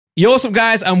Yo, what's up,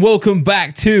 guys, and welcome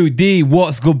back to the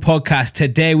What's Good podcast.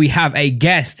 Today we have a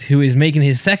guest who is making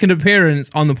his second appearance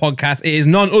on the podcast. It is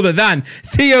none other than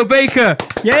Theo Baker.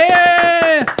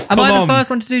 Yeah! Am I the first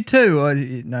one to do two? Or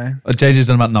no. JJ's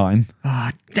done about 9. Oh,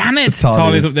 damn it.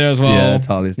 Tali's up there as well. Yeah,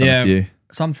 Tali's done a few.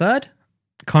 So I'm third?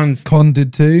 Con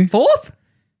did 2. Fourth?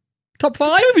 Top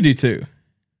 5? Did we do 2?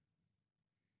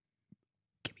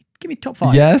 Give me top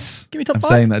 5. Yes. Give me top 5. I'm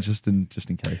saying that just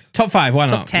in case. Top 5, why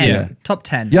not? Top 10. Yeah. Top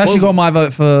 10. You actually got my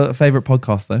vote for favourite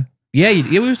podcast though. Yeah,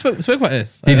 we spoke about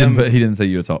this. He didn't say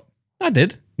you were top. I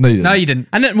did. No, you didn't. No, you didn't.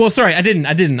 And then, well, sorry, I didn't.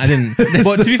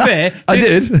 But to be fair, I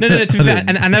did. No. To be fair,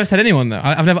 and I never said anyone though.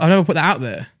 I've never put that out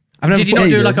there. Did you not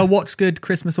do like a What's Good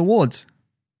Christmas Awards?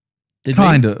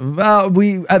 Kind of.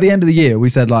 We at the end of the year we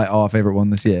said like our favourite one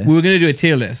this year. We were going to do a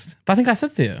tier list, but I think I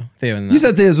said Theo in that. You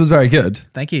said Theo's was very good.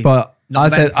 Thank you. But I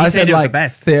said it was like the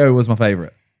best. Theo was my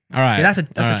favourite. All right. See, that's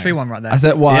a true one right there. I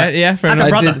said why? Yeah, fair As a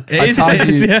enough.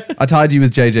 brother. I tied you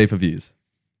with JJ for views.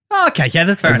 Oh, okay, yeah,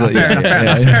 that's fair enough. Yeah.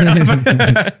 Fair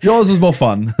enough. Yours was more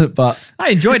fun, but I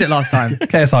enjoyed it last time.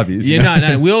 KSI views. Yeah,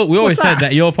 no. We always said that?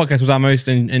 that your podcast was our most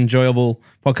enjoyable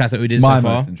podcast that we did my so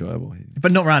far. most enjoyable.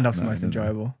 But not Randolph's the most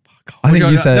enjoyable. I think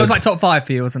you said that was like top 5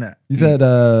 for you, wasn't it? You said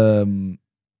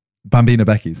Bambino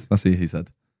Becky's. That's what he said.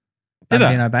 Did I?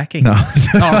 Bambino Becky. No,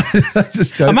 Oh.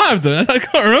 just I joking. might have done. I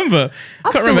can't remember.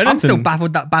 I'm still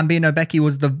baffled that Bambino Becky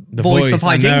was the voice of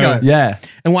I know. Hijingo. Yeah,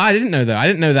 And what I didn't know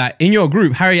that in your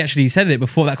group, Harry actually said it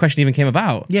before that question even came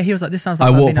about. Yeah, he was like, this sounds like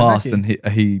I walked Bambino past Becky.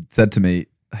 and he said to me,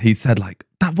 he said like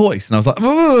that voice, and I was like,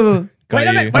 "Ugh." Got Wait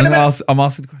a you. minute, And I'm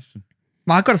asking the question.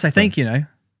 Well, I've got to say thank you,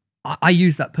 I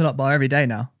use that pull-up bar every day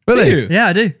now. Really? Do you? Yeah,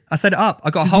 I do. I set it up.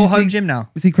 I got a Did whole you see- home gym now.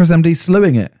 You see Chris MD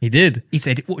slewing it? He did. He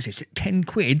said, what was it, 10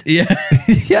 quid? Yeah.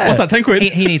 Yeah. What's that? 10 quid?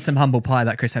 He needs some humble pie,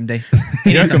 that Chris MD.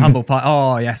 He needs some humble pie.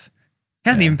 Oh, yes. He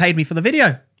hasn't even paid me for the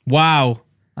video. Wow.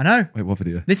 I know. Wait, what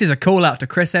video? This is a call out to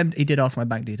Chris MD. He did ask my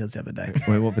bank details the other day.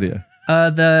 Wait, what video?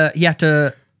 You have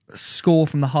to score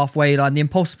from the halfway line, the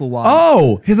impossible one.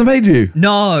 Oh, he hasn't paid you.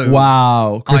 No.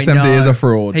 Wow, Chris I MD know. is a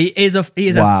fraud. He is a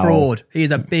Wow. fraud. He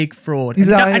is a big fraud. He's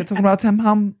And- out here and- talking about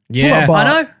 £10. Yeah. pull-up bar.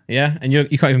 I know. Yeah, and you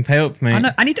can't even pay up, mate. I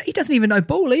know. And he doesn't even know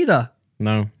ball either.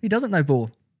 No. He doesn't know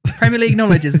ball. Premier League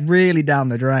knowledge is really down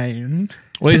the drain.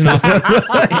 Well, he's an Arsenal.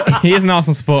 He is an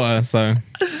Arsenal supporter, so.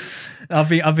 I've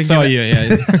been So are giving, you,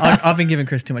 yeah. I've been giving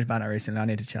Chris too much banter recently. I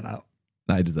need to chill out.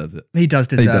 No, he deserves it. He does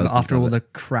deserve it after deserve all it. the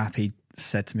crap he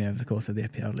said to me over the course of the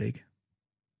EPL League.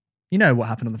 You know what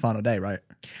happened on the final day, right?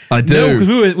 I do. No,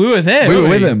 because we were there. we were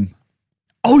weren't with him,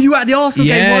 Oh, you were at the Arsenal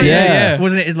Yeah, game, weren't you? yeah.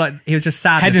 Wasn't it like he was just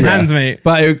sad? Head in hands, mate.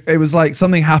 but it was like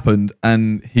something happened,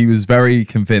 and he was very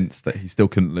convinced that he still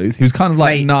couldn't lose. He was kind of like,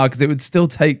 Wait. nah, because it would still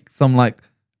take some like.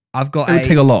 I've got It would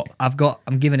take a lot.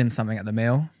 I'm giving him something at the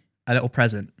meal, a little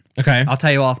present. Okay. I'll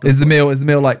tell you after. Is the meal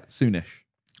like soonish?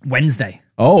 Wednesday.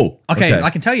 Oh, Okay, I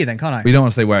can tell you then, can't I? We don't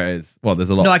want to say where it is. Well, there's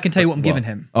a lot. No, I can tell you what I'm giving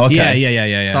him. Okay.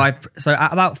 Yeah. So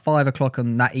at about 5 o'clock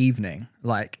on that evening,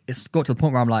 like it's got to the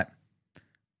point where I'm like,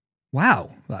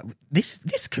 wow, like this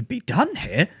could be done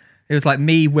here. It was like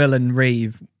me, Will, and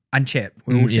Reeve and Chip.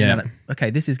 We were all sitting yeah. there like, okay,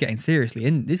 this is getting seriously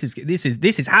in. This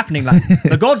is happening. Like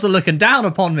the gods are looking down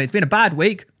upon me. It's been a bad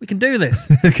week. We can do this.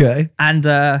 Okay.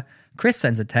 And Chris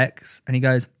sends a text and he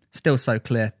goes, still so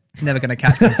clear. Never going to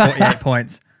catch me 48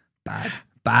 points.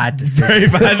 Bad decision. Very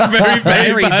bad.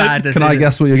 Very bad. decision. Can I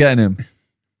guess what you're getting him?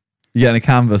 You're getting a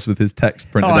canvas with his text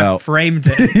printed Oh, I out. framed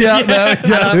it. Yeah,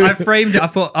 And I framed it. I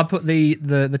put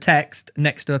the text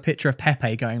next to a picture of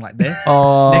Pepe going like this.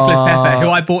 Oh. Nicholas Pepe, who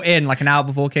I bought in like an hour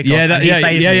before kickoff. Yeah, and he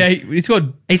saved me. He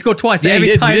scored. He scored twice. Yeah, every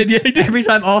he did, time, he did, yeah, he did. every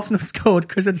time Arsenal scored,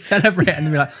 Chris would celebrate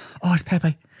and be like, "Oh, it's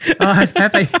Pepe! Oh, it's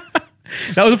Pepe!"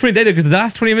 That was a funny day because the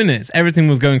last 20 minutes, everything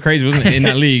was going crazy, wasn't it? In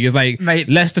that league, it's like Mate.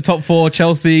 Leicester top 4,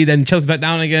 Chelsea, then Chelsea back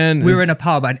down again. We were in a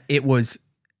pub and it was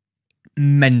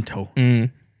mental.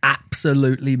 Mm.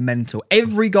 Absolutely mental.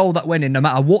 Every goal that went in, no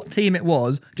matter what team it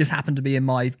was, just happened to be in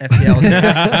my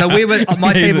FPL. So we were at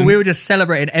my Amazing. table. We were just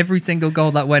celebrating every single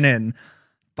goal that went in.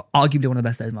 But arguably one of the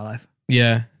best days of my life.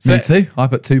 Yeah. Me too. I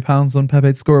put £2 on Pepe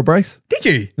to score a brace. Did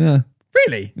you? Yeah.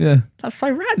 Really? Yeah. That's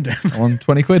so random. I won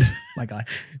 20 quid. My guy.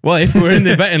 Well, if we were in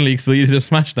the betting league, so you'd have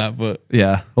smashed that, but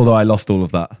Yeah. Although I lost all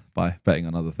of that by betting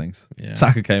on other things. Yeah.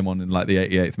 Saka came on in like the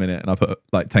 88th minute and I put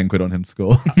like 10 quid on him to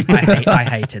score. I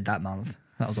hated that month.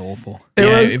 That was awful.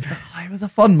 It was a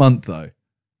fun month though.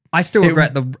 I still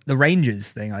regret the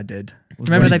Rangers thing I did.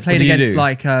 Remember they played what did you against do?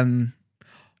 like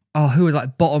who was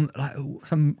like bottom, like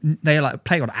they were like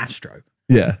playing on Astro.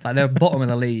 Yeah. Like they were bottom of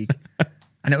the league.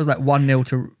 And it was like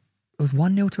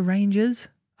 1-0 to Rangers,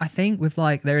 I think, with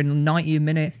like they're in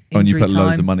 90-minute And you injury put time.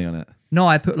 loads of money on it. No,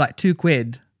 I put like 2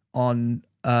 quid on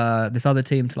this other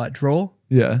team to like draw,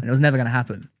 Yeah. and it was never going to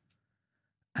happen.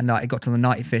 And it got to the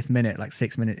 95th minute, like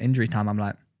 6-minute injury time. I'm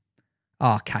like,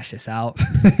 oh, cash this out.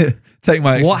 Take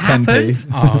my extra What 10p. happened?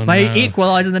 Oh, They no.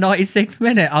 equalised in the 96th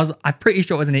minute. I'm pretty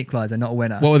sure it was an equaliser, not a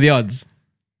winner. What were the odds?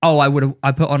 Oh,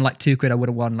 I put on like £2. I would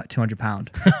have won like £200.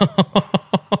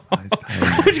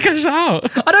 How would you cash out?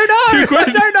 I don't know. £2. I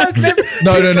don't know. 'cause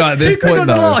No. At this £2 point, was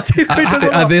a no. lot. £2 was a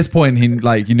lot. At this point, you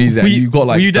needed it. Were you- You got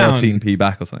like were you down? 13p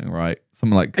back or something, right?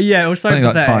 Something like Yeah, it was so something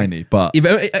like pathetic. tiny, but Yeah,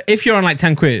 but if you're on like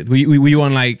 10 quid, were you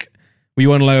on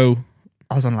low?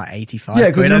 I was on like 85. yeah,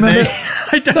 because quid, I remember.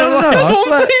 think. I don't know. No, why. I That's what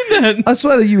swear- I'm saying then. I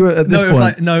swear that you were at this No, it was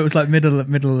point. like middle of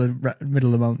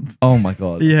the month. Oh my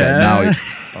god! Yeah. Now,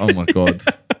 oh my god!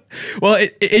 Well,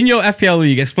 in your FPL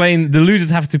league, explain the losers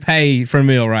have to pay for a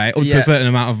meal, right? Up to Yeah. a certain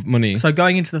amount of money. So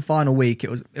going into the final week, it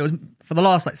was for the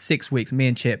last like 6 weeks. Me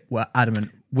and Chip were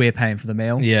adamant we're paying for the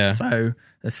meal. Yeah. So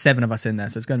there's 7 of us in there,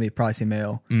 so it's going to be a pricey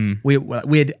meal.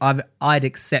 Mm. I'd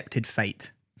accepted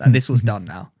fate. That this was done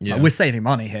now. Yeah. Like, we're saving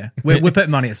money here. We're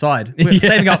putting money aside. We're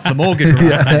saving up for the mortgage.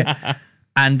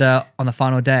 And on the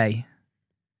final day,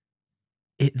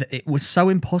 it was so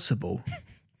impossible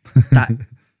that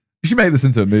You should make this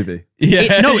into a movie. yeah,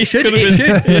 it should could've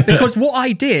been. because what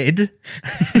I did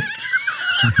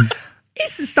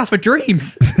is the stuff of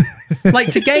dreams.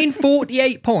 Like to gain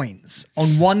 48 points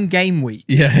on one game week,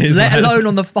 Yeah, it's let mad. alone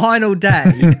on the final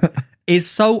day, is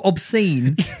so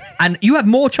obscene. And you have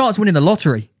more chance of winning the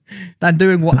lottery than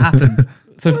doing what happened.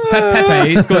 So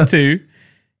Pepe scored 2.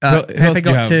 Who else Pepe did you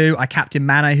got have? 2. I captained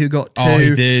Mane, who got 2. Oh,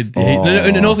 he did.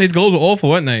 And also his goals were awful,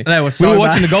 weren't they? They were we so were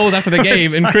watching bad. the goals after the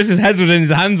game, and Chris's head was in his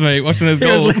hands, mate, watching those He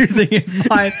was goals. losing his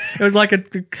mind. It was like a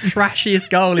trashiest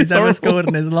goal he's ever scored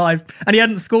in his life. And he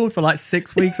hadn't scored for like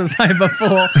 6 weeks or something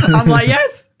before. I'm like,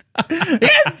 yes.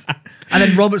 Yes. And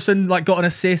then Robertson like got an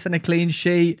assist and a clean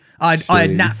sheet. I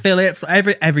had Nat Phillips,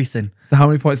 everything. So how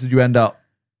many points did you end up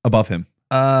above him?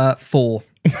 4.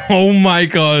 Oh my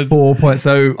god. 4 points.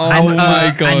 So Oh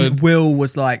my god. And Will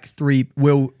was like 3.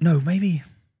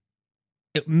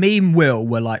 Me and Will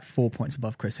were like 4 points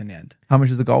above Chris in the end. how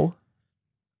much is the goal?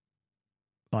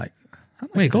 Like, how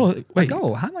much Wait, is goal. it? Wait.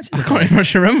 Goal. How much is I it? can't even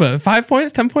much remember. 5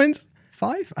 points? 10 points?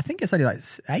 5? I think it's only like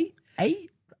 8,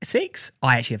 6.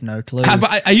 I actually have no clue.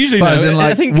 But I usually But as know. in, like,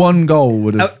 I think one goal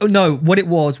would have. Oh, no, what it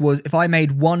was if I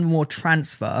made one more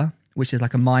transfer, which is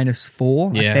like a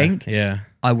 -4, I think, Yeah.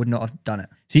 I would not have done it.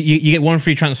 So you get one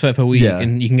free transfer per week, Yeah.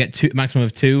 and you can get maximum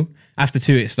of 2. After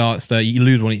 2, it starts to you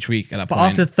lose one each week at that But point.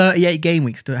 after 38 game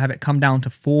weeks, to have it come down to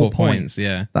 4 4 points,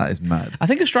 yeah. That is mad. I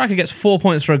think a striker gets 4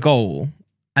 points for a goal.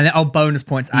 And then bonus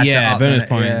points adds it Yeah, up. bonus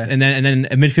doesn't it? points, Yeah. and then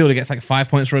a midfielder gets like 5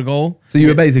 points for a goal. So you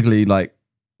were basically like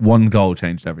one goal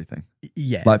changed everything.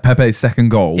 Yeah. Like Pepe's second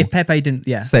goal If Pepe didn't,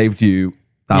 saved you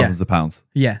thousands of pounds.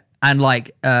 Yeah. And like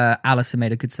Alisson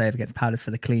made a good save against Palace for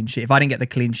the clean sheet. If I didn't get the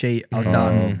clean sheet, I was Oh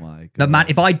done. my The god.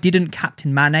 if I didn't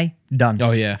captain Mane, done.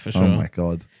 Oh yeah, for sure. Oh my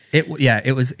god. It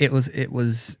was.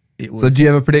 So do you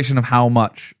have a prediction of how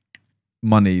much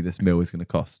money this meal is going to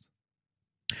cost?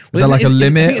 Is Well, there like a I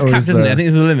limit? think it's or capped, is isn't it? there- I think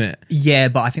there's a limit. Yeah,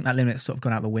 but I think that limit's sort of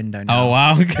gone out the window now. Oh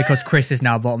wow, Because Chris is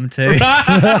now bottom 2.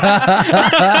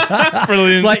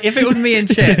 brilliant. It's like if it was me and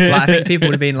Chip, like, I think people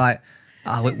would have been like,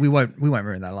 "Oh, we won't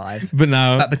ruin their lives." but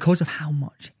now, But because of how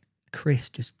much Chris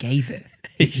just gave it,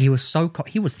 he was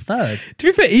he was third, to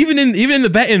be fair, even in the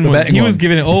betting one, betting he was one.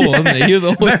 giving it all, wasn't he? He was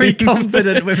always very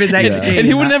confident with his XG, and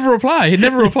he would never reply. He'd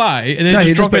never reply, and then No,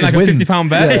 he'd just drop just it put like his a £50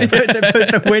 bet. wins.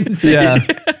 puts the wins. in. Yeah.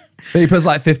 But he puts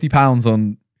like £50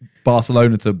 on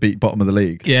Barcelona to beat bottom of the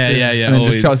league. Yeah. And then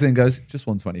always. just chucks in and goes, just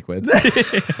won 20 quid.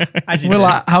 As you We're do.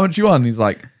 like, how much you won? He's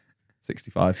like,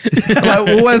 65. I'm like,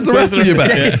 well, where's the rest of your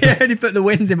bet? Yeah, and he put the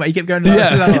wins in, but he kept going lower.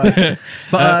 Yeah.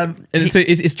 But and so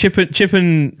it's Chip and Chip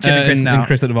and Chris now. and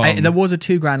Chris at the bottom. There was a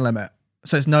 £2,000 limit,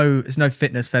 so it's no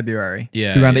fitness February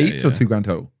yeah, £2 yeah, each yeah. or £2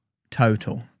 total?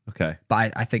 total. Okay.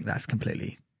 But I think that's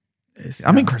completely.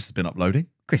 I mean, Chris has been uploading.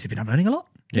 Chris has been uploading a lot.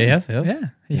 Yeah, yes. Yeah,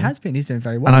 he has been. He's doing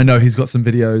very well And I know he's got some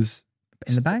videos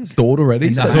in the bank. stored already.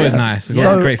 That's so, always yeah. nice. It's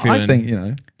So a great feeling. I think, you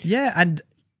know. Yeah, and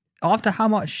after how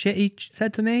much shit he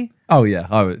said to me, Oh, yeah.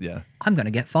 I would, yeah. I'm going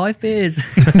to get 5 beers.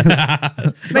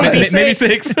 maybe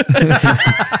 6.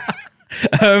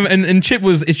 And Chip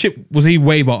was he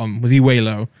way bottom? Was he way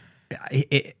low?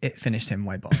 it finished him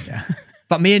way bottom, yeah.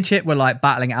 But me and Chip were like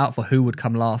battling it out for who would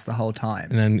come last the whole time.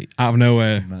 And then out of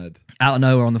nowhere, Mad. Out of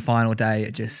nowhere on the final day,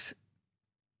 it just,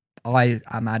 I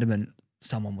am adamant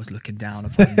someone was looking down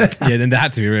upon me. yeah, then there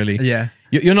had to be really. Yeah.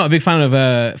 You're not a big fan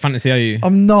of fantasy, are you?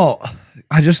 I'm not.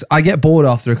 I get bored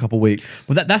after a couple of weeks.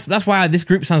 But that's why this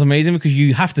group sounds amazing, because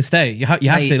you have to stay. You have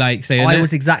to like stay in I it.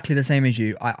 was exactly the same as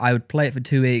you. I would play it for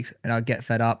 2 weeks and I'd get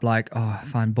fed up. Like, oh, I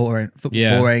find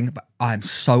football boring. But I'm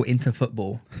so into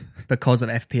football because of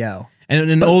FPL.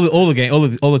 And all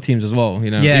the teams as well.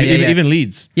 You know, even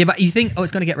Leeds. Yeah, but you think,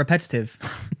 it's going to get repetitive.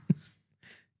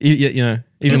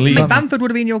 Even Leeds. Bamford would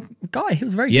have been your guy. He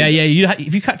was very good. Yeah.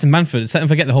 If you captain Bamford, set and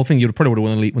forget the whole thing, you probably would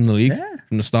have won the league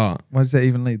from the start. Why does it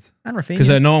even Leeds? And Rafinha. Because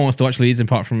no one wants to watch Leeds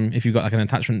apart from if you've got like an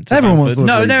attachment to Everyone Bamford.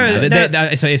 wants to watch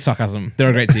No, It's sarcasm. They're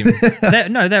a great team.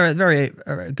 they're a very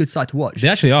good side to watch. They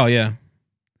actually are, yeah.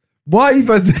 Why are you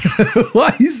both, why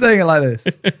are you saying it like this?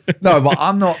 No, but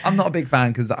I'm not a big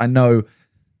fan because I know,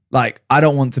 like, I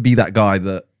don't want to be that guy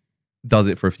that does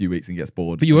it for a few weeks and gets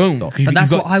bored. But you won't. Stop. But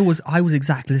that's what I was. I was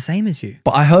exactly the same as you.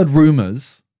 But I heard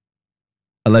rumors,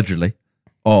 allegedly,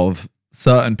 of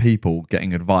certain people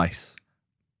getting advice.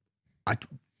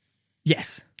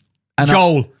 Yes. And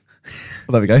Joel.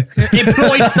 Well, there we go.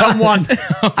 Employed someone.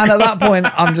 And at that point,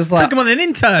 I'm just like, Took him on an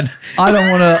intern. I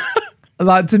don't want to,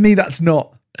 like, to me, that's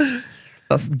not.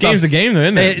 Game's a game, though,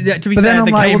 isn't it? To be But fair, then I'm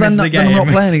the like, game well, is then, the then I'm game. not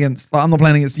playing against. Like, I'm not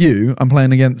playing against you. I'm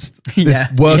playing against this Yeah.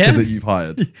 worker Yeah. that you've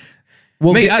hired.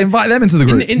 Well, Mate, invite them into the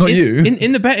group, not you.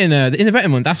 In the betting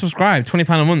month, I subscribe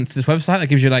 £20 a month to this website that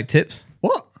gives you like tips.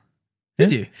 What?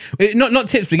 Did you? Not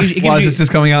tips, but it gives Why is you. this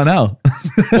just coming out now?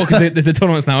 Well, because the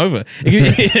tournament's now over.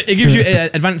 It gives you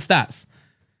advanced stats.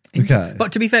 Okay.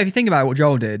 But to be fair, if you think about it, what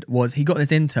Joel did was he got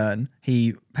this intern,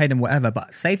 he paid him whatever,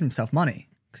 but saved himself money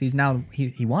because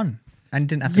he won and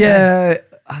didn't have to pay. Yeah,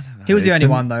 I don't know. He was the only It's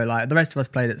one though. Like the rest of us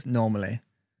played it normally.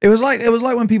 It was like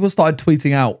when people started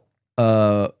tweeting out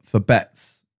for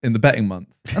bets in the betting month,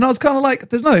 and I was kind of like,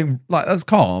 "There's no like that's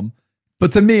calm,"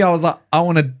 but to me, I was like, "I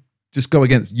want to just go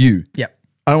against you. Yep.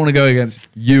 I don't want to go against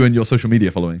you and your social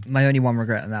media following." My only one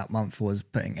regret in that month was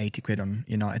putting 80 quid on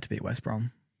United to beat West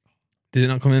Brom. Did it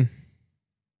not come in?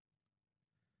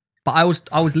 But I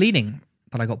was leading,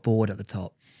 but I got bored at the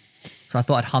top. So I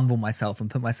thought I'd humble myself and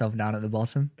put myself down at the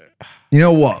bottom. You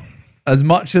know what? As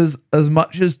much as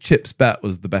Chip's bet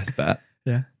was the best bet,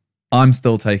 Yeah. I'm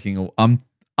still taking.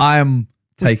 I am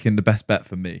taking the best bet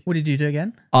for me. What did you do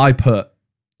again? I put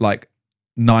like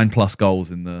 9+ goals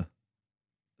in the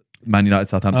Man United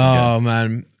Southampton game. Oh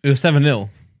man, it was 7-0.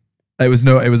 It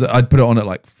was. I'd put it on at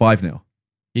like 5-0,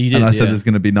 Yeah, you did. and I said there's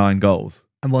going to be 9 goals.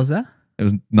 And was there? It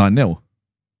was 9-0.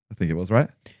 I think it was, right?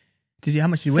 How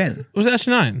much did you win? Was it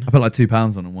actually 9? I put like £2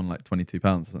 on and won like £22,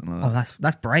 something like that. Oh,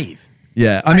 that's brave.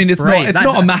 Yeah, I mean it's brave. not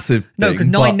That's a massive thing. No, because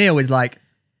 9-0 is like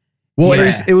Well, rare.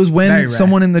 it was Very when rare.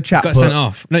 someone in the chat Got put, sent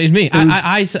off. No, it was me.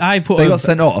 I put. they got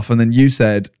sent off, and then you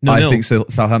said, No, I nil. think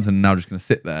Southampton are now just going to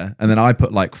sit there. And then I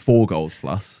put like 4 goals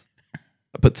plus.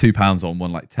 I put £2 on,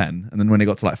 won like 10. And then when it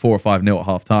got to like 4 or 5-0 at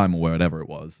half time or whatever it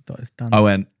was, thought it's done. I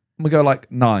went, I'm going to go like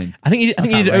 9. I think you did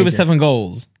over outrageous. 7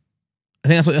 goals. I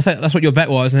think that's what your bet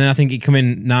was, and then I think it come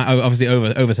in now. Obviously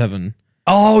over 7.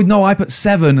 Oh, no, I put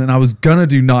 7 and I was going to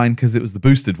do 9 because it was the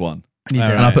boosted one. You did.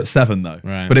 And I put 7 though.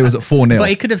 Right. But it was at 4-0. But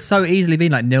it could have so easily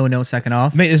been like 0-0 second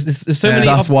half. Mate, there's so Yeah. many.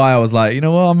 That's why I was like, you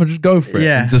know what, I'm going to just go for it.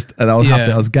 Yeah. And I was Yeah.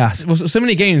 happy, I was gassed. Well, so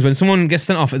many games when someone gets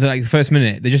sent off at the first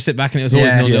minute, they just sit back and it was always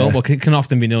Yeah. 0-0. Yeah. Well, it can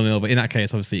often be 0-0, but in that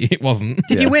case, obviously, it wasn't.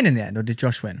 Did Yeah. you win in the end, or did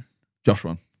Josh win? Josh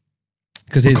won.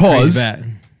 Because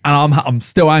And I'm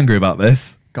still angry about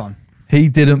this. Gone. He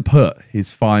didn't put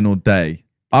his final day.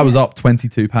 I was up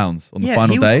 £22 on the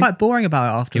final he was day. quite boring about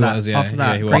it after He that. was, yeah. After Yeah,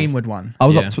 that he was. Greenwood one. I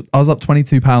was Yeah. up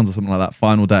 £22 or something like that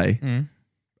final day. Mm.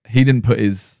 He didn't put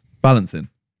his balance in.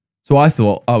 So I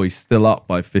thought, oh, he's still up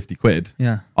by 50 quid.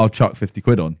 Yeah. I'll chuck 50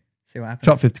 quid on. See what happens.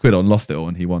 Chuck 50 quid on, lost it all,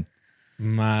 and he won.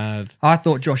 Mad. I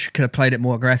thought Josh could have played it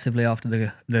more aggressively after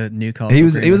the Newcastle. He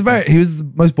was Greenwood thing. he was the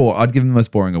most boring. I'd give him the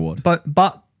most boring award.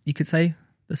 But you could say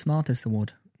the smartest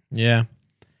award. Yeah.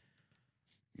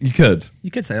 You could.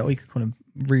 You could say that, or you could call him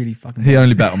really fucking. He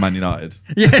only bet on Man United.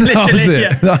 yeah, That was literally. it.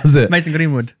 Yeah. That was it. Mason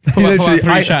Greenwood. He Pull out literally-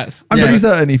 3 shots. I'm Yeah. pretty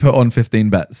certain he put on 15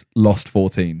 bets, lost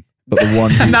 14. But the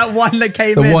one And that one that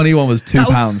came the in. one he won was £2 that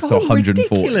was so to 140.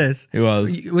 ridiculous. It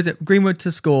was. Was it Greenwood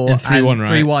to score And 3-1, right?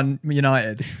 3-1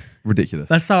 United? Ridiculous.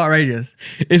 That's so outrageous.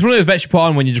 It's one of those bets you put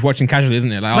on when you're just watching casually,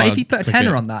 isn't it? Like, But oh, if you put a cricket.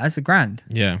 tenner on that, that's £1,000.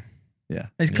 Yeah. Yeah.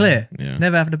 It's clear. Yeah.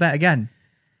 Never having to bet again.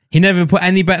 He never put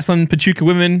any bets on Pachuca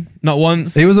women, not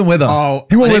once. He wasn't with us.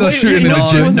 he wasn't with us shooting in the no,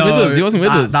 gym. wasn't with us. He wasn't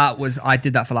with us. That was. I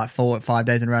did that for like 4 or 5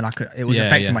 days in a row. And it was Yeah,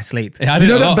 affecting yeah. my sleep. I You did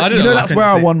know, a lot. I did a lot. that's where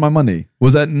I won my money.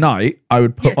 was at night, I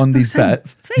would put on these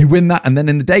bets. You win that, and then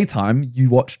in the daytime, you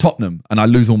watch Tottenham, and I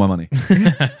lose all my money.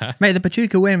 Mate, the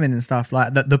Pachuca women and stuff,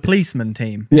 like the policeman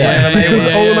team. It was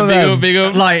all of big them. up, big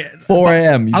up. Like 4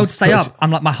 a.m. I would stay up.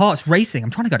 I'm like, my heart's racing.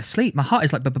 I'm trying to go to sleep. My heart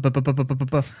is like, I'm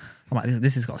like,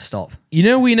 this has got to stop. You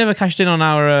know, we never cashed in on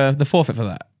our the forfeit for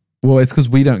that. Well, it's because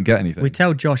we don't get anything. We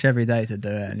tell Josh every day to do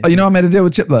it. Oh, you know, I made a deal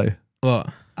with Chip though. What?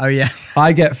 Oh yeah.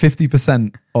 I get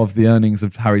 50% of the earnings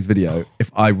of Harry's video if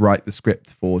I write the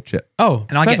script for Chip. Oh,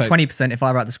 And I get perfect. 20% if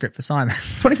I write the script for Simon.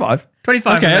 25.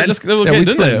 25%. Okay, we'll Yeah, get we it done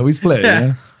split it. then. We split it.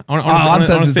 Yeah. I'm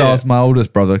tempted to ask my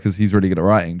oldest brother because he's really good at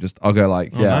writing. I'll go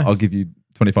like, nice. I'll give you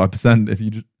 25% if you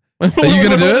just. Are you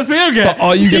gonna do it? But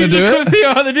are you gonna do it? Theo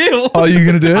out the deal. Are you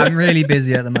going to do I'm it? really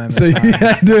busy at the moment. So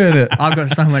yeah, doing it. I've got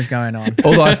so much going on.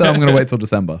 Although I said I'm going to wait till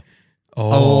December.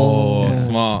 Oh,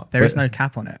 smart. There is no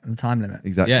cap on it, the time limit.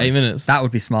 Exactly. Yeah, 8 minutes. That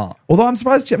would be smart. Although I'm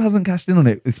surprised Chip hasn't cashed in on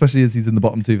it, especially as he's in the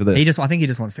bottom two for this. I think he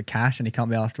just wants to cash and he can't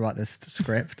be asked to write this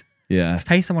script. Yeah. Just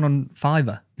pay someone on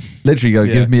Fiverr. Literally go,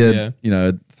 give me yeah.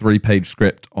 a 3-page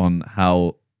script on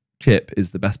how Chip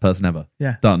is the best person ever.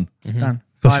 Yeah. Done. Done.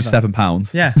 Cost you Fiverr.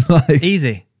 £7. Yeah. Like,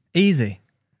 Easy.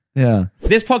 yeah.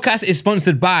 This podcast is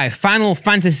sponsored by Final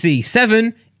Fantasy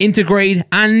VII, Intergrade,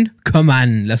 and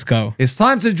Command. Let's go. It's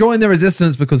time to join the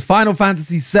resistance because Final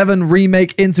Fantasy VII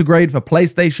Remake Intergrade for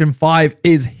PlayStation 5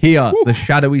 is here. The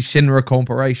shadowy Shinra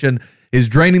Corporation is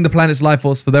draining the planet's life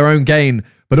force for their own gain,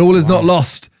 but all is not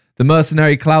lost. The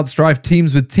mercenary Cloud Strife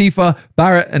teams with Tifa,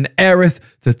 Barrett, and Aerith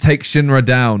to take Shinra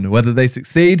down. Whether they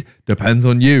succeed depends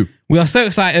on you. We are so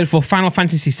excited for Final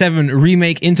Fantasy VII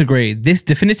Remake Intergrade. This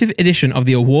definitive edition of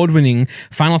the award-winning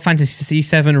Final Fantasy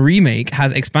VII Remake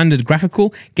has expanded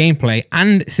graphical, gameplay,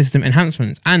 and system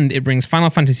enhancements, and it brings Final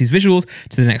Fantasy's visuals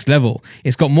to the next level.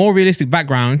 It's got more realistic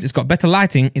backgrounds, it's got better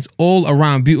lighting, it's all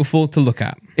around beautiful to look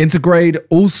at. Intergrade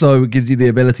also gives you the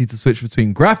ability to switch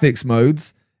between graphics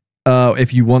modes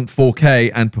if you want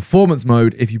 4K and performance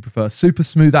mode if you prefer super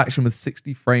smooth action with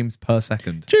 60 frames per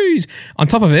second. Jeez. On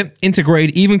top of it,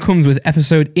 Intergrade even comes with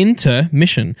episode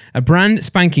Intermission, a brand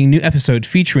spanking new episode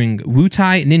featuring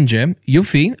Wutai Ninja,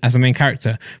 Yuffie as the main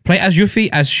character. Play as Yuffie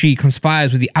as she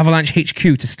conspires with the Avalanche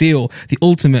HQ to steal the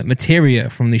ultimate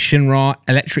materia from the Shinra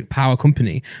Electric Power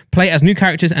Company. Play as new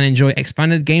characters and enjoy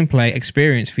expanded gameplay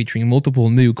experience featuring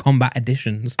multiple new combat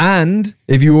additions. And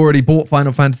if you already bought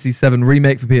Final Fantasy VII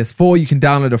Remake for PS4, you can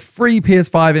download a free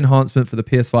PS5 enhancement for the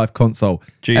PS5 console.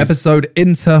 Jeez. Episode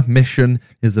Intermission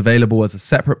is available as a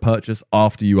separate purchase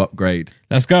after you upgrade.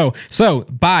 Let's go. So,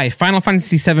 buy Final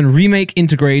Fantasy VII Remake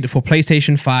Intergrade for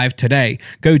PlayStation 5 today.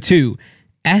 Go to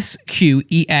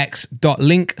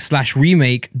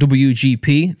sqex.link/remake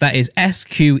WGP. That is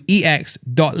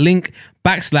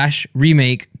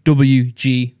sqex.link/remake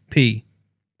WGP.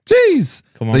 Jeez.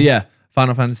 Come So on. yeah,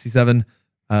 Final Fantasy VII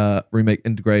Remake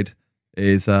Intergrade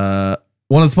is one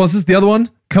of the sponsors. The other one,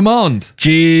 Command.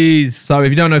 Jeez. So if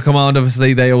you don't know Command,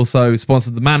 obviously they also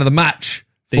sponsored the man of the match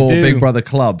They for do. Big Brother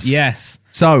clubs. Yes.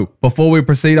 So before we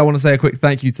proceed, I want to say a quick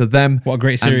thank you to them. What a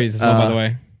great series as well, by the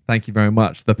way. Thank you very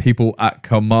much. The people at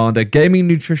Command, a gaming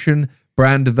nutrition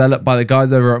brand developed by the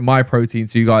guys over at MyProtein,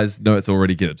 so you guys know it's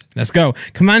already good. Let's go.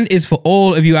 Command is for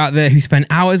all of you out there who spend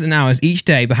hours and hours each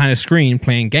day behind a screen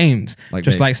playing games. Like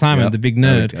just me. like Simon, Yep. the big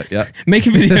There we nerd. go. Yep.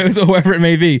 Making videos or whatever it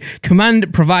may be.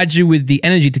 Command provides you with the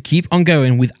energy to keep on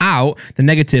going without the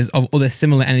negatives of other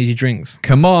similar energy drinks.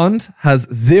 Command has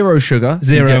 0 sugar.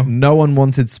 So you Zero. get no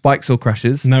unwanted spikes or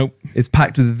crashes. Nope. It's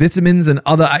packed with vitamins and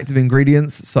other active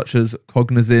ingredients such as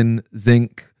cognizin,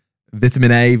 zinc,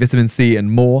 vitamin A, vitamin C, and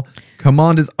more.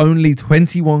 Command is only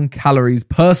 21 calories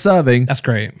per serving. That's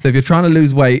great. So if you're trying to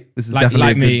lose weight, this is Like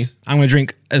definitely a me, good, I'm going to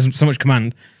drink so much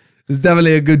Command. it's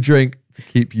definitely a good drink to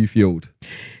keep you fueled.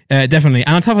 Definitely.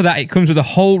 And on top of that, it comes with a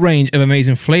whole range of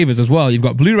amazing flavors as well. You've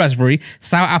got blue raspberry,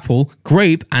 sour apple,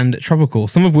 grape, and tropical,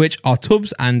 some of which are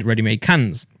tubs and ready-made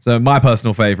cans. So my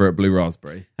personal favorite, blue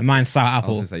raspberry. And mine's sour I was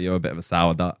apple. going to say you're a bit of a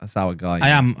sour guy. I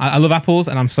am. I love apples,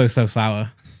 and I'm so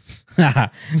sour.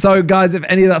 So guys, if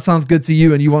any of that sounds good to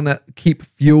you and you want to keep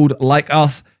fueled like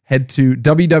us, head to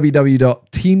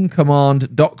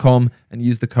www.teamcommand.com and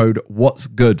use the code What's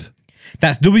Good.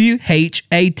 That's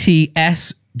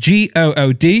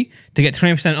WHATSGOOD to get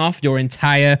 20% off your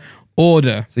entire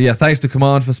order. So yeah, thanks to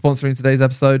Command for sponsoring today's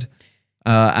episode.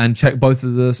 And check both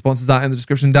of the sponsors out in the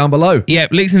description down below. Yeah,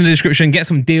 links in the description. Get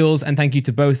some deals, and thank you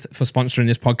to both for sponsoring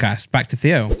this podcast. Back to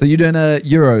Theo. So you're doing a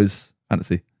Euros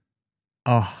fantasy.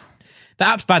 Oh, The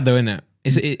app's bad though, isn't it?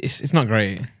 It's not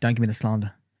great. don't give me the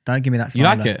slander. Don't give me that You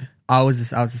slander. like it? I was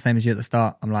the same as you at the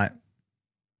start. I'm like,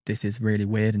 this is really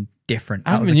weird and different.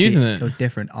 I haven't That was been a using key. it. It was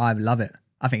different. I love it.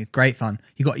 I think it's great fun.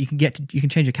 You can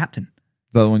change your captain.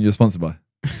 Is that the one you're sponsored by?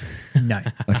 No.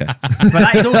 Okay. But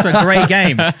that is also a great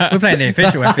game. We're playing the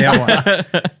official FPL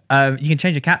one. You can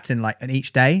change a captain like on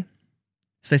each day.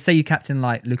 So say you captain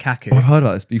like Lukaku. I've heard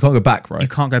about this, but you can't go back, right? You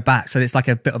can't go back. So it's like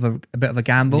a bit of a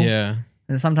gamble. Yeah.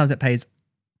 And sometimes it pays.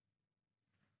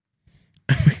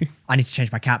 I need to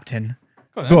change my captain.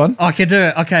 Go on. Oh, I can do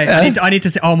it. Okay. Yeah. I need to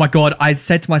say, oh my God. I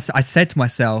said to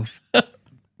myself,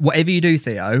 whatever you do,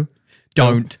 Theo,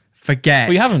 don't forget.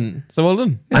 Well, you haven't. So well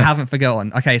done. I haven't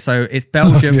forgotten. Okay, so it's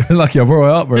Belgium. You're lucky I brought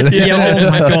it up, really. Yeah,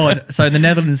 oh my God. So the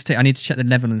Netherlands team, I need to check the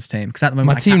Netherlands team because at the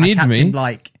moment My team needs me.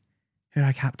 Like, who did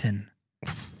I captain?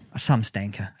 Some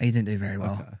stinker. He didn't do very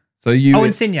well. Okay. So you. Oh,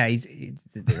 Insigne. He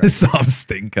didn't do very well. Some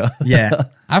stinker. Yeah.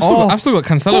 I've still got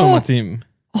Cancelo on my team.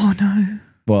 Oh no.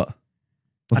 What?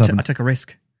 What's I happened? took a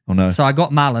risk. Oh no. So I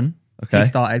got Malin. Okay. He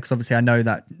started because obviously I know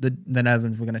that the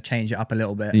Netherlands were going to change it up a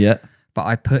little bit. Yeah. But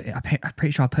I'm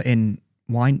pretty sure I put in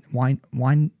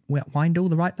Windall,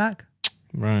 the right back,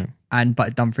 Right.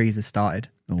 but Dumfries has started.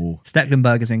 Oh.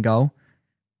 Stecklenburger's in goal.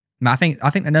 I think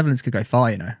the Netherlands could go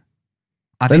far. You know.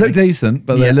 They look decent,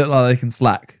 but they look like they can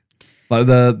slack. Like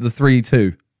the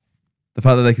 3-2. The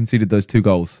fact that they conceded those 2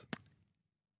 goals.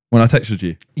 When I texted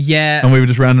you. Yeah. And we were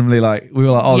just randomly like,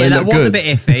 oh, yeah, they that look was good. a bit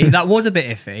iffy. That was a bit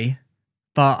iffy.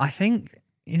 But I think,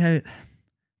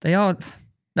 they are.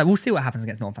 Like, we'll see what happens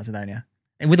against North Macedonia.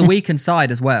 And with a weakened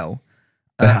side as well.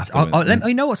 They have to win.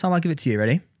 You know what, Sam? I'll give it to you.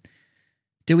 Ready?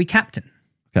 Do we captain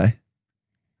Okay.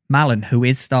 Malin, who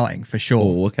is starting for sure?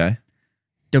 Oh, okay.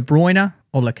 De Bruyne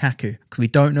or Lukaku? Because we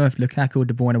don't know if Lukaku or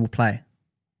De Bruyne will play.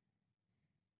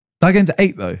 That game's at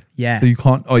 8 though. Yeah. So you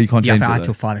can't change Yeah, it. but though.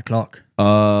 until 5 o'clock.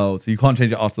 Oh, so you can't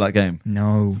change it after that game.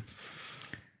 No.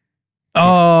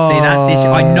 Oh. See, that's the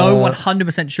issue. I know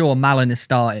 100% sure Malin is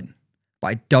starting, but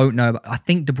I don't know. I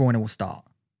think De Bruyne will start.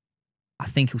 I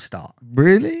think he'll start.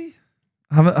 Really?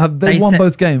 Have they won said-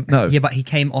 both games? No. Yeah, but he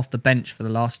came off the bench for the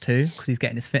last 2 because he's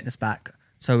getting his fitness back.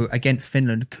 So against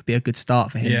Finland could be a good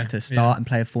start for him to start and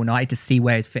play a full night to see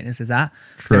where his fitness is at.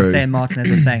 Because they were True. saying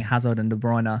Martinez was saying Hazard and De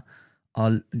Bruyne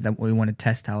are that we want to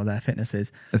test how their fitness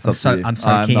is. It's I'm up to so you. I'm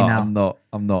so keen now.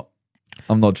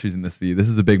 I'm not choosing this for you. This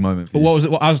is a big moment for But you. what was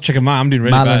it? I was checking mine. I'm doing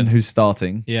really Malin, bad. who's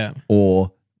starting, Yeah.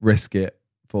 or risk it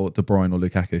for De Bruyne or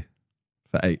Lukaku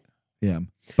for 8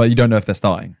 p.m. But you don't know if they're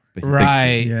starting. But he thinks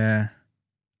Right. Yeah,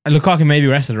 And Lukaku may be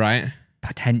rested, right?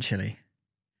 potentially.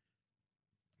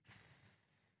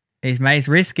 It's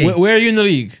risky. Where are you in the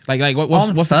league? Like what's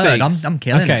I'm the third. stakes? I'm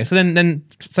killing Okay, it. so then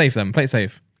safe them. Play it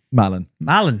safe. Malin.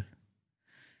 Malin.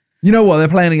 You know what? They're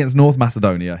playing against North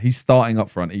Macedonia. He's starting up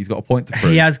front. He's got a point to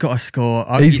prove. He has got to score.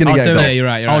 He's gonna get a do goal. it. Yeah, you're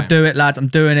right. I'll do it, lads. I'm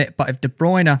doing it. But if De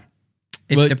Bruyne,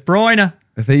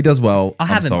 If he does well, I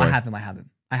have I'm him. I sorry. have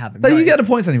him. But you Right. get the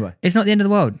points anyway. It's not the end of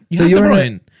the world. You So have you're De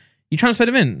in Bruyne. You transferred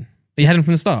him in. You had him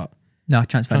from the start. No, I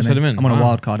transferred him in. I'm on a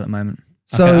wild card at the moment.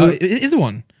 So Okay, it is the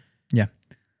one. Yeah.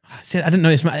 See, I didn't know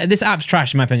this. This app's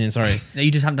trash, in my opinion. Sorry. No, you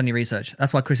just haven't done your research.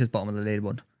 That's why Chris is bottom of the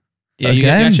leaderboard. Yeah, you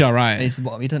Again? actually are right. It's the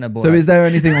bottom. You don't know boy. is there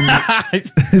anything on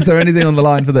is there anything on the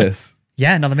line for this?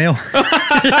 Yeah, another meal.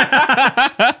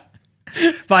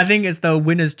 But I think it's the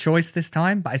winner's choice this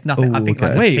time. But it's nothing. I Ooh, think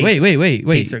okay. like Wait.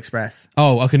 Pizza Express.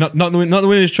 Oh, okay. Not the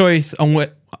winner's choice on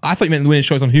what. I thought you meant the winner's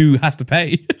choice on who has to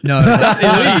pay. No, that's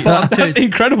bottom two. That's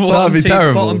incredible. That'd be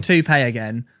terrible. Bottom 2 pay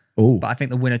again. Oh, But I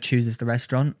think the winner chooses the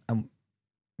restaurant, and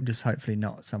just hopefully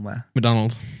not somewhere.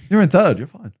 McDonald's. you're in third. You're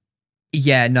fine.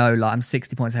 Yeah, no, like I'm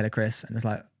 60 points ahead of Chris, and it's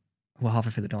like we're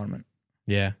halfway through the tournament.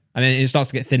 Yeah, and then it starts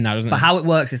to get thin now, doesn't But it? how it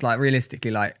works is like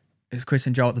realistically, like it's Chris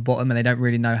and Joel at the bottom, and they don't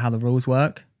really know how the rules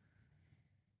work,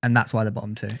 and that's why they're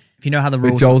bottom 2. If you know how the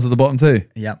With rules, Joel's at the bottom too.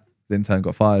 yep, His intern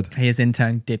got fired. his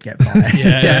intern did get fired.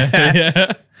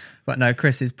 yeah. But no,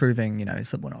 Chris is proving his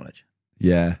football knowledge.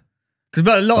 Yeah. Because we've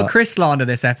got a lot of Chris slander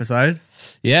this episode.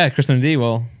 Yeah, Kristen D.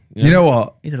 Well, You know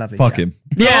what? He's a lovely. Fuck chap. him.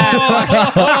 Yeah.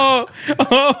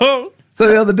 Oh. So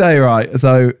the other day, right?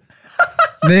 So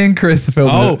me and Chris are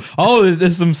filming.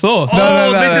 There's some sauce.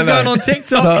 No, this is no. going on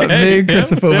TikTok. No, okay. me and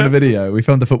Chris are filming a video. We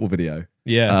filmed a football video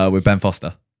Yeah. with Ben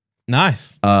Foster.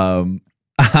 Nice. And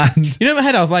You know, in my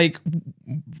head, I was like,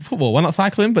 football, why not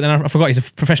cycling? But then I forgot he's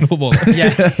a professional footballer.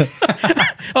 Yeah.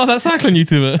 Oh, that cycling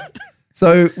YouTuber.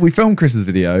 so we filmed Chris's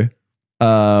video,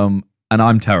 and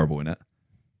I'm terrible in it.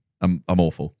 I'm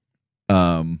awful.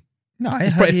 No, I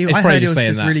It's heard, probably- you, it's I probably heard he just was saying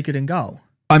just that. really good in goal.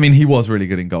 I mean, he was really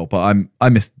good in goal, but I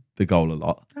missed the goal a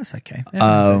lot. That's okay.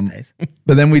 Those days.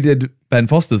 But then we did Ben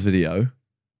Foster's video,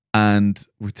 and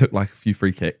we took like a few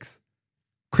free kicks.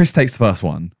 Chris takes the first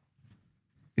one.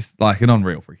 It's like an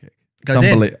unreal free kick. Goes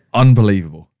in.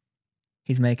 Unbelievable.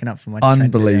 He's making up for my Trent video.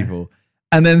 Unbelievable.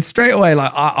 And then straight away,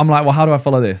 like I'm like, well, how do I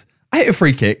follow this? I hit a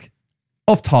free kick.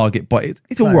 off target, but it's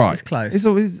Close, all right. it's close. It's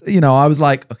always, I was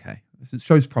like, okay, this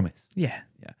shows promise. Yeah.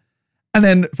 And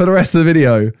then for the rest of the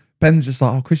video, Ben's just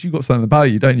like, oh, Chris, you got something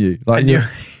about you, don't you? Like, and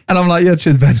I'm like, yeah,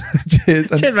 cheers, Ben.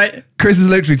 Cheers. And Cheers, mate. Chris is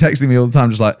literally texting me all the time,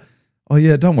 just like, oh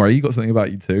yeah, don't worry, you got something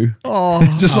about you too. Oh,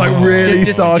 Just like really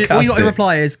sarcastic. All you got to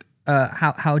reply is,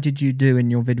 how did you do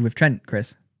in your vid with Trent,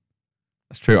 Chris?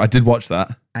 That's true. I did watch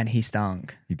that. And he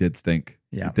stunk. He did stink.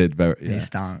 Yeah. He did very. He Yeah.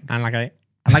 stunk. And like,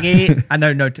 I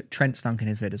know, Trent stunk in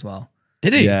his vid as well.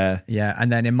 did he? Yeah. Yeah, and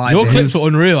then in my Your vid, clips were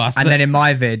unreal. and then in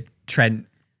my vid, Trent.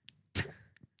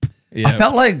 yeah. I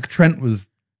felt like Trent was,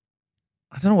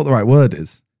 I don't know what the right word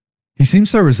is. He seems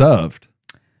so reserved,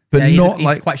 but Yeah, not he's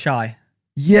like, quite shy.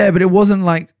 yeah, but it wasn't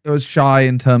like it was shy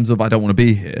in terms of I don't want to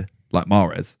be here, like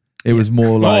Mahrez. It was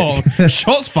more like,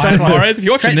 shots fired, Mahrez. If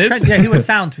you're watching Trent, yeah, he was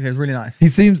sound. He was really nice. he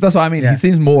seems, that's what I mean. Yeah. He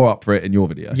seems more up for it in your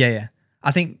video. Yeah.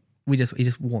 I think he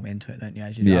just warmed into it, don't you?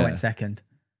 As you know, Yeah. I went second,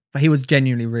 but he was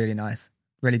genuinely really nice,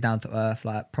 really down to earth,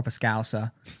 like proper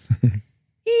scouser.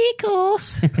 Of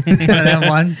course. One of them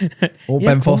ones. Or Yeah,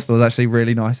 Ben of course. Foster was actually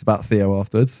really nice about Theo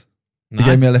afterwards. He Nice.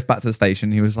 gave me a lift back to the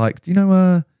station. He was like, do you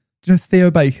know Theo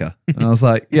Baker? And I was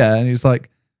like, yeah. And he was like,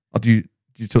 oh, do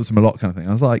you talk to him a lot kind of thing?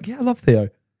 I was like, yeah, I love Theo.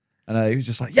 And he was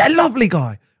just like, yeah, lovely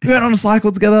guy. We went on a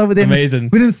cycle together Amazing.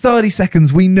 Within 30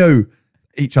 seconds, we knew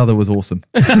each other was awesome.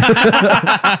 That's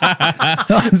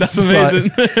just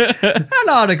amazing.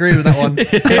 I'd agree with that one. He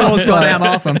was funny and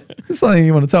awesome. It's something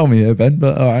you want to tell me here, Ben,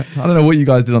 but all right. I don't know what you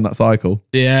guys did on that cycle.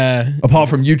 Yeah. Apart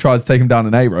from you tried to take him down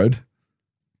an A road.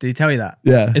 Did he tell you that?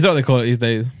 Yeah. Is that what they call it these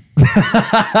days?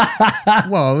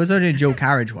 Well, it was only a dual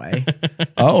carriageway.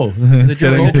 Oh,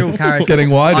 The dual carriage. getting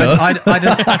wider.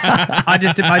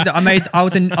 I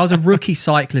was a rookie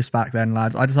cyclist back then,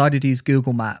 lads. I decided to use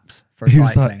Google Maps for He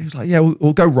was cycling. like, yeah,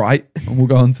 we'll go right and we'll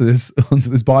go onto this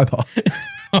bypass.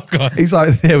 Oh, God. He's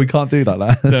like, yeah, we can't do that,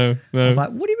 lad. No. I was like,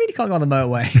 what do you mean you can't go on the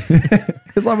motorway?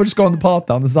 It's like we'll just go on the path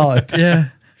down the side. Yeah.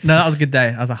 No, that was a good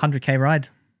day. That was a 100k ride.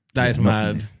 That is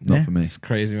mad. Not Yeah. for me. It's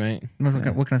crazy, mate. What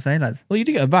can I say, lads? Well, you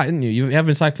did get a bike, didn't you? You have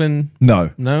been cycling? No,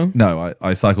 No?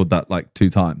 I cycled that like 2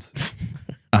 times.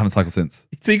 I haven't cycled since.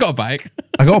 So you got a bike?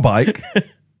 I got a bike.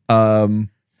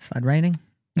 Started raining.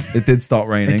 It did start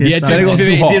raining. It did Yeah, start Then it got raining.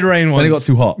 too It hot. did rain Then it once. got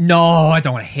too hot. No, I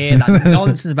don't want to hear that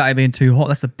nonsense about it being too hot.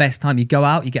 That's the best time. You go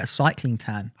out, you get a cycling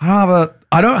tan.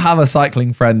 I don't have a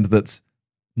cycling friend that's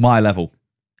my level.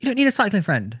 You don't need a cycling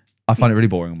friend. I find it really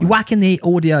boring. You whack in the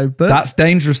audio book. That's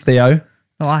dangerous, Theo.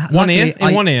 No, One ear?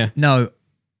 In one ear? No,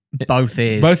 both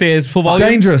ears. Both ears, full volume?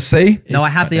 Dangerous, see? No, I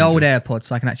have quite the old AirPods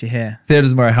so I can actually hear. Theo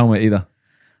doesn't wear a helmet either.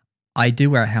 I do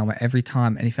wear a helmet every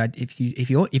time, and if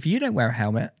you don't wear a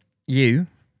helmet, you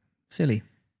silly.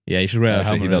 Yeah, you should wear a Actually,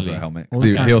 helmet. he does really. wear a helmet. All the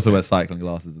He time. also wears cycling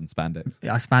glasses and spandex.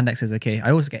 Yeah, spandex is the key.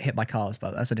 I also get hit by cars,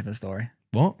 but that's a different story.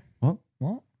 What? What?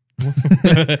 What?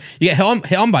 You get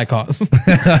hit on by cars in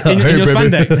your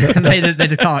spandex. they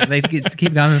just can't. They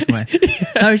keep going for me.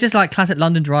 No, it's just like classic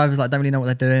London drivers. Like don't really know what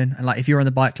they're doing, and like if you're on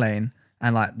the bike lane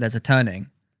and like there's a turning,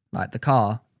 like the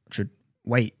car should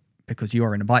wait because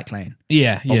you're in a bike lane.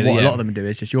 Yeah, But yeah. what yeah. a lot of them do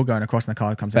is just you're going across and the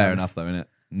car comes. Fair around us. enough, though, innit?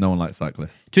 No one likes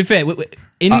cyclists. To be fair,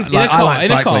 in I a car, like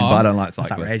in a cycling, but I car, don't like That's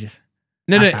cyclists. outrageous.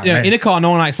 no, That's in outrageous. a car, no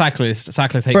one likes cyclists.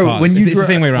 Cyclists hate Bro, cars. when you It's the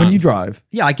same way around. when you drive,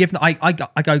 Yeah, I give. I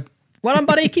go. Well done,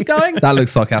 buddy. Keep going. that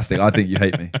looks sarcastic. I think you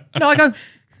hate me. No, I go.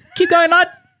 Keep going, lad.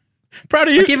 Proud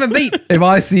of you. Give him a beat. If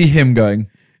I see him going,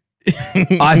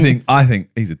 I think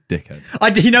he's a dickhead.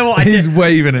 You know what I He's did?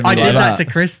 waving at me I like did that that. to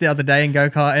Chris the other day in go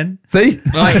karting. See?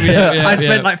 I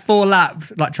spent like 4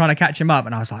 laps like trying to catch him up,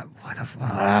 and I was like, "What the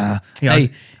fuck?" Yeah, Hey.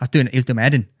 I was doing it. He was doing my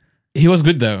head in, He was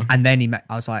good though. and then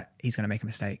I was like, "He's gonna make a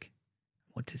mistake."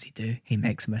 What does he do? He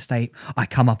makes a mistake. I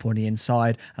come up on the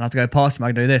inside, and I have to go past him.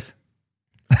 I do this.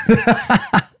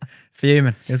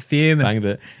 Fuming. It was fuming. Banged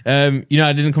it. I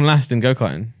didn't come last in go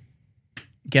karting.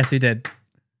 Guess who did?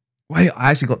 Wait,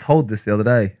 I actually got told this the other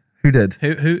day. Who did?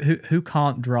 Who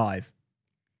can't drive?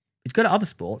 He's good at other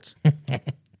sports.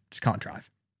 Just can't drive.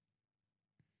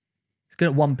 He's good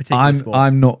at one particular sport.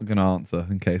 I'm not gonna answer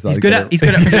in case He's I good get at. it. He's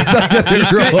good at. He's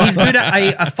He's good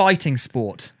at a fighting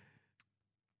sport.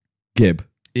 Gib.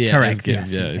 Yeah, Correct. It's good.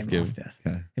 Yes. Yeah, he it's came good. last, yes.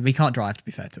 Okay. He can't drive. To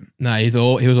be fair to him. No, he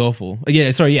was awful.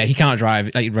 Yeah, sorry. Yeah, he cannot drive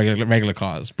like regular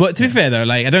cars. But to be fair though,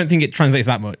 like I don't think it translates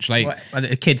that much. Like Well,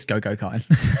 the kids go karting.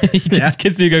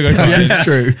 kids do go karting. It's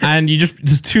true. And you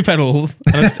just 2 pedals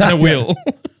and a wheel.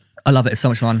 I love it. It's so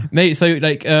much fun. Mate, so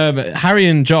like Harry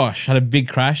and Josh had a big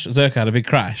crash. Zerka had a big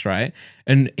crash, right?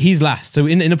 And he's last. So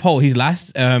in a poll, he's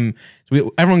last.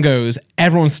 Everyone goes.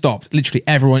 Everyone stopped. Literally,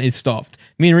 everyone is stopped.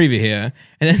 Me and Reva here,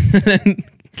 and then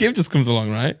Giv just comes along,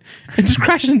 right, and just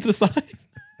crashes into the side.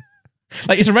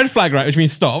 Like, it's a red flag, right? Which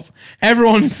means stop.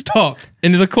 Everyone stopped.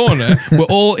 And there's a corner. We're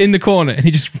all in the corner. And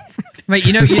he just... Mate,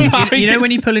 you know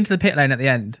when you pull into the pit lane at the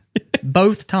end?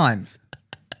 Both times,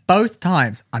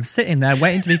 I'm sitting there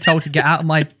waiting to be told to get out of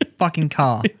my fucking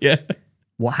car. Yeah.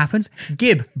 What happens?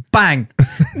 Gib, bang.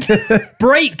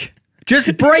 Brake.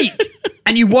 Just brake.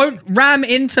 And you won't ram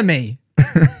into me.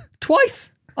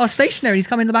 Twice. I was stationary. He's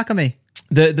coming in the back of me.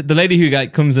 The lady who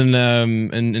like comes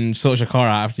and sorts your car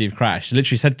out after you've crashed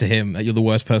literally said to him that you're the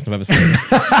worst person I've ever seen.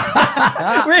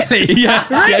 Really? Yeah.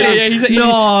 Really? Yeah.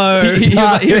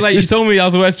 No. He was like, she told me I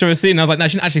was the worst I've ever seen. And I was like, no,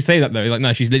 she didn't actually say that though. He's like,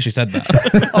 no, she's literally said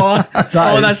that.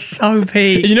 That's so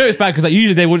peak. And you know it's bad because like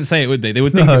usually they wouldn't say it, would they? They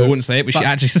would think people wouldn't say it, but she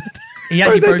actually said it. He Bro,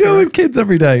 actually they broke deal it. with kids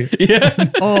every day. Yeah.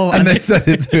 And they said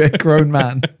it to a grown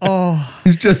man. Oh.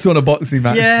 He's just on a boxing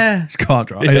match. Yeah. Just can't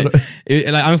drive. Like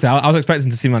honestly, I was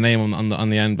expecting to see my name on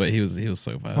the end, but he was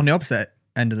so bad. On the opposite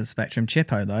end of the spectrum,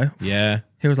 Chippo, though, Yeah.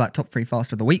 he was like top 3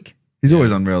 fast of the week. He's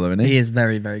always unreal, though, isn't he? He is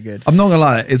very, very good. I'm not gonna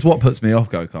lie, it's what puts me off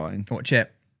go-karting. What,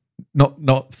 Chip?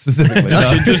 Not specifically.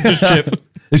 just Chip.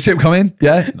 Is Chip coming?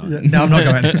 Yeah. No, I'm not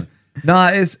going.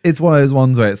 Nah, it's one of those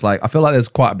ones where it's like I feel like there's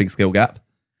quite a big skill gap.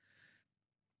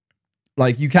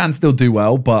 Like you can still do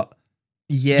well, but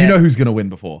Yeah. you know who's gonna win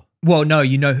before. Well, no,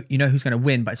 you know who's going to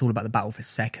win, but it's all about the battle for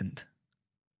second.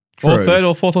 Or True. third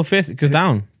or fourth or fifth, it goes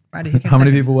down. Randy, who came How many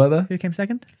second? people were there? Who came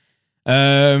second?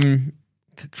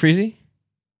 Freezy?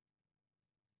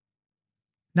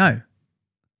 No.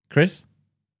 Chris?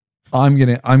 I'm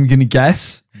gonna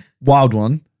guess wild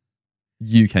one.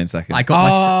 You came second. I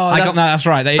got that's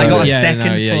right. I got a second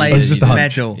place It's just a hunch.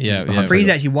 medal. Yeah, yeah. Freeze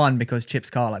actually won because Chip's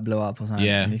car like blew up or something.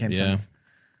 Yeah, and he came yeah. second.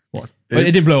 What? But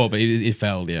it did blow up, but it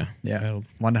failed, yeah. Yeah. Failed.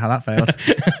 Wonder how that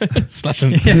failed.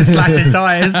 Slashing. Slashed his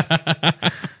tires.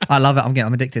 I love it.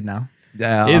 I'm addicted now.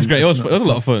 Yeah, It was great. It was it's a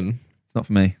lot of fun. It's not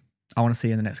for me. I want to see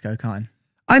you in the next go-karting.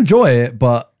 I enjoy it,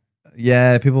 but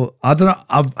yeah, people. I don't know.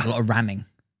 A lot of ramming.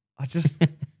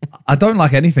 I don't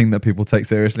like anything that people take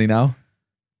seriously now.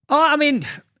 Oh, I mean,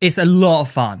 it's a lot of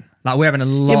fun. Like we're having a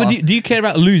lot. Yeah, but of, do you care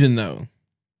about losing though?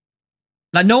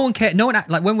 like no one cares. No one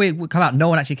like when we come out, no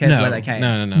one actually cares No, where they came.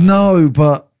 no. No,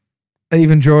 but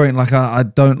even during like I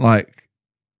don't like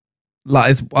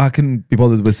it's I can be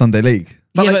bothered with Sunday League.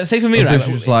 But like, but say for me, It's right?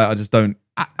 just like I just don't.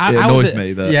 I It was annoys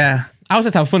me that Yeah. I was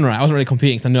just to have fun, right? I wasn't really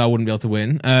competing because I knew I wouldn't be able to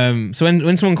win. So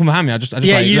when someone come behind me, I just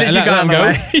Yeah, like, you let literally them go go.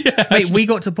 out of the Yeah. Mate, we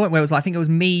got to a point where it was like, I think it was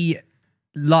me,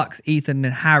 Lux, Ethan,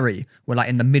 and Harry were like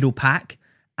in the middle pack,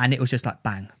 and it was just like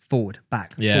bang, forward,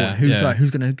 back, Yeah, forward.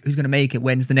 Who's yeah. gonna make it?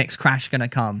 When's the next crash gonna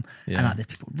come? Yeah. And like there's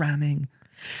people ramming.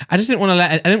 I just didn't want to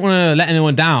let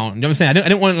anyone down. You know what I'm saying? I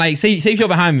didn't want to like say if you're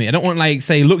behind me, I don't want like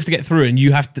say looks to get through and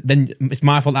you have to. Then it's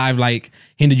my fault that I've like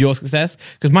hindered your success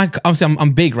because obviously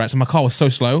I'm big, right? So my car was so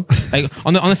slow. Like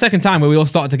on the second time where we all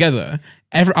started together,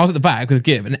 I was at the back with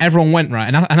Gib and everyone went right,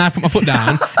 and I put my foot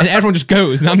down and everyone just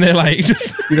goes and I'm there like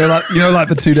just you know like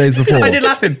the 2 days before. I did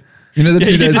lap him. You know the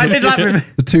 2 days. I did lap him.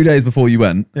 The 2 days before you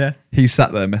went. Yeah. He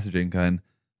sat there messaging, going,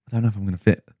 "I don't know if I'm going to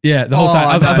fit." yeah the whole Oh, time.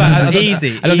 I was like,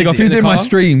 easy, I don't think I'll fit He's in in the my car.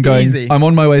 stream going, Easy. "I'm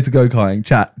on my way to go-karting.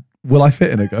 Chat, will I fit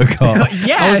in a go-kart?"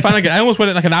 Yes. I almost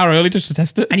went like an hour early just to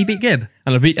test it, And he beat Gib.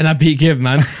 and I beat Gib,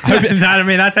 man. I hope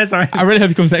that says something. I really hope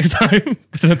he comes next time.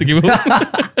 I don't have to give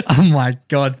up. Oh my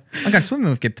god. I'm going swimming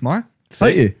with Gib tomorrow.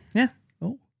 Don't you? Yeah.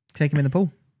 Oh. Take him in the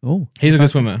pool. Oh, He's a good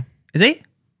swimmer. Is he?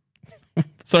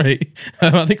 Sorry,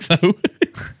 I think so.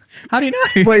 How do you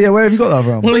know? wait, yeah. Where have you got that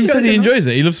from? Well, he says he enjoys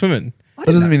it. He loves swimming. that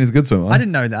doesn't mean he's a good swimmer. I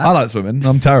didn't know that. I like swimming.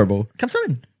 I'm terrible. Come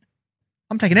swimming.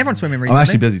 I'm taking everyone swimming recently. I'm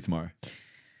actually busy tomorrow.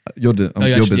 You're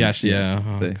you're busy. Yeah.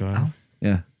 Oh, See? God.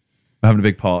 Yeah. We're having a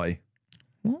big party.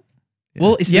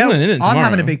 Well, it's Yeah, England, isn't it? I'm tomorrow?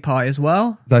 having a big party as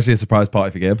well. It's actually a surprise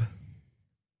party for Gib.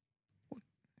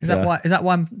 Is Yeah. that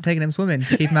why I'm taking him swimming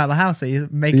to keep him out of the house? So you're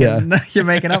making you're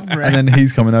making up for it. And then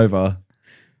he's coming over,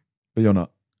 but you're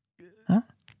not.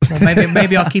 Well,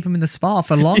 maybe I'll keep him in the spa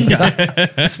for longer.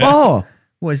 Spa.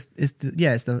 Well, it's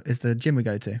the gym we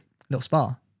go to. Little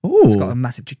spa. Ooh. It's got a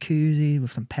massive jacuzzi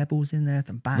with some pebbles in there,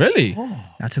 some bang. Really?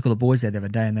 I took all the boys there the other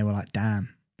day, and they were like, "Damn,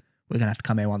 we're gonna have to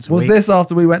come here once a Was week." this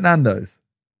after we went Nando's?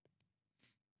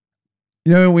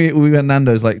 You know when we went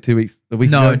Nando's like a week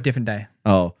No, ago? different day.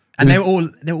 Oh. And We they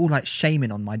was- were all like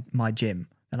shaming on my gym.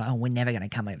 They're like, "Oh, we're never gonna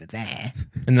come over there."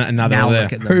 And now they're Now all there.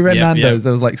 look at we them. went Yeah, Nando's, yeah.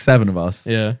 there was like 7 of us.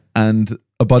 Yeah. And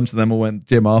a bunch of them all went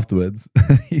gym afterwards.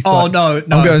 He's Oh like, no,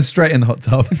 I'm going straight in the hot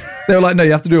tub. They were like, "No,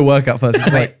 you have to do a workout first."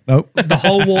 He's like, "Nope." The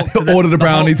whole walk. To Ordered a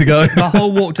brownie to go. The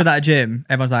whole walk to that gym,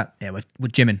 everyone's like, "Yeah, we're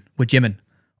gymming. We're gymming."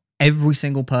 Every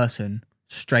single person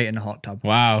straight in the hot tub.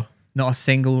 Wow. Not a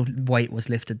single weight was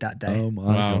lifted that day. Oh my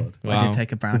Wow. god. I Wow. did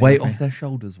take a The brownie. weight with me. off their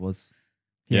shoulders was.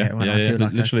 Yeah, when I do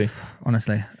like literally.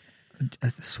 honestly,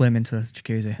 swim into a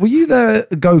jacuzzi. Were you there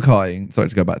go-karting? Sorry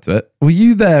to go back to it. Were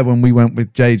you there when we went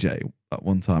with JJ at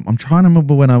one time? I'm trying to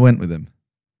remember when I went with him.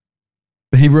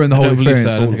 But he ruined the whole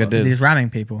experience for all of us. Is he just ramming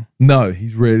people? No,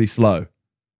 he's really slow.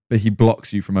 But he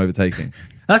blocks you from overtaking.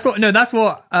 That's what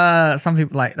some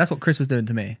people like. That's what Chris was doing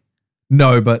to me.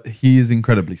 No, but he is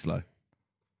incredibly slow.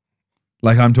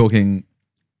 Like I'm talking...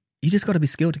 You just got to be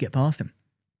skilled to get past him.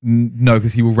 No,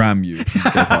 because he will ram you. If you go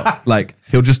far. Like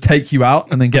he'll just take you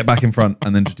out and then get back in front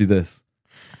and then just do this.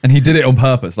 And he did it on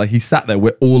purpose. Like he sat there,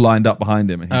 we're all lined up behind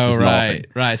him, and he's just laughing.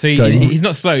 Right. So he's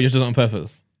not slow; he just does it on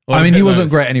purpose. Or I mean, he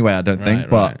wasn't great anyway, I don't think.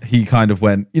 But he kind of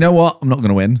went, you know what? I'm not going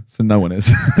to win, so no one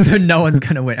is. So no one's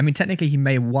going to win. I mean, technically, he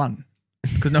may have won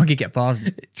because no one could get past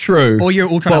him. True. Or you're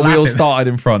all trying to But we lap all him. started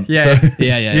in front. Yeah, So,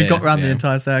 You got around the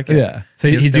entire circuit. yeah. So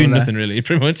You're he's still doing there. nothing really,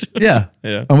 pretty much. Yeah.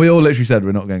 Yeah. And we all literally said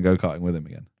we're not going to go karting with him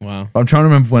again. Wow. But I'm trying to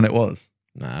remember when it was.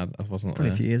 Nah, I wasn't Probably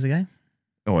there. a few years ago.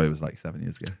 Oh, it was like 7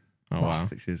 years ago. Oh wow.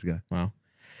 6 years ago. Wow.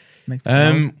 Make the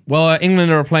world. Well,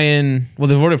 England are playing. Well,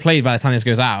 they've already played by the time this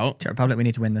goes out. Czech Republic, we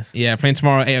need to win this. Yeah, playing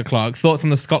tomorrow at 8:00. Thoughts on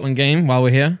the Scotland game while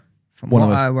we're here? From One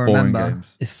what of I the most boring remember,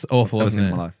 games It's awful, I've ever isn't seen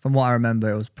it? in my life. from what I remember,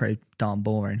 it was pretty darn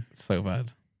boring. It's so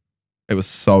bad. It was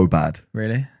so bad.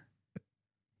 Really,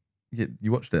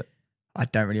 You watched it? I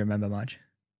don't really remember much.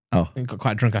 Oh. I got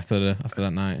quite drunk after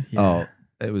that night. Yeah. Oh,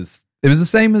 it was the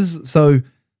same as the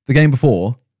game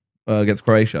before against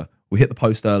Croatia. We hit the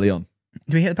post early on,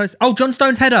 Did we hit the post? Oh, John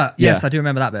Stone's header. Yes, Yeah. I do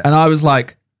remember that bit. and I was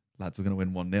like, "Lads, we're going to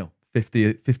win 1-0."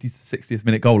 50 to 60th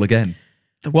minute goal again.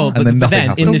 Well, one- but then then, nothing in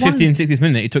happened. the The one- 50th and 60th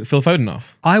minute, he took Phil Foden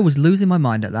off. I was losing my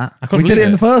mind at that. I couldn't We did believe it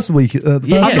in the first week. The first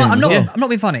Yeah. game I'm as not. well. I'm not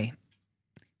being funny.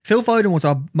 Phil Foden was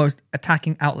our most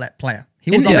attacking outlet player.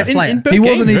 He was In- our yeah, best in- player. in both He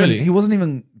wasn't games, even. really. He wasn't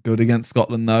even good against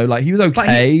Scotland though. Like he was But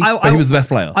okay, but he was the best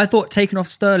player. I thought taking off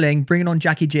Sterling, bringing on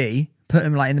Jackie G, put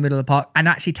him like in the middle of the park, and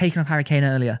actually taking off Harry Kane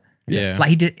earlier. Yeah. Like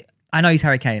he did. I know he's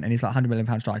Harry Kane and he's like £100 million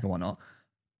striker and whatnot.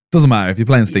 Doesn't matter if you're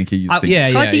playing stinky. You stink. yeah,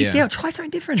 Try yeah, DCL. yeah. Try something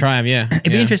different. Try him, yeah. It'd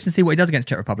be interesting to see what he does against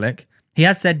Czech Republic. He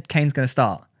has said Kane's going to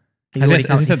start. Has he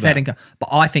said that? But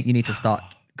I think you need to start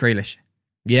Grealish.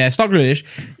 Yeah, stop Grealish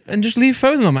and just leave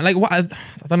Foden on, man. Like, what? I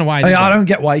don't know why. I don't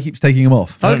get why he keeps taking him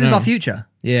off. don't Foden's know. our future.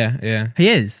 Yeah. He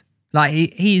is. Like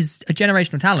he's a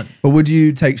generational talent. But would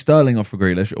you take Sterling off for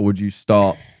Grealish, or would you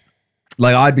start?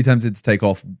 Like I'd be tempted to take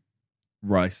off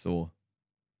Rice or.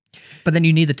 But then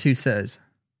you need the two sirs.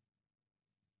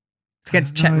 It's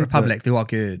against Czech Republic, who are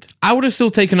good. I would have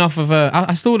still taken off of.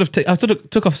 I still would have. I still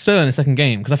took off Sterling in the second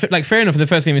game because I feel like fair enough in the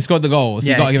first game he scored the goal, so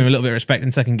you got to give him a little bit of respect in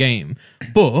the second game.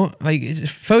 But like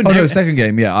Foden. Oh no, second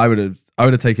game. Yeah, I would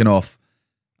have taken off.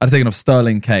 I'd have taken off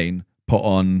Sterling, Kane, put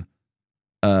on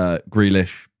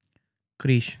Grealish,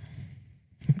 Grealish.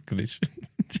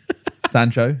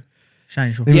 Sancho.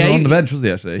 Sancho. He was Yeah, on he- the bench, was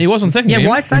he actually? He was on the second Yeah, game.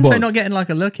 why is Sancho was. not getting like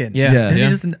a look in? Yeah, Isn't yeah. he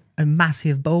just a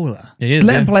massive bowler? He Just is,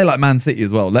 let yeah. him play like Man City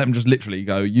as well. Let him just literally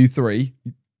go. You three,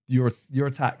 your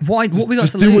attack. Why? Just, What we got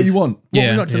just to do lose? what you want. What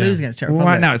Yeah, we got to yeah. lose against Czech Well,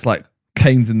 Republic? right now it's like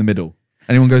Kane's in the middle.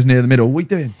 Anyone goes near the middle, what are you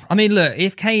doing? I mean, look,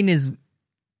 if Kane is,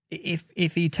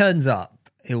 if he turns up,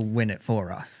 he'll win it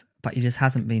for us. But he just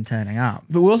hasn't been turning up.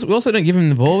 But we also don't give him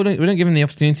the ball. We don't give him the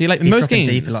opportunity. Like in He's most dropping games,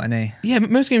 deep a lot, isn't he? yeah,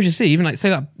 but most games you see, even like say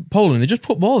like Poland, they just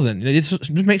put balls in. It just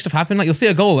makes stuff happen. Like you'll see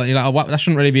a goal and you're like, oh, wow, that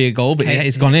shouldn't really be a goal, but Kane-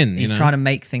 it's gone in. He's you know? trying to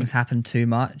make things happen too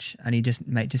much, and he just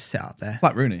sit up there. It's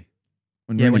like Rooney.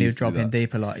 When Rooney he was used to do dropping that.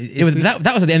 deep a lot. Yeah, but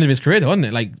that was at the end of his career, though, wasn't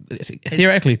it? Like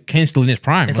theoretically, Kane's still in his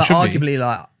prime. It's or like should be.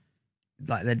 arguably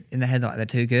like they're in their head like they're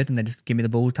too good, and they just give me the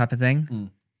ball type of thing,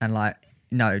 and like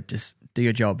no, just do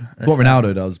your job. It's what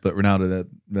Ronaldo does, but Ronaldo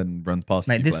then runs past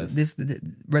Mate, players. this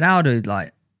Ronaldo,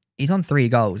 like, he's on 3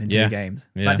 goals in 2 Yeah. games.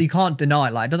 Yeah. Like, you can't deny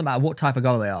it. Like, it doesn't matter what type of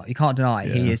goal they are. You can't deny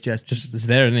it. He Yeah. is just Just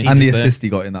there, isn't he? and He's the just there. assist he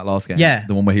got in that last game. Yeah.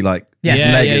 The one where he like Yeah. his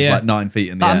Yeah, leg yeah, is yeah. like 9 feet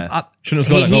in the But air. Shouldn't have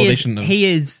scored that goal. They is, shouldn't have. he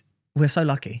is. We're so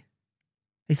lucky.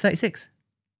 He's 36,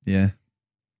 Yeah.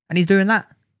 and he's doing that,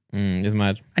 It's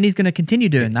mad. and he's going to continue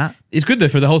doing that. It's good though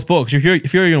for the whole sport because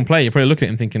if you're a young player, you're probably looking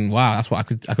at him thinking, "Wow, that's what I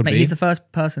could Mate, be." he's the first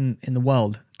person in the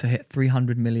world to hit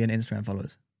 300 million Instagram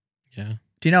followers. Yeah,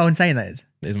 Do you know how insane that is?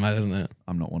 it's mad, isn't it?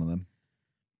 I'm not one of them.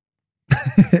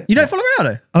 You don't follow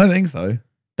Ronaldo? I don't think so.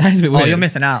 That is a bit Oh, weird. you're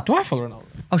missing out. Do I follow Ronaldo?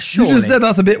 Oh, surely. You just said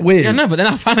that's a bit weird. Yeah, no, but then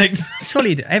I panicked. Surely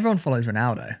you do. Everyone follows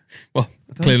Ronaldo. Well,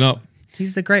 clean up.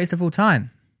 He's the greatest of all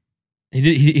time. He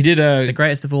did The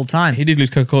greatest of all time. he did lose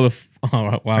Coca-Cola. Oh,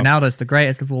 right, wow. Ronaldo's the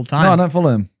greatest of all time. No, I don't follow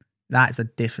him. That's a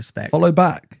disrespect. Follow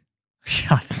back.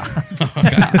 Shut up.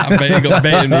 I bet you got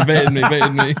baited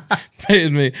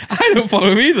me. I don't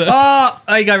follow him either. Oh,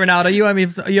 there you go, Ronaldo. You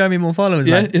owe me more followers.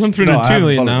 Yeah, mate. he's on No, 302 I haven't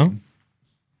million followed now. him.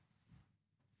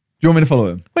 Do you want me to follow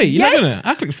him? Wait, you're not Yes.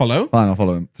 gonna? I clicked follow. Fine, I'll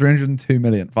follow him. 302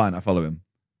 million. Fine, I follow him.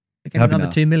 Get Happy another now.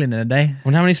 2 million in a day.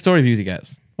 Wonder how many story views he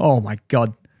gets. Oh my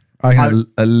god, I reckon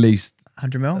at least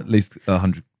 100 mil. 100.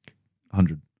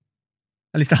 100.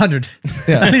 At least 100.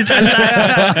 Yeah. At least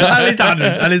 100.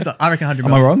 At least I reckon 100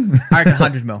 Am mil. I wrong? I reckon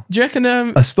 100 mil. Do you reckon?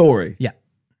 A story. Yeah.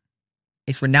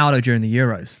 It's Ronaldo during the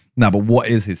Euros. No, but what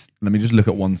is his? Let me just look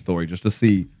at one story just to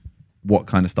see what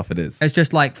kind of stuff it is. It's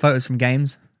just like photos from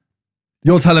games.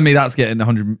 You're telling me that's getting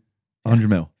 100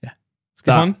 mil? Yeah.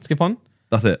 Skip on.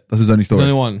 That's it. That's his only There's story.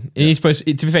 only one. He needs to post,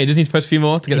 to be fair, he does need to post a few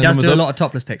more to get He the does numbers do a up. lot of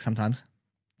topless pics sometimes.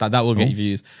 That will get you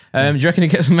views. Do you reckon he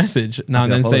gets a message now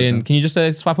and Okay, then I'll follow saying, that. "Can you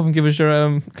just swipe up and give us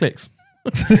your clicks?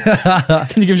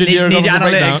 Can you give us your Need numbers your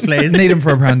breakdown?" analytics, please. Need him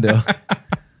for a brand deal.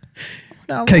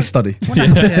 No, Case study.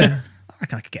 yeah. I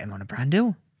reckon I could get him on a brand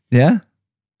deal. Yeah?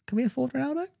 Can we afford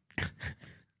Ronaldo?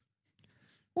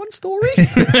 One story,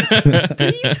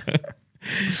 please.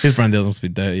 His brand deals must be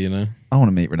dirty, you know. I want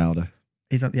to meet Ronaldo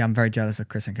I'm very jealous of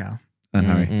Chris and Cal. and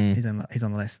Harry. Mm. He's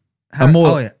on the list. I'm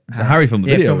more- yeah. Harry from the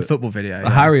Yeah, video. from football video. Yeah.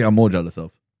 Harry, I'm more jealous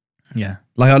of. Yeah.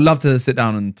 Like, I'd love to sit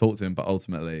down and talk to him, but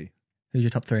ultimately, Who's your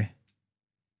top three?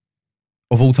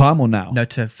 of all time or now? No,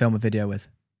 to film a video with.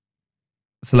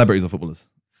 Celebrities or footballers?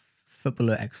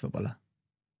 Footballer, ex-footballer.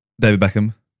 David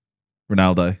Beckham,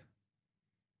 Ronaldo,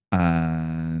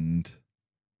 and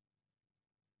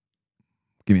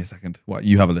give me a second. What,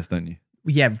 you have a list, don't you?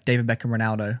 Yeah, David Beckham,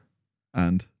 Ronaldo,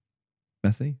 And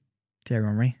Messi? Thierry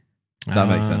Henry. That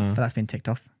makes sense. But that's been ticked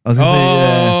off. I was going to say,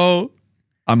 yeah, Oh,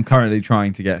 I'm currently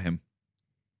trying to get him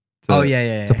to,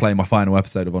 yeah. to play my final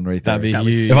episode of Henri. that'd be That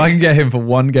was- huge. If I can get him for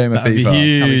one game of That'd be FIFA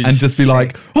huge. and just be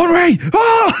like, Henri!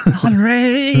 Ah!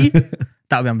 Henry!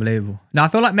 That would be unbelievable. Now, I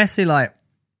feel like Messi, like,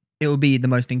 it would be the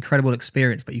most incredible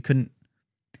experience, but you couldn't,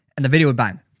 and the video would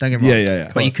bang, don't get me wrong.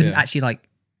 Yeah. But you course, couldn't yeah. actually, like,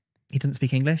 he doesn't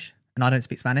speak English, and I don't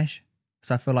speak Spanish,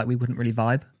 so I feel like we wouldn't really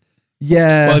vibe.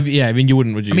 Yeah. Well, yeah, I mean, you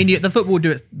wouldn't, would you? I mean, the football would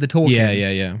do it, the talking,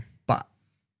 yeah. but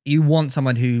you want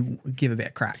someone who would give a bit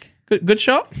of crack. Good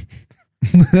shot.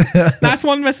 Nice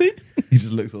one, Messi. He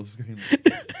just looks off screen.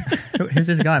 Who's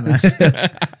this guy, man?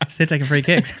 Still taking free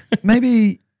kicks.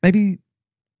 Maybe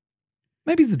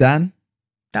Zidane.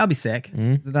 That would be sick.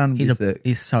 Zidane would be sick.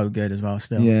 He's so good as well.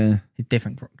 Still, Yeah. he's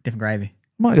different gravy.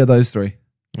 Might go those three.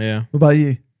 Yeah. What about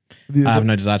you? I have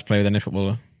no desire to play with any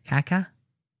footballer. Kaka,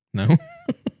 No. got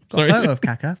Sorry. a photo of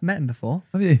Kaka. I've met him before.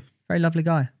 Have you? Very lovely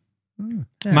guy.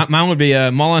 Mine would be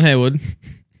Marlon Harewood,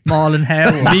 Marlon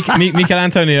Harewood, Mikel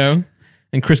Antonio,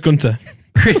 and Chris Gunter.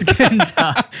 Chris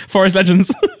Gunter. Forest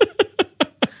Legends.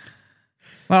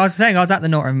 Well, I was saying I was at the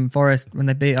Nottingham Forest when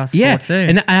they beat us 4-2.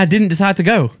 and I didn't decide to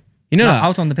go. You know No, that? I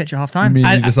was on the pitch at half I time. mean,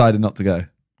 I- you decided not to go.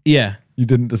 Yeah. You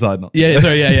didn't decide not to. Yeah,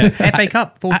 sorry, yeah. FA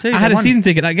Cup 4-2. I had they a won. season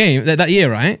ticket that game, that year,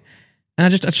 right?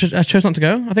 And I chose not to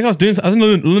go. I think I was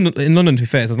in London, to be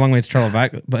fair, so it's a long way to travel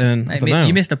back. But I Mate, don't know.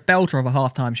 you missed a belter of a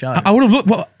half-time show. I would have looked.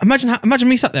 Well, imagine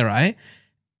me sat there, right,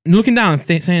 and looking down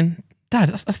and saying, "Dad,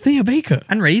 that's Theo Baker."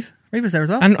 And Reeve. Reeve was there as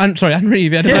well. And sorry, and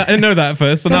Reeve. I didn't know that at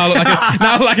first, so now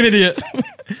I look like an idiot.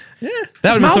 Yeah,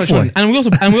 that would have been so much fun. And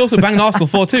we also banged Arsenal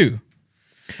 4-2.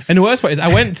 And the worst part is, I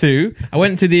went to the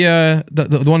one at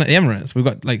the Emirates. We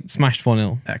got like smashed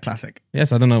 4-0. Classic.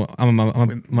 Yes, I don't know. I'm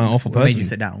an awful We made person. you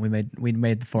sit down. We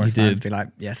made the Forest You fans did. be like,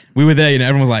 yes. We were there, you know.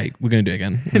 Everyone was like, "We're going to do it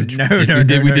again." No, We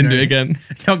didn't do no. it again.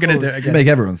 Not going to do it You again. make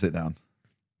everyone sit down.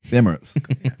 The Emirates.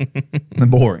 They're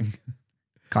boring.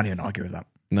 Can't even argue with that.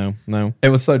 No. It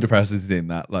was so depressing seeing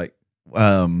that. Like,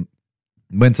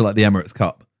 went to like the Emirates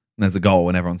Cup and there's a goal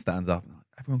and everyone stands up.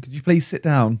 Everyone, could you please sit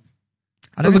down?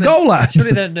 I There's don't a think goal, lad.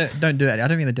 Surely they don't do it. I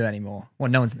don't think they do it anymore. Well,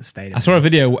 no one's in the stadium. I saw a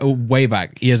video way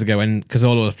back years ago when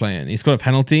Cazorla was playing. He scored a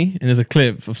penalty, and there's a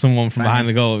clip of someone from behind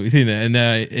the goal. You've seen it,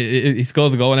 and he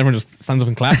scores the goal, and everyone just stands up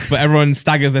and claps. But everyone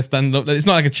staggers their stand up. It's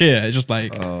not like a cheer. It's just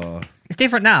like It's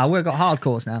different now. We've got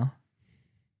hardcores now.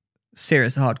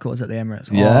 Serious hardcores at the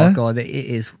Emirates. Yeah? Oh, God. It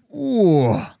is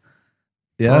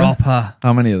Yeah. proper.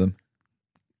 How many of them?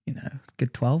 You know,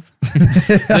 good 12.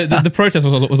 the protest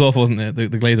was awful, wasn't it? The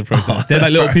Glazer protest. They had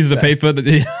like little pieces of paper that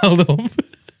they held up.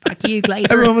 Fuck you,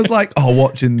 Glazer. Everyone was like, "Oh,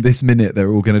 watching this minute, they're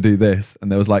all going to do this,"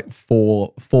 and there was like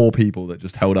four people that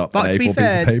just held up But an to be A4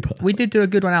 fair, piece of paper. we did do a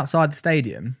good one outside the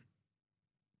stadium.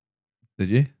 Did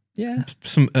you? Yeah.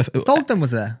 Some Thogden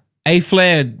was there. a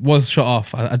flare was shut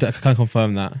off. I can't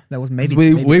confirm that. There was maybe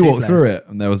we maybe two walked flares. through it,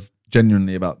 and there was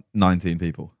genuinely about 19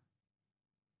 people,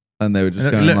 and they were just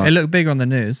going. It looked bigger on the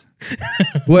news.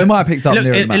 Well, it might have picked up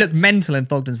near It the looked mental in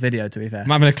Thogden's video, to be fair.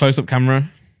 Might have been a close up camera.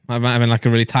 Might have been like a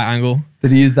really tight angle.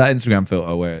 Did he use that Instagram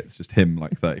filter where it's just him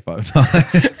like 35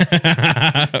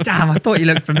 times? Damn, I thought you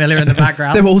looked familiar in the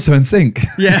background. They were also in sync.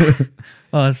 Yeah.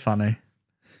 Oh, that's funny.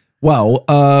 Well,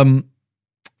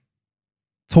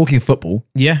 talking football,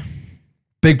 Yeah.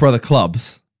 Big Brother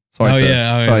clubs. Sorry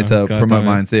to God, promote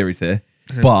my own series here,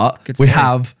 but we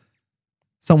have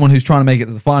someone who's trying to make it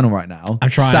to the final right now. I'm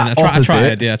trying. I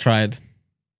tried. Yeah, I tried.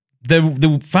 The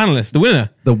finalist,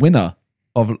 the winner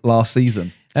of last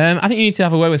season. I think you need to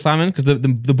have a word with Simon because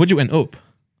the budget went up,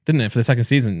 didn't it, for the second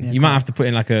season? Yeah, you might have to put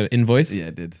in like an invoice. Yeah,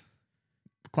 it did.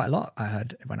 Quite a lot, I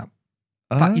heard it went up.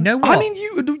 But you know what? I mean,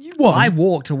 you won. I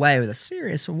walked away with a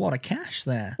serious wad of cash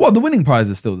there. What, the winning prize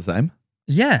is still the same?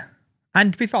 Yeah.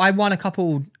 And before I won a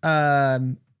couple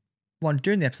one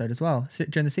during the episode as well.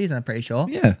 During the season, I'm pretty sure.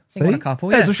 Yeah. I won a couple.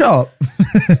 There's a shot.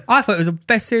 I thought it was the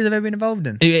best series I've ever been involved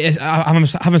in. I'm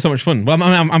having so much fun. Well,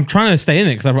 I'm trying to stay in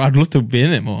it because I'd love to be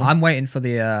in it more. I'm waiting for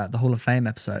the Hall of Fame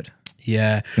episode.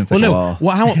 Yeah. Well, no.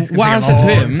 What I said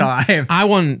to him, time. I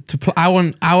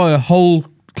want our whole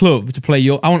club to play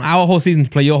I want our whole season to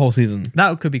play your whole season.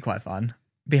 That could be quite fun.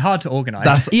 Be hard to organise.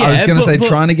 I was going to say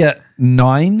trying to get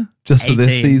 9 just for this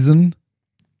 18. season.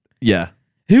 Yeah.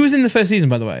 Who was in the first season,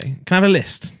 by the way? Can I have a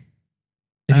list?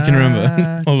 If you can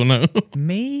remember. Oh, no.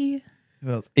 Me?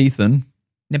 Who else? Ethan.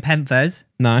 Nepenthes.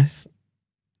 Nice.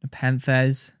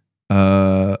 Nepenthes.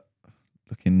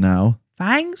 Looking now.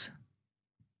 Fangs?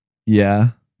 Yeah.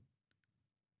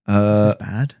 This is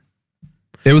bad.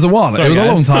 It was a while. Sorry, it was guys.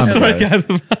 a long time Sorry, ago. guys.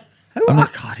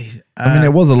 I mean,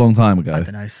 it was a long time ago. I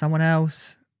don't know. Someone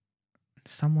else.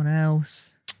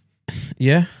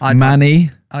 Yeah.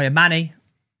 Manny. Oh, yeah. Manny.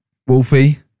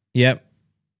 Wolfie. Yep.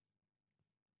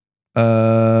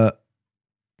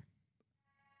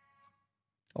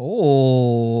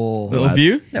 Oh. Little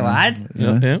view. No ad.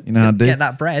 Yeah. You know how to do. Get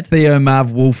that bread. Theo,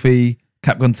 Mav, Wolfie,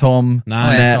 Capcom Tom,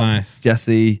 Nice. Annette, Nice.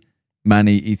 Jesse,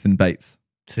 Manny, Ethan Bates.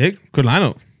 Sick. Good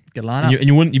lineup. Good lineup.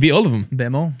 And you beat all of them. A bit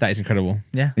more. That is incredible.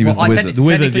 Yeah. He was the wizard. The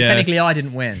wizard, yeah. Technically, I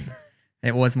didn't win.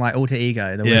 It was my alter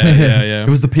ego. The Yeah, wizard. yeah. It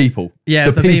was the people. Yeah,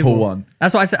 the it's people one.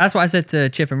 That's what I said to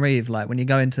Chip and Reeve. Like when you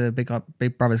go into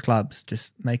Big Brothers clubs,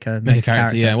 just make a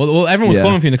character. Yeah. Well, everyone was Yeah.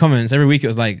 calling for you in the comments. Every week it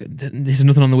was like, this is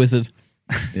nothing on the wizard.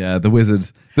 Yeah, the wizard.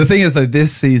 The thing is, though,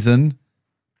 this season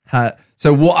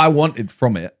so what I wanted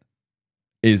from it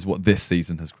is what this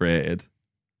season has created.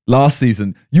 Last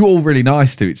season, you were all really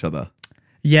nice to each other.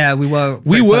 Yeah, we were.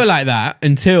 We were like that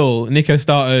until Nico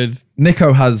started.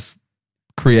 Nico has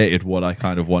created what I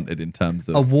kind of wanted in terms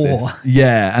of A war. this.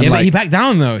 Yeah, and Yeah, like, but he backed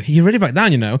down though. He really backed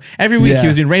down, you know. Every week Yeah. he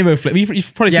was in rainbow flip.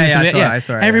 You've probably seen Yeah, this. yeah, I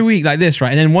saw it, Every yeah. week like this, right?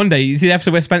 And then one day you see the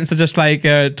episode where Spencer just like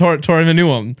tore him a new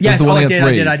one. Yes, the one I against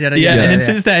did. Reeve. Yeah, and then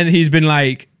since then he's been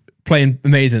like playing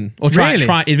amazing or trying.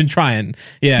 Really? He's been trying.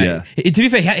 Yeah. Yeah. To be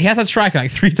fair, he has had striker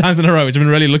like 3 times in a row, which I've been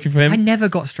really looking for him. I never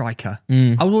got striker.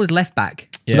 I was always left back.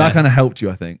 Yeah. that kind of helped you,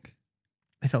 I think.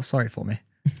 They felt sorry for me.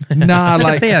 Nah, Look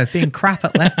at like Theo being crap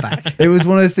at left back. it was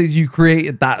one of those things you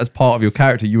created that as part of your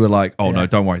character. You were like, oh no, Yeah.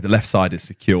 don't worry, the left side is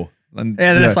secure. And,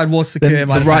 Yeah, the you left know, side was secure. then in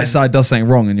my the right defense. side does something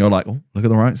wrong, and you're like, oh, look at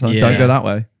the right side. Yeah. Don't go that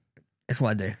way. That's what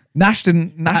I do. Nash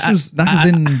was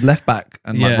in left back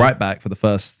and like Yeah. right back for the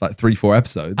first like 3-4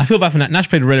 episodes. I feel bad for Nash.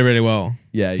 Played really, really well.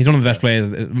 Yeah, He's one of the best players,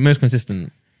 most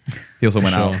consistent. He also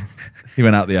went sure. out. He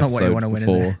went out the It's not what you episode wanna win, is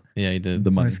before it? Yeah, he did.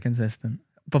 the money. Most consistent.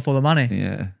 Before the money.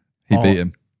 Yeah, he Oh. beat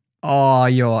him. Oh,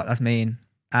 that's mean.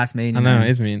 That's mean. I know, man. it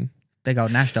is mean. Big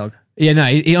old Nash dog. Yeah, no,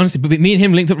 he honestly, but me and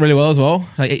him linked up really well as well.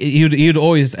 Like he'd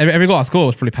always every goal I scored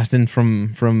was probably passed in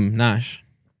from Nash.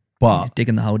 But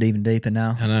Digging the hole even deeper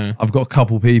now. I know. I've got a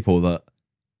couple people that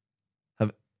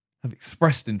have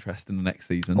expressed interest in the next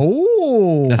season.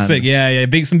 Oh. That's And- sick. Yeah.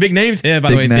 Some big names here, by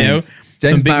the way, Big names. Theo.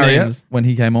 James Some big Marriott, names. when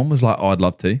he came on, was like, oh, I'd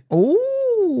love to.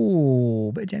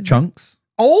 Oh. Bit of James. Chunks,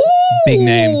 Oh. Big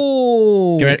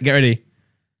name. Get ready.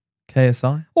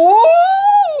 KSI.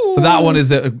 Oh. So that one is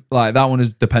that one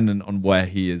is dependent on where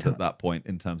he is at that point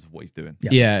in terms of what he's doing.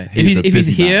 Yeah. He's a If he's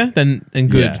busy here, man. then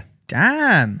good. Yeah.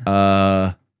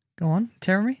 Damn. Go on.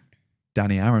 Tell me.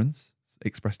 Danny Aaron's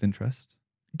expressed interest.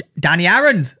 Danny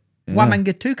Aaron's. Yeah.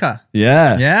 Wamangituka.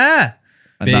 Yeah. Yeah.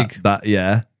 And Big. That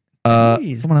yeah.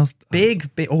 Jeez. Someone else. Big.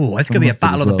 Oh, it's Someone gonna be a else did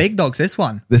battle as of the well. big dogs. This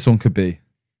one. This one could be.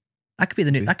 That could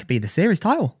be That could be the series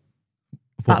title.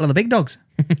 Battle of the big dogs.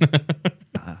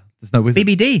 There's no wizard.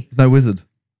 BBD. There's no wizard.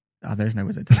 Oh, there's no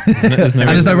wizard. There's no And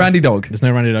there's no Randy Dog. There's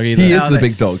no Randy Dog either. He is No, the they-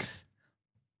 big dog.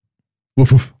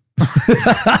 Woof woof.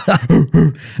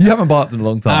 You haven't barked in a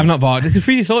long time. I've not barked because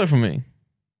Freezy stole it from me.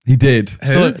 He did.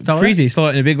 Stole it? Freezy stole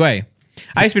it in a big way.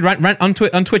 I used to be on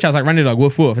Twitch. I was like Randy Dog,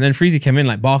 woof woof, and then Freezy came in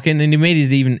like barking, and he made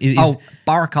his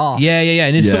bark off. yeah.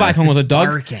 And his Yeah. sub icon was a dog.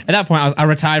 Barking. At that point, I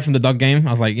retired from the dog game.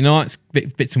 I was like, you know what, it's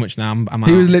a bit too much now. I'm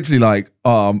He out. was literally like,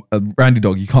 Randy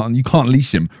Dog, you can't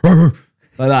leash him.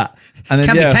 Like that. And then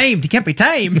Can't yeah, be tamed. He can't be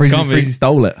tamed. Can't be. Freezy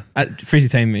stole it. Freezy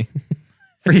tamed me.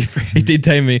 Free. He did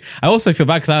tame me. I also feel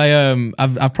bad because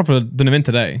I've properly done him in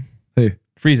today. Who?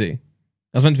 Freezy. I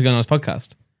was meant to be going on his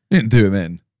podcast. You didn't do him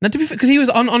in. No, to be fair, because he was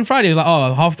on Friday. He was like,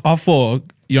 "Oh, half 4,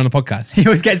 you're on the podcast." He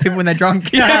always gets people when they're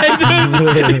drunk. Yeah, he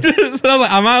does. He does. So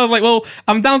I was like, well,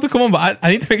 I'm down to come on, but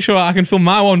I need to make sure I can film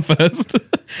my one first.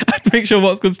 I have to make sure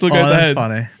what's good still goes that's ahead.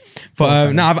 funny.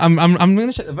 But no, I'm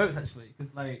going to check the votes actually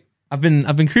because like I've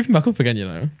been creeping back up again. You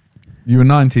know. You were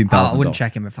 19,000. I wouldn't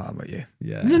check him if I were you.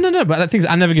 Yeah. No. But the thing is,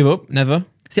 I never give up. Never.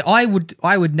 See, I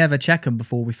would never check him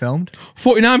before we filmed.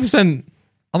 49%.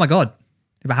 Oh my god!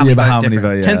 But how many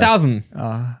vote? Yeah. 10,000.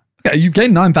 Okay, you've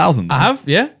gained 9,000. I have.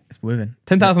 Yeah. It's moving.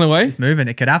 10,000 away. It's moving.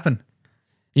 It could happen.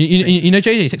 You know,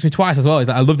 JJ texted me twice as well. He's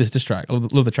like, I love this diss track. I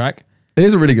love the track. It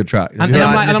is a really good track. And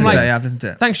I'm like, yeah, I've listened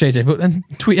to it. Thanks, JJ, but then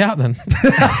tweet it out then.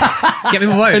 Get me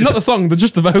more votes. And not the song, but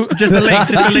just the vote. Just the link.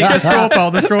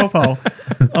 The straw poll.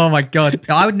 Oh my god!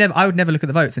 I would never look at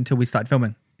the votes until we started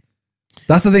filming.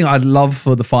 That's the thing I'd love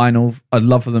for the final. I'd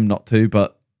love for them not to,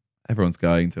 but everyone's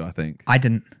going to, I think. I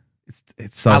didn't.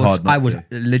 It's so hard not I was to.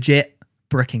 legit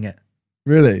bricking it.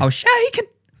 Really? I was shaking.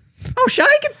 It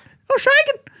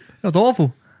was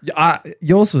awful.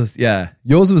 Yours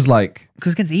was like...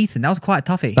 Because against Ethan, that was quite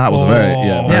a toughie. That was very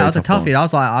that was a tough toughie. one. I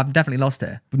was like, I've definitely lost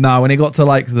it. No, when it got to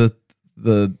like the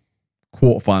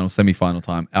quarterfinal, semi-final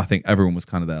time, I think everyone was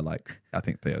kind of there like, I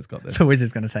think Theo's got this. The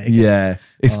Wizard's going to take it. Yeah.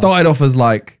 It started off as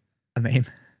like, I mean,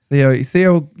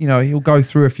 Theo, you know, he'll go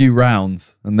through a few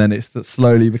rounds and then it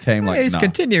slowly became like, he's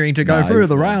continuing to go through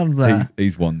the rounds there.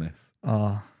 He's won this.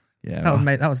 Oh, Yeah.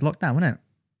 that was lockdown, wasn't it?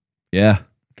 Yeah.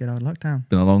 Good old lockdown.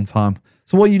 Been a long time.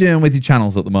 So what are you doing with your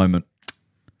channels at the moment?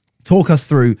 Talk us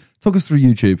through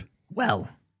YouTube. Well,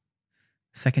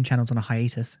 second channel's on a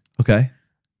hiatus. Okay.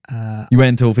 You wait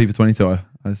until FIFA 22, I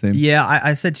assume. Yeah,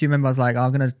 I said to you, remember, I was like,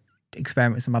 I'm going to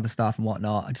experiment with some other stuff and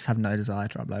whatnot. I just have no desire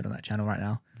to upload on that channel right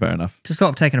now. Fair enough. Just sort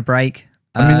of taking a break.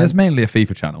 I mean, there's mainly a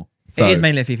FIFA channel. So, it is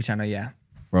mainly a FIFA channel, yeah.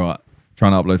 right.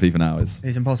 Trying to upload FIFA now is...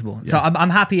 It's impossible. Yeah. So I'm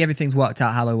happy everything's worked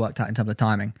out how they worked out in terms of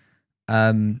timing.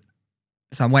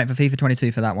 So I'm waiting for FIFA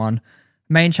 22 for that one.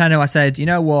 Main channel, I said, you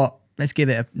know what? Let's give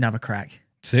it another crack.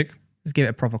 Sick. Let's give it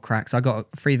a proper crack. So I got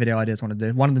 3 video ideas I want to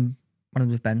do. One of them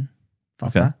was Ben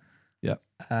Foster. Okay. Yeah.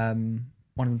 One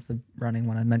of them's the running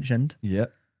one I mentioned, Yeah.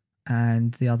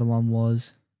 and the other one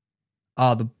was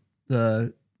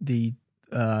the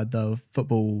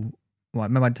football. Well,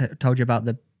 remember I told you about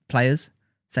the players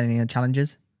sending in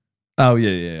challenges. Oh,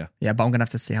 yeah. Yeah, but I'm gonna have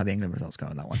to see how the England results go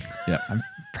on that one. Yeah. I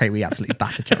pray we absolutely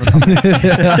batter Czech Republic.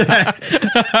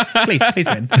 please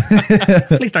win.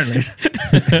 Please don't lose.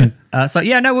 So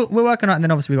yeah, no, we're working on it, and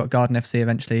then obviously we got Garden FC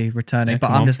eventually returning. Yeah,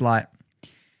 but I'm just like,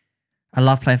 I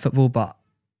love playing football, but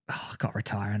I got to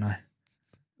retire, and I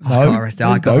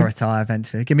got to retire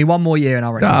eventually. Give me one more year, and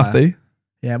I'll retire. Don't have to.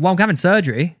 Yeah, well, I'm having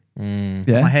surgery Yeah. on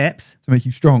my hips. To make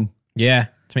you strong. Yeah.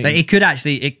 It could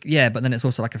actually, but then it's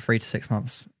also like a 3 to 6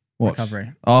 months Watch.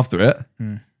 recovery. After it,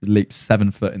 Hmm. you leap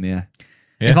 7 foot in the air.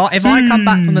 Yeah. If I come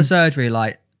back from the surgery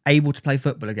like able to play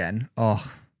football again, we're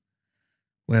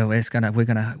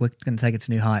gonna take it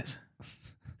to new heights.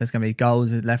 There's gonna be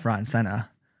goals left, right, and centre.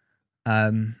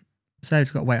 So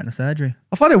just got to wait on the surgery.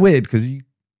 I find it weird because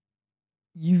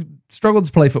you struggle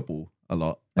to play football a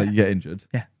lot. Like you get injured.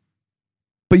 Yeah.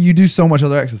 But you do so much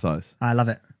other exercise. I love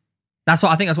it. I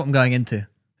think that's what I'm going into.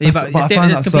 That's- But but I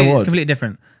find that so it's odd. completely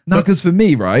different. No, because for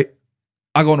me, right,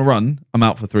 I go on a run, I'm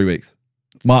out for 3 weeks.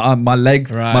 My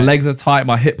legs are tight,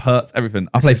 my hip hurts, everything.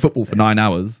 I play football for 9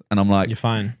 hours and I'm like, You're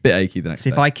fine. bit achy the next See,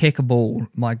 day. if I kick a ball,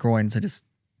 my groins are just,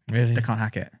 Really? they can't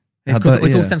hack it. I It's because bet,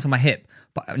 it all yeah. stems from my hip.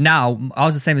 But now, I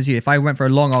was the same as you. If I went for a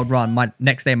long old run, my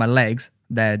next day, my legs,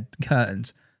 they're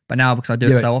curtains. But now, because I do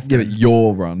it so often. Yeah, but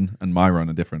your run and my run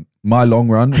are different. My long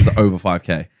run is over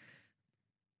 5K.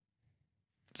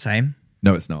 Same.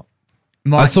 No, it's not.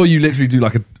 My, I saw you literally do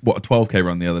like a 12K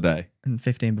run the other day. and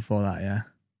 15 before that, yeah.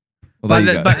 Well,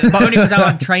 there you go. But only because now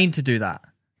I'm trained to do that.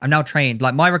 I'm now trained.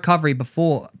 Like my recovery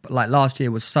before, like last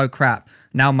year was so crap.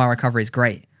 Now my recovery is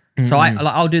great. So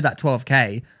I'll do that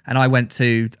 12K, and I went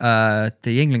to the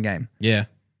England game, Yeah.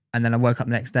 and then I woke up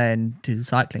the next day and do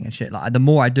cycling and shit. Like the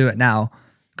more I do it now,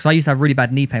 because I used to have really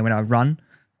bad knee pain when I would run,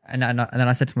 and then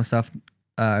I said to myself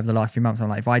over the last few months, I'm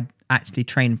like, if I actually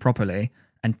train properly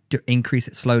and increase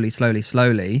it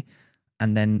slowly,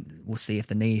 and then we'll see if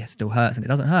the knee still hurts, and it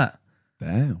doesn't hurt.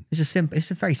 Damn. It's just simple. It's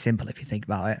just very simple if you think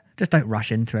about it. Just don't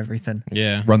rush into everything.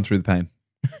 Yeah. Run through the pain.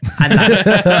 And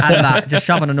that. Just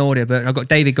shove on an audiobook. I've got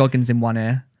David Goggins in one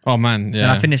ear. Oh, man. Yeah.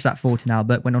 And I finished that 14 hour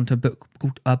book, went on to a book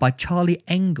called by Charlie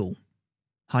Engel.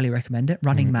 Highly recommend it.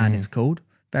 Running Man it's called.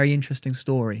 Very interesting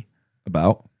story.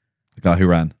 About the guy who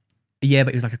ran. Yeah,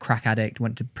 but he was like a crack addict,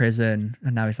 went to prison,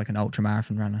 and now he's like an ultra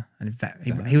marathon runner. And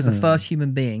he was the first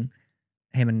human being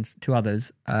him and 2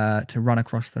 others, to run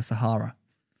across the Sahara.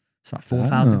 It's like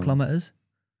 4,000 kilometers.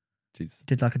 Jeez.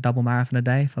 Did like a double marathon a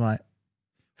day for like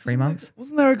 3 months.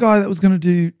 Wasn't there a guy that was going to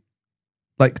do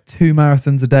like 2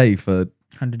 marathons a day for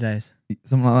 100 days.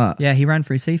 something like that? Yeah, he ran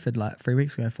through Seaford like 4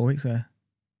 weeks ago.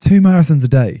 2 marathons a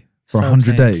day for So 100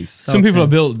 obscene. days. So Some people obscene. are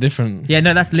built different. Yeah,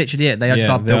 no, that's literally it. They just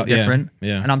are built yeah, different.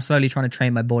 Yeah. And I'm slowly trying to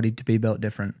train my body to be built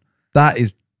different.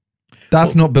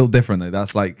 That's not built different though.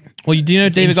 That's like Well, do you know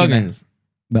It's David inhuman. Goggins?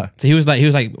 no. So he was like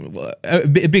a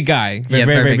big guy,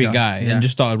 very big guy, Yeah. and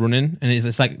just started running. And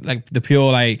it's like the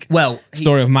pure like Well,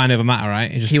 story of man over matter,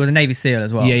 right? It just, he was a Navy SEAL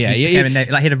as well. Yeah. He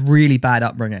had a really bad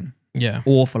upbringing, yeah.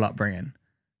 awful upbringing,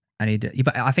 and he did.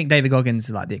 But I think David Goggins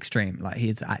is like the extreme. Like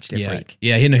he's actually a freak.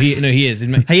 Yeah, he is.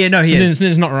 He is.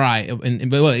 Something's not right,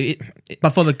 But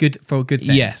for a good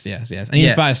thing. yes, and he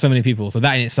inspires so many people. So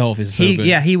that in itself is so good.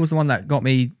 He was the one that got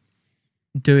me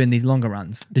doing these longer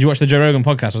runs. Did you watch the Joe Rogan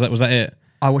podcast? Was that it?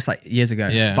 I watched like years ago.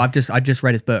 Yeah. But I just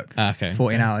read his book. Okay.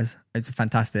 14 hours. It's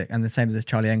fantastic. And the same as this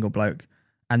Charlie Engle bloke.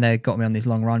 And they got me on these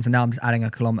long runs. And now I'm just adding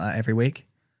a kilometer every week.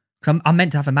 Because I'm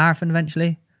meant to have a marathon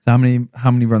eventually. So how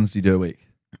many runs do you do a week?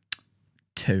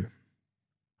 2.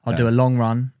 I'll Okay. do a long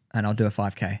run and I'll do a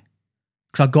 5K.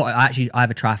 Because I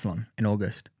have a triathlon in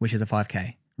August, which is a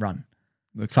 5K run.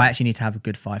 Okay. So I actually need to have a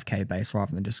good 5K base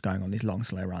rather than just going on these long,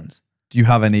 slow runs. Do you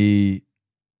have any?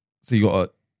 So you got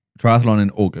a triathlon in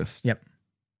August. Yep.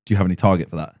 Do you have any target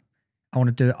for that? I want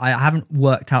to do it. I haven't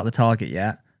worked out the target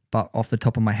yet, but off the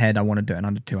top of my head, I want to do it in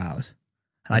under 2 hours.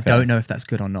 And Okay. I don't know if that's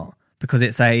good or not because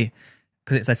it's a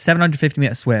 750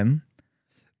 meter swim.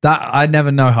 That I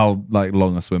never know how like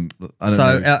long a swim. I don't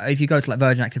So know. if you go to like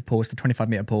Virgin Active Pool, it's the 25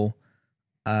 meter pool.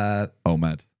 Oh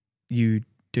mad. You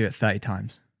do it 30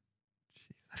 times.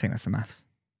 I think that's the maths.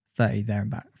 30 there and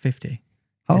back. 50.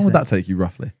 How long Is would it? that take you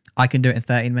roughly? I can do it in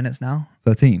 13 minutes now.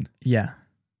 13. Yeah.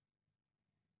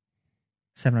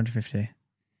 750.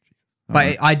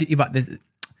 Alright.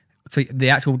 So the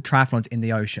actual triathlon's in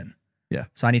the ocean. Yeah.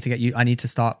 So I need to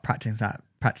start practice that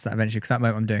eventually because at the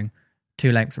moment I'm doing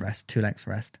 2 lengths of rest,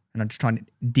 and I'm just trying to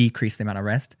decrease the amount of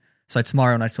rest. So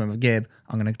tomorrow when I swim with Gib,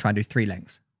 I'm going to try and do 3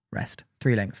 lengths rest.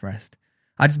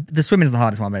 The swimming is the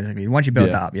hardest one basically. Once you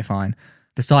build that up, you're fine.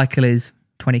 The cycle is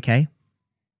 20k.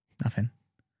 Nothing.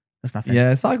 That's nothing.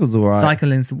 Yeah, cycle's alright.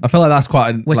 Cycling's I feel like that's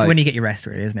quite. when you get your rest,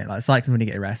 really, isn't it? Like cycling when you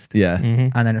get your rest. Yeah.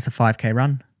 Mhm. And then it's a 5k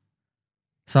run.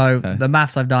 So Okay. the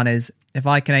maths I've done is if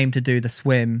I can aim to do the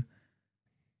swim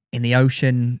in the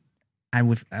ocean and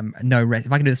with no rest,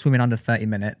 if I can do the swim in under 30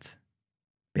 minutes,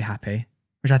 be happy,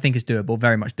 which I think is doable,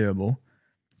 very much doable.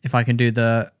 If I can do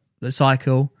the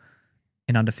cycle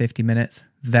in under 50 minutes,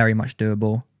 very much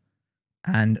doable.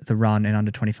 And the run in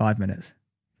under 25 minutes,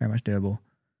 very much doable.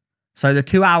 So the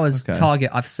 2 hours Okay.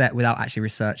 target I've set without actually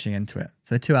researching into it.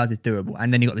 So the 2 hours is doable.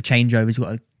 And then you've got the changeovers, you've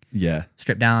got to Yeah.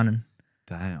 strip down and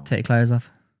Damn. take your clothes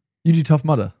off. You do Tough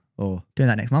Mudder or Doing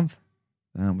that next month.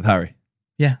 with Harry?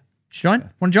 Yeah. Should you join?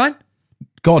 Want to join?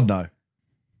 God no.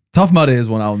 Tough Mudder is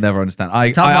one I'll never understand.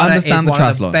 I Tough Mudder understand is the one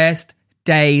of the triathlon. best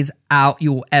days out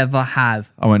you'll ever have.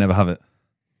 I won't ever have it.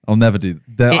 I'll never do.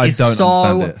 It I is don't so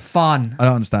understand it. fun. I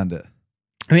don't understand it.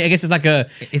 I mean, I guess it's like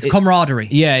It's camaraderie.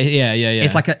 yeah.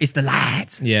 It's the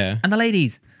lads Yeah. and the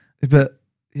ladies. But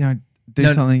do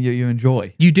No. something you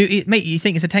enjoy. You do it, mate. You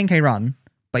think it's a 10k run,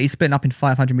 but you're splitting up in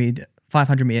 500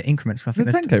 meter increments. I It's think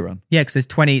a there's 10k run. yeah, because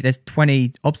there's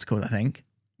 20 obstacles. I think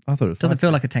I thought it was. doesn't 5K.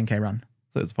 feel like a 10k run.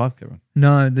 I thought it was a 5k run.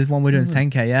 No, there's one we're doing is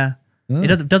 10k. Yeah, Oh.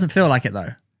 it doesn't feel like it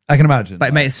though. I can imagine.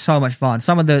 But mate, it's so much fun.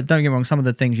 Don't get me wrong. Some of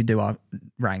the things you do are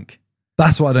rank.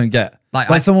 That's what I don't get.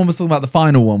 Like, Someone was talking about the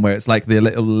final one where it's like the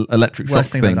little electric shock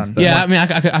Worst thing they've things. done. that- Yeah, I mean,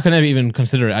 I can never even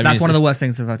consider it. I mean, That's it's one of the just- worst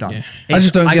things I've done. Yeah. I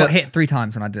just don't I get- got hit 3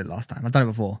 times when I did it last time. I've done it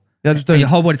before. Yeah, I just And don't. your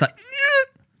whole body's like.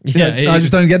 Yeah, I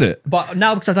just don't get it. But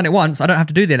now because I've done it once, I don't have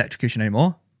to do the electrocution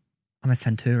anymore. I'm a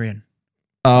centurion.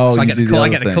 Oh, So I you get do the cool. I other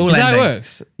get the thing. cool Is that how it ending.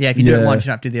 works? Yeah, if you do it Yeah. once, you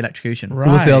don't have to do the electrocution. Right.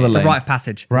 So what's the other It's a lane? rite of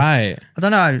passage. Right. I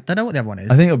don't know what the other one is.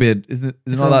 I think it'll be is it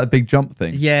not all- like a big jump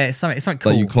thing? Yeah, it's something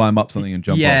cool. Like you climb up something and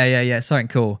jump yeah, off. yeah, something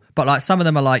cool. But like some of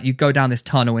them are like you go down this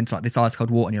tunnel into like this ice cold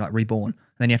water and you're like reborn. And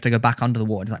then you have to go back under the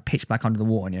water. It's like pitch back under the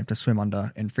water and you have to swim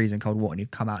under in freezing cold water and you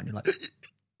come out and you're like, it's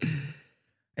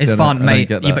Yeah, no, fun, I don't mate.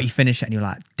 get Yeah, that. but you finish it and you're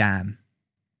like, damn,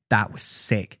 that was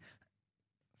sick.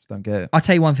 Just don't get it. I'll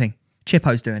tell you one thing.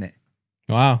 Chippo's doing it.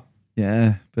 Wow.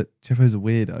 Yeah, but Chippo's a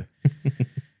weirdo.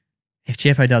 If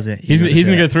Chippo does it, He's gotta gonna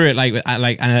do go it. through it like with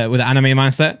an anime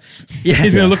mindset. Yeah.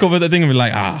 He's gonna look over the thing and be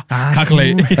like,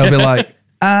 calculate. He'll be like,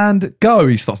 and go.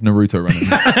 He starts Naruto running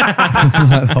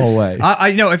like the whole way.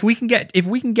 I know if we can get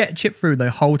Chip through the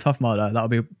whole Tough Mudder, that'll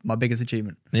be my biggest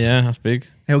achievement. Yeah, that's big.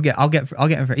 I'll get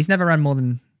him through. He's never ran more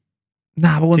than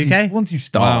Nah, but once 2K? once you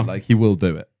start, Wow. like he will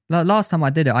do it. Last time I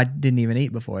did it, I didn't even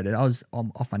eat before I did it. I was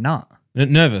off my nut.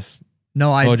 Nervous.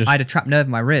 No, I Or just- had a trapped nerve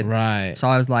in my rib. Right. So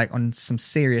I was like on some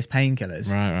serious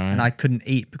painkillers. Right. And I couldn't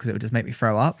eat because it would just make me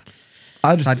throw up.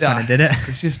 I So I just went and did it.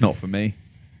 It's just not for me.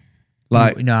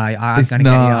 Like, No, I'm it's gonna get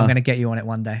you. nah. I'm gonna get you on it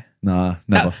one day. nah,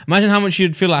 never. Imagine how much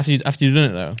you'd feel after you'd done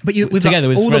it though. But we've together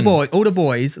got with friends. all the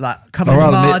boys like covered I'd in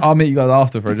rather mud. I'll meet you guys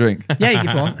after for a drink. Yeah, if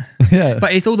you want. Yeah.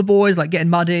 But it's all the boys like getting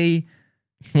muddy.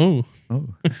 Ooh. Oh.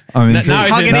 I'm intrigued. Now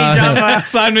he's Hugging in. each other.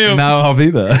 Sign me up. Now I'll be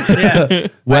there. Yeah.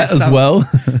 Wet That's as well.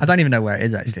 I don't even know where it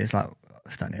is actually. It's like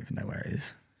I don't even know where it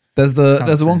is. There's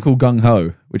the see. one called Gung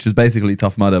Ho, which is basically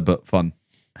Tough Mudder but fun.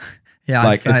 Yeah,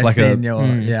 Like, I've it's like seen a- your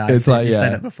yeah. It's like you've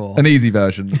said it before. an easy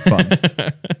version. It's fun.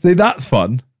 See, that's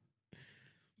fun.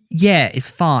 Yeah, it's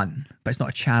fun, but it's not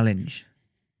a challenge.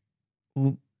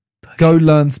 Go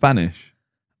learn Spanish,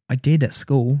 I did at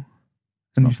school.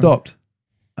 and you stopped.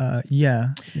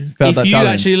 Yeah. Failed If that you challenge.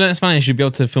 actually learn Spanish, you'd be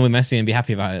able to film with Messi and be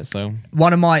happy about it. So.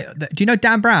 One of my. Do you know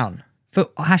Dan Brown? For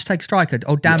hashtag striker.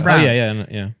 Oh, Dan Oh Brown.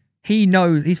 yeah. He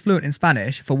knows he's fluent in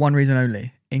Spanish for one reason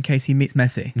only: in case he meets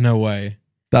Messi. No way.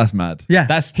 That's mad. Yeah,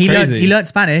 That's he crazy. learned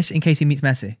Spanish in case he meets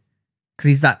Messi because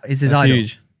is his That's idol.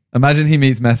 huge. Imagine he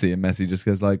meets Messi and Messi just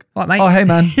goes like, What, mate? "Oh, hey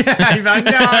man." Yeah, man,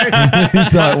 no.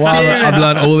 He's like, "Wow, I've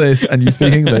learned all this, and you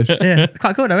speak English." Yeah, it's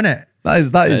quite cool, though, isn't it? That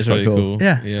is That's quite really cool. cool.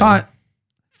 Yeah.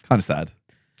 Kind of sad.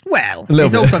 Well, little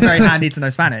it's bit. also very handy to know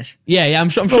Spanish. Yeah. I'm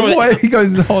sure. But what if he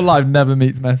goes his whole life never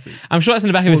meets Messi? I'm sure that's in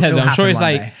the back of his head. It'll Though. I'm sure happen it's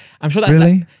one like. day. I'm sure that's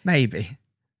Really? Maybe.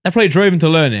 that probably drove him to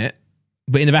learn it.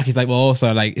 But in the back, he's like, well,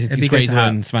 also like be it's good great to to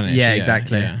learn have. Spanish. Yeah,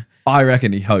 exactly. Yeah. I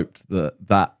reckon he hoped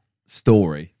that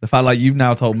story, the fact like you've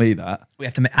now told me that, We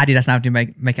have to Adidas now to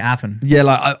make it happen. yeah,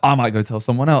 like I might go tell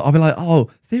someone else. I'll be like, "Oh,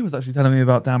 Theo was actually telling me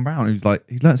about Dan Brown. Who's like,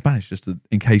 he learned Spanish just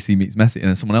in case he meets Messi," and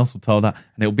then someone else will tell that,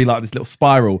 and it'll be like this little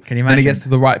spiral. Can you And then he imagine? gets to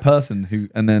the right person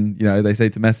and then they say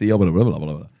to Messi, "Oh, blah blah blah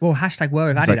blah blah." Well, hashtag we're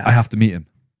with It's Adidas. like, I have to meet him.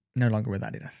 No longer with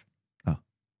Adidas. Oh.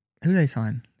 Who did they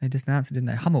sign? They just announced it, didn't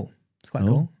they? Hummel. It's quite Oh.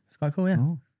 cool. It's quite cool, yeah.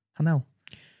 Oh. Hummel.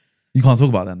 You can't talk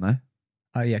about them though.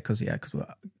 Oh, yeah, because we're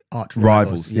arch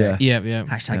Rivals, yeah. Yeah.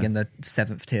 Hashtag Yeah. in the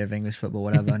 7th tier of English football,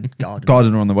 whatever. And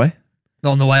Garden are on the way.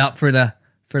 on the way up through the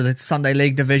Sunday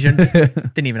League divisions.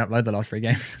 Didn't even upload the last 3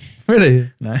 games.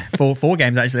 Really? No, four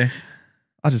games actually.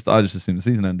 I just assumed the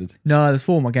season ended. No, there's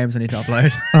 4 more games I need to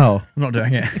upload. Oh, I'm not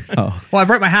doing it. oh. Well, I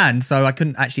broke my hand, so I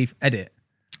couldn't actually edit.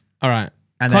 All right.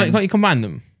 And Can't, then can't you combine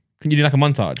them? Can you do like a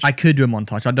montage? I could do a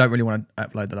montage. I don't really want to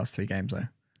upload the last 3 games though.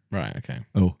 Right. Okay.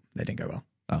 Oh. They didn't go well.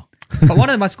 Oh. But one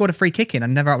of them I scored a free kick in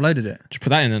and never uploaded it. Just put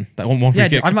that in then. That one free Yeah,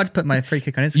 kick. I'd like to put my free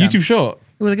kick on Instagram. YouTube short.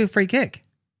 It was a good free kick.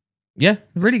 Yeah.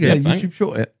 Really Yeah, good. YouTube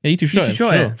short it. Yeah. YouTube short. YouTube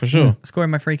short it. For sure. Scoring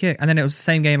my free kick. And then it was the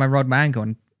same game I rolled my ankle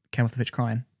and came off the pitch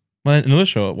crying. Well, another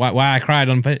short. Why I cried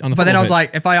on the. But then I was football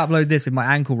like, if I upload this with my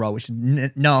ankle roll, which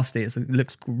is nasty, it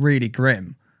looks really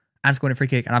grim, and scoring a free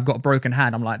kick, and I've got a broken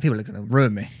hand, I'm like, people are going to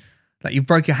ruin me. Like, you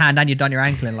broke your hand and you've done your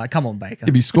ankle in. Like, come on, Baker.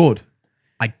 If you scored,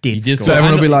 I did did score. so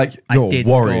everyone will be like, I "You're a did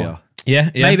warrior." score. pitch. Yeah.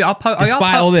 Maybe I'll post.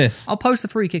 Despite all this. I'll post the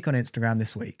free kick on Instagram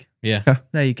this week. Yeah.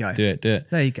 There you go. Do it.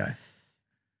 There you go.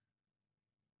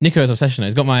 Nico's obsession.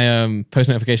 He's got my post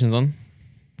notifications on.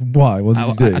 Why? What did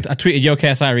you do? I tweeted Yo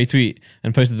KSI retweet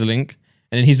and posted the link,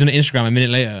 and then he's done an Instagram a minute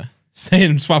later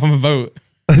saying swipe on the vote.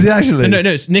 Is it actually? No,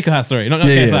 it's Nico has, sorry, not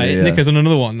Yeah, KSI. yeah. Nico's on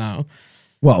another one now,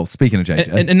 Well, speaking of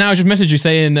JJ, and now I just messaged you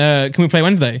saying, "Can we play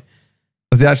Wednesday?"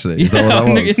 is he actually? Is that what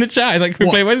in that was? the chat, he's like, "Can we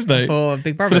What? play Wednesday For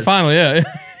Big for Brothers. the final?" Yeah.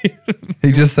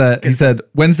 He just said,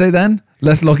 Wednesday then,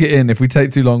 let's lock it in. If we take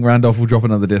too long, Randolph will drop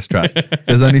another diss track.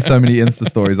 There's only so many Insta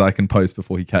stories I can post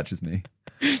before he catches me.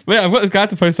 Wait, I've got this guy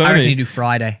to post so I reckon you many. do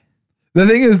Friday. The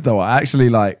thing is though, I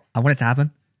actually I want it to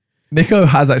happen. Nico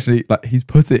has actually, he's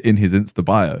put it in his Insta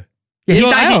bio. Yeah, he's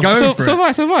Well, actually I going have. for so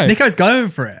it. So have I. Nico's going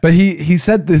for it. But he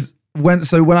said this when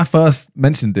I first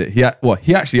mentioned it, he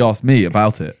actually asked me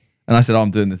about it. And I said, I'm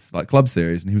doing this club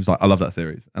series. And he was like, I love that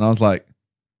series. And I was like,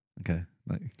 okay.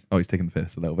 He's taking the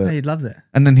piss a little bit. Yeah, he loves it.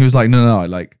 And then he was like, no,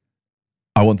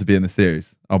 I want to be in this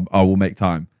series. I will make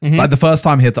time. Mhm. Like the first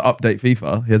time he had to update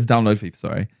FIFA, he had to download FIFA,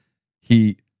 sorry.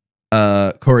 He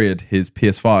couriered his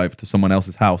PS5 to someone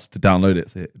else's house to download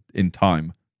it in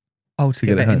time. Oh, to get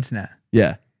get it the home. internet.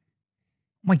 Yeah.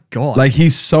 My God.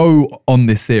 He's so on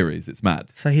this series. It's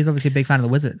mad. So he's obviously a big fan of the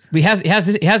Wizards. But he has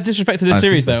disrespected the I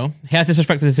series see that. though. He has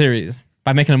disrespected the series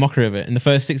by making a mockery of it in the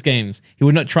first 6 games. He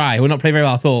would not try. He would not play very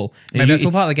well at all. Maybe that's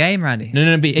all part of the game, Randy.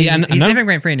 No. But He's no, living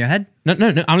rent free in your head. no.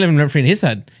 I'm living rent free in his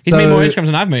head. He's So- made more Instagrams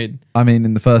than I've made. I mean,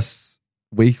 in the first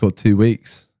week or 2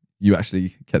 weeks, you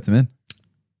actually kept him in.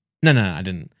 No, I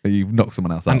didn't. You knocked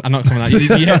someone else out. I knocked someone out. You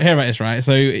hear about this, right?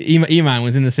 So E-Man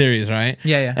was in the series, right?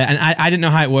 Yeah. And I didn't know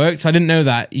how it worked, so I didn't know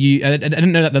that I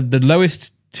didn't know that the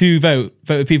lowest two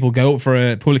voted people go up for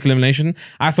a public elimination.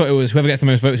 I thought it was whoever gets the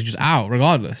most votes is just out,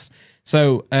 regardless.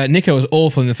 So Nico was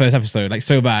awful in the first episode, like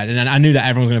so bad, and I knew that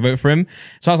everyone was going to vote for him.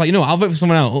 So I was like, you know what, I'll vote for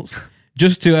someone else.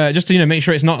 Just to make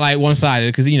sure it's not like one sided,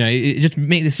 because it just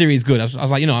make the series good. I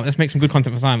was like, let's make some good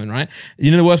content for Simon, right?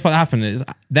 The worst part that happened is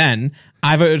then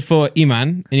I voted for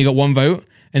E-Man and he got one vote,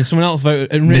 and someone else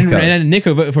voted, and then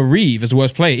Nico voted for Reeve as the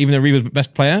worst player, even though Reeve was the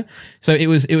best player. So it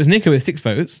was Nico with 6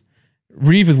 votes,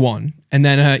 Reeve with 1, and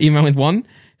then E-Man with 1.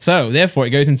 So therefore,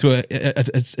 it goes into a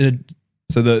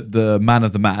So the man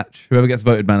of the match, whoever gets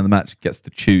voted man of the match, gets to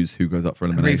choose who goes up for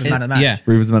elimination. Reeve was man of the match. Yeah.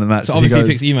 Reeve was the man of the match. So obviously he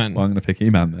he picks E-Man. Well, I'm going to pick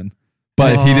E-Man then.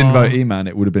 But if he didn't vote E-Man,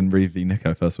 it would have been Reeve v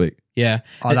Nico first week. Yeah.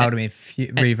 Oh, that would have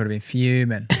been Reeve would have been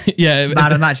fuming. Yeah. Man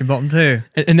of the match in bottom 2.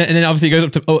 And then obviously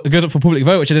it goes up for public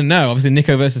vote, which I didn't know. Obviously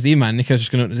Nico versus E-Man. Nico's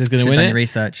just gonna win Done your it.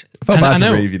 research. I felt And I bad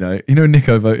know. for Reeve, You know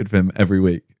Nico voted for him every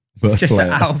week. Worst Just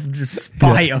player. out of just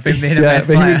spite of him being a Yeah, best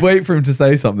but he player. would wait for him to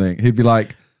say something. He'd be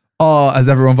like, "Oh, has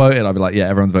everyone voted?" I'd be like, "Yeah,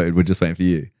 everyone's voted. We're just waiting for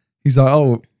you." He's like,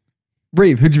 "Oh,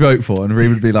 Reeve, who'd you vote for?" And Reeve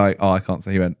would be like, "Oh, I can't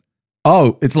say." He went,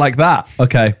 "Oh, it's like that.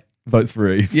 Okay, votes for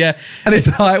Reeve." Yeah. And it's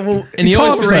like, well, And he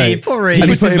always can't say. poor He Reeve. And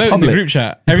puts put his it in vote in the public. group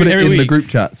chat He put it every in the week. group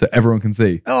chat so everyone can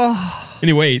see. Oh, And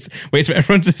he waits for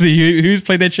everyone to see who's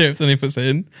played their chips, and he puts it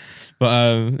in.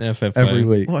 But yeah, fair play. Every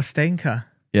week. what a stinker.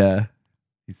 Yeah.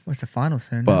 What's the final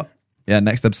soon? But yeah,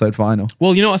 next episode final.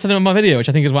 Well, you know what I said in my video, which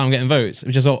I think is why I'm getting votes,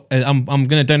 which is I'm going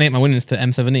to donate my winnings to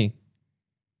M7E.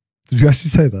 Did you actually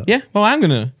say that? Yeah, well, I'm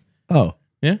going to. Oh.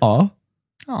 Yeah. Oh.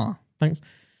 Oh. Thanks.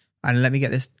 And let me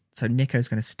get this. So Nico's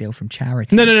going to steal from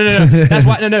charity. No. That's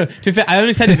why. No. To be fair, I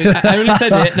only said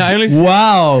it.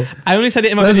 Wow. I only said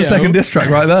it in my There's video. a second diss track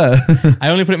right there. I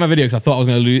only put it in my video because I thought I was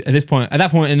going to lose. At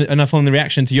that point, and I followed the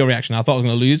reaction to your reaction, I thought I was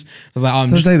going to lose. I was like,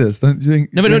 Don't say this. Don't you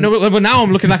think? No, but now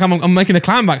I'm looking like I'm making a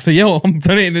climb back. So I'm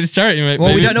donating to this charity, mate. Well,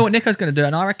 we baby. don't know what Nico's going to do,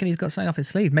 and I reckon he's got something up his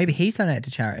sleeve. Maybe he's donated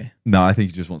to charity. No, I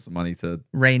think he just wants the money to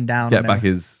Rain down get on back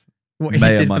him. his What he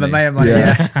mayor did money. for the mayor money.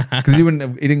 Yeah. Because he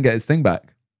didn't get his thing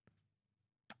back.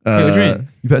 what do you mean?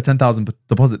 You put a 10,000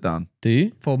 deposit down. Do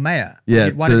you? For mayor. Yeah,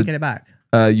 Why didn't he get it back?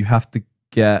 You have to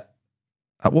get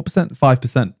at what percent?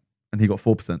 5%, and he got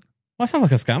 4%. Well, that sounds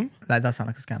like a scam. That does sound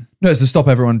like a scam. No, it's to stop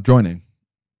everyone joining.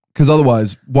 Because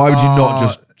otherwise, why would you not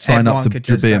just sign up everyone to could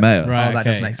just be a go- mayor? Right. Oh, that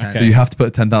does okay, make sense. So you have to put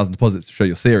a 10,000 deposit to show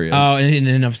you're serious. Oh, and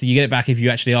then obviously you get it back if you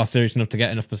actually are serious enough to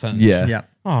get enough percentage. yeah. Yeah.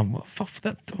 Oh, well, fuck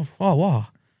that. Oh, wow.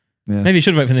 Yeah. Maybe you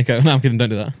should vote for Nico. No, I'm kidding. Don't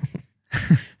do that.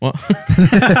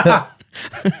 What?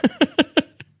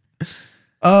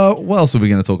 What else were we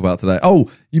going to talk about today? Oh,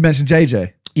 you mentioned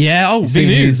JJ. Yeah. Oh, You big seen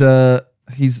news.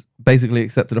 he's basically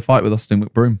accepted a fight with Austin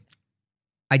McBroom.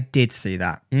 I did see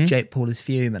that. Hmm? Jake Paul is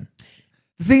fuming.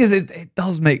 The thing is, it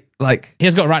does make like He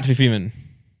has got a right to be fuming.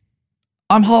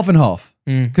 I'm half and half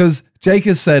Mm. because Jake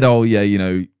has said, "Oh yeah,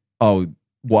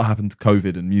 what happened to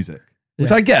COVID and music,"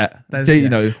 which Yeah. I get. That's- Jay,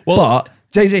 yeah. Well- but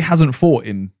JJ hasn't fought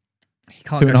in. He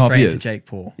can't 2.5 go straight years. to Jake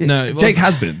Paul. No, it Jake was-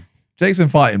 has been. Jake's been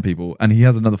fighting people, and he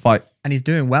has another fight. And he's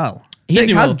doing well. He's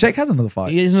doing well. Jake has another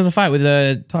fight. He has another fight with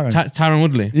Tyron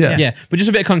Woodley. Yeah. But just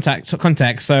a bit of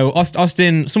context. So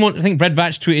Austin, someone I think Red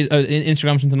Batch tweeted in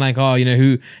Instagram something like, "Oh,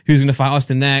 who's going to fight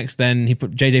Austin next?" Then he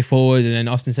put JJ forward, and then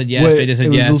Austin said yes. Well, JJ said it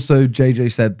was yes. also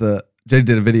JJ said that JJ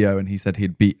did a video, and he said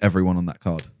he'd beat everyone on that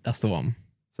card. That's the one.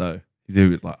 So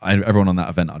everyone on that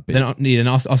event, I'd beat. Then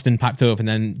Austin packed up, and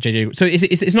then JJ. So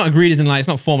it's not agreed, as in like it's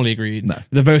not formally agreed. No.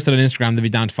 They've both said on Instagram they'd be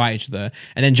down to fight each other.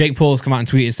 And then Jake Paul's come out and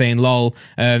tweeted saying "lol."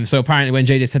 So apparently when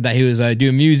JJ said that he was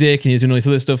doing music and he was doing all this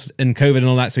other stuff and COVID and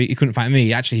all that, so he couldn't fight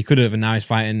me. Actually, he could have, and now he's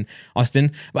fighting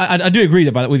Austin. But I do agree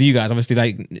about that with you guys. Obviously,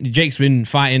 like Jake's been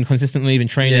fighting consistently, been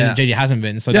training. Yeah. JJ hasn't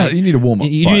been. So Yeah, like, you need a warm up.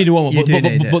 You do need a warm up, You do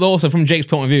need it. but also from Jake's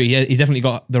point of view, he's definitely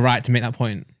got the right to make that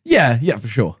point. Yeah, for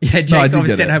sure. Yeah, No, I Jake's do obviously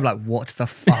get sitting it. home like, what the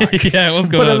fuck? Yeah, what's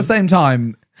But going at on? the same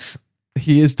time,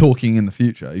 he is talking in the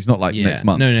future. He's not like Yeah. next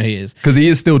month. No, he is. Because he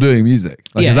is still doing music.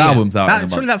 Like Yeah, his yeah. album's out. in a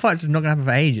Surely month. that fight's just not going to happen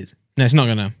for ages. No, it's not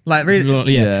gonna. Like, really? Well,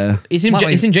 yeah. It's in Might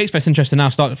it's in Jake's best interest to now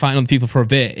start fighting other people for a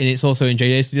bit, and it's also in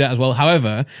JJ's to do that as well.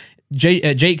 However,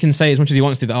 Jake can say as much as he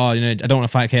wants to that, I don't want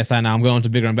to fight KSI now. I'm going on to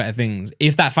bigger and better things.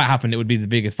 If that fight happened, it would be the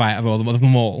biggest fight of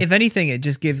them all. If anything,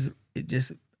 he's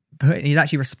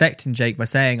actually respecting Jake by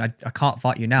saying, I can't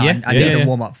fight you now. Yeah, I yeah, need yeah. a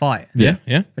warm up fight. yeah.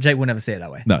 But Jake will never see it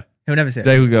that way. No. He'll never see it.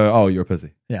 Jay would go, "Oh, you're a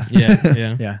pussy." Yeah.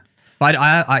 Yeah. Yeah. But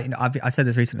I said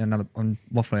this recently on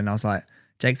Waffling, and I was like,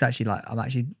 Jake's actually like, I'm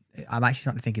actually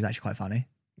starting to think he's actually quite funny.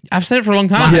 I've said it for a long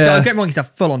time. Like, Yeah. Don't get me wrong, he's a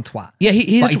full-on twat. Yeah,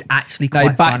 he's But he's actually No, quite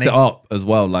he backed funny. it up as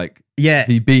well. Like, Yeah.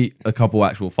 he beat a couple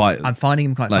actual fighters. I'm finding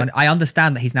him quite Like- funny. I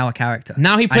understand that he's now a character.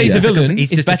 now he And plays he's a just villain.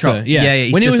 he's It's just a better. troll. Yeah,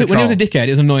 he's when he just was a troll. dickhead,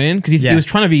 it was annoying because he Yeah. was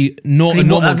trying to be a He was-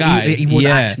 normal guy. he was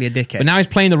actually a dickhead. But now he's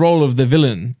playing the role of the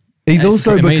villain. He's It's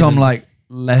also amazing. become like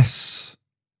less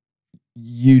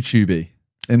YouTubey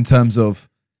in terms of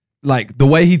like the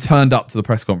way he turned up to the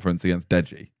press conference against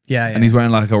Deji. Yeah, And he's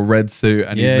wearing like a red suit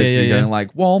and he's Yeah, literally yeah. going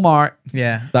like Walmart,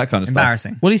 yeah. that kind of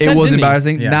Embarrassing. Well, he said, stuff. It was didn't he?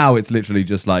 embarrassing. Yeah. Now it's literally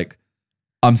just like,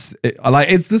 like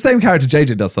it's the same character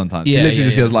JJ does sometimes. Yeah, he literally yeah,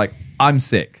 just yeah. goes like, I'm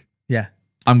sick. Yeah.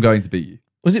 I'm going to beat you.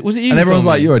 Was it you? And who everyone's told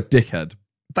like, me? you're a dickhead.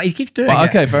 But he keeps doing Well, it.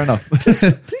 okay, fair enough.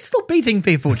 Please stop beating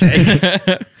people, Jake.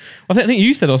 I think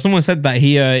you said, or someone said that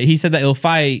he said that he'll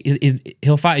fight a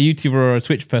YouTuber or a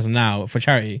Twitch person now for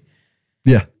charity.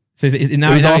 Yeah. So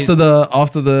now It was now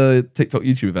after the TikTok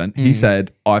YouTube event. He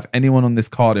said, "Oh, if anyone on this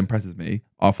card impresses me,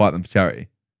 I'll fight them for charity."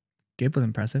 Gib was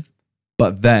impressive.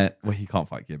 But then, well, he can't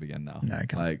fight Gib again now. No, he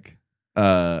can't.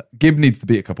 Like, Gib needs to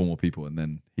beat a couple more people, and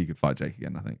then he could fight Jake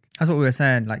again. I think. That's what we were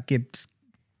saying. Like, Gib, just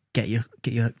get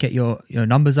your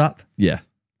numbers up, Yeah.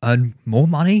 earn more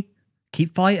money,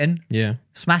 keep fighting, yeah,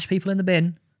 smash people in the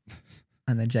bin,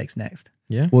 and then Jake's next.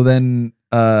 yeah. Well, then,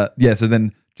 So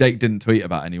then Jake didn't tweet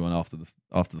about anyone after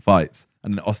the fights,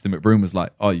 and then Austin McBroom was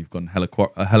like, "Oh, you've gone hella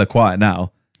quiet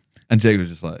now," and Jake was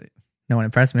just like, No one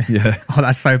impressed me. "Yeah, Oh,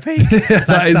 that's so peak.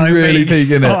 that is so really peak,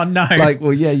 isn't it?" Oh no. Like,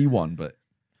 well, yeah, you won, but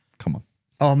come on.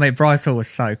 Oh mate, Bryce Hall was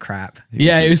so crap.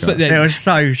 Yeah, it was. It was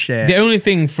so shit. The only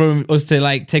thing for us to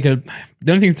like the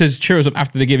only thing to cheer us up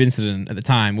after the Gib incident at the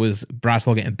time was Bryce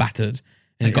Hall getting battered,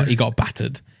 and he got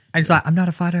battered. And he's like, I'm not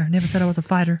a fighter. I never said I was a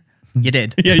fighter. You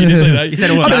did. Yeah, you did say that. You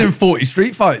said all I've been that. in 40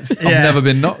 street fights. I've Yeah. never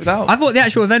been knocked out. I thought the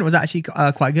actual event was actually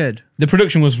quite good. The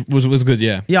production was good.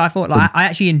 Yeah, Yeah, I thought like I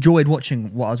actually enjoyed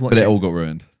watching what I was watching. But it all got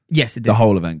ruined. Yes, it did. The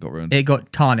whole event got ruined. It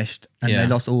got tarnished and Yeah. they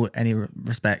lost any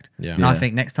respect. Yeah. And I Yeah.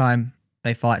 think next time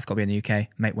they fight, it's got to be in the UK.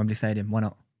 Make Wembley Stadium. Why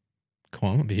not? come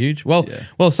on, that'd be huge. Well,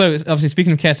 Yeah. so it's obviously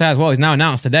speaking of KSI as well, he's now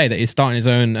announced today that he's starting his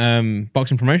own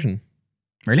boxing promotion.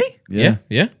 Really? Yeah.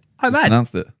 Oh, Just man.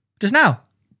 announced it Just now?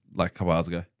 like a couple hours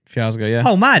ago. A few hours ago. Yeah.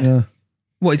 Oh, man. Yeah.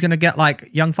 What, he's going to get like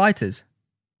young fighters?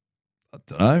 I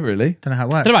don't know, really. Don't know how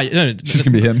it I works. don't know about no, It's just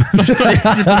going to be him.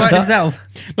 He's promoting himself.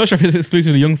 not sure if it's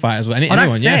exclusively young fighters, but anyone.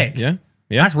 that's Yeah, sick. yeah,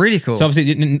 yeah. That's really cool. So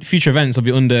obviously, future events will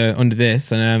be under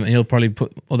this, and he'll probably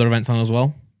put other events on as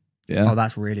well Yeah. Oh,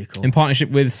 that's really cool. in partnership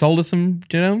with Soldersome.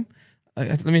 Do you know?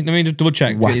 Let me just double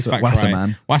check. to get his facts right.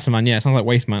 Wasserman. Wasserman, yeah, it sounds like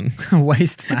Wasteman.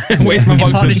 Waste Man. Wasteman In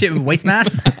boxing. partnership with Waste Man.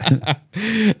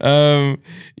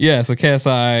 Yeah, so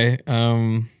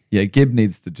KSI. Yeah, Gib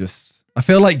needs to just. I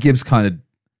feel like Gib's kind of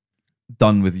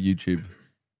done with YouTube.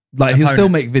 Like, he'll still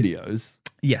make Opponents. videos.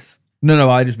 Yes. No,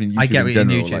 I just mean YouTube I get in what you mean,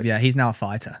 general. YouTube. Like, Yeah, he's now a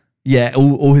fighter. yeah,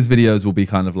 all his videos will be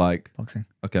kind of like, Boxing.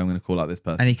 okay, I'm going to call out this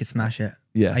person. And he could smash it.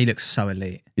 Yeah. He looks so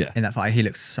elite. Yeah. In that fight, he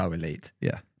looks so elite.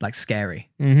 Yeah. Like scary.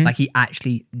 Mhm. Like he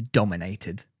actually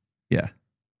dominated. Yeah.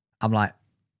 I'm like,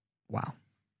 wow.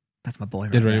 That's my boy.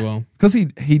 Did right really there. well. Because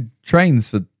he trains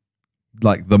for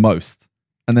like the most.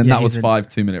 And then Yeah, that was he's a- 5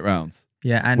 2-minute rounds,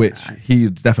 Yeah, and which he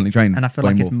definitely trained. and I feel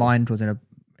way like his more for. mind was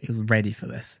he was ready for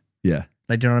this. Yeah.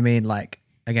 Like, do you know what I mean? Like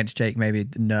against Jake, maybe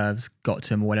the nerves got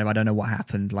to him or whatever. I don't know what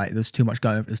happened. Like there's too much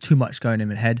going in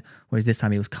his head. Whereas this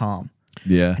time he was calm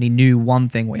Yeah. and he knew one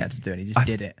thing what he had to do and he just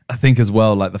did it. I think as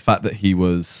well, like the fact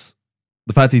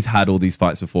he's had all these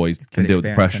fights before, he can deal with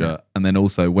the experience, pressure. And then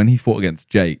also when he fought against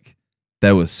Jake,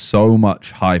 there was so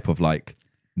much hype of like,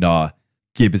 nah,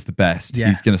 Gib is the best. Yeah.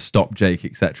 He's going to stop Jake,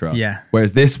 etc. Yeah.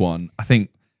 Whereas this one, I think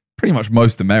pretty much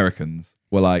most Americans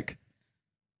were like,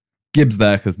 Gib's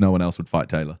there because no one else would fight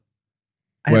Taylor.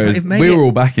 And Whereas maybe we were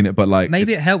all backing it, but like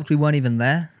maybe it it's helped we weren't even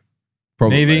there.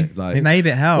 probably Maybe. like Maybe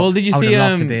it helped. Well, did you I would see, have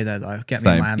loved to um, be there though. Get me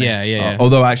same. in Miami. Yeah.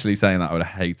 although actually saying that I would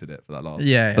have hated it for that last.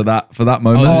 Yeah. For that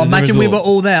moment, Oh, the imagine we were resort.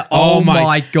 all there. Oh Oh, my-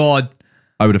 my god.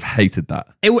 I would have hated that.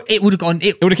 It would have gone.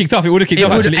 It would have kicked off. It would have kicked It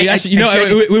off. would've- Actually, you know,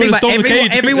 actually, we would think have about stormed the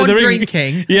cage. everyone the ring.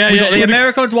 drinking. Yeah, we yeah, got the it would've-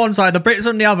 Americans one side, the Brits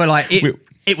on the other. Like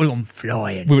it was on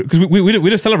flying. Because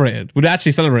we'd have celebrated. We'd have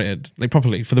actually celebrated like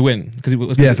properly for the win. Because it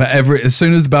was Yeah, for as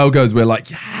soon as the bell goes, we're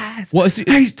like, yes, What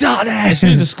he's done it. as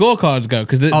soon as the scorecards go,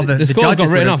 because the scores got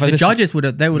written off. The judges would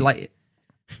have. They were like,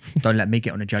 "Don't let me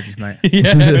get on the judges, mate.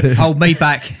 Yeah, Hold me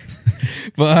back."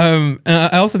 but and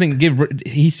I also think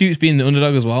he suits being the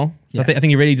underdog as well. So I think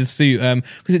he really does suit.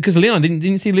 Because Leon didn't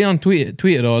you see Leon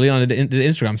tweeted or Leon did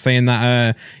Instagram saying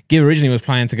that Gib originally was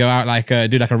planning to go out like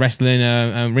do like a wrestling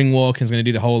ring walk and was going to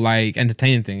do the whole like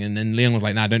entertaining thing, and then Leon was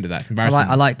like, "Nah, don't do that. It's embarrassing."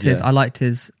 I liked his. Yeah. I liked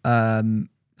his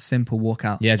simple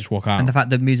walkout. Yeah, just walk out. And the fact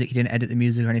the music, he didn't edit the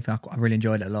music or anything. I really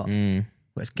enjoyed it a lot.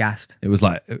 was gassed. It was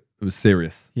like it was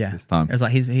serious. Yeah. This time. It was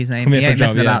like his name. Come here He for a ain't job,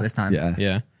 messing yeah. about this time. Yeah.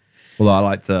 Yeah. Although I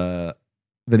liked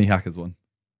Vinny Hacker's one.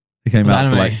 He came The out to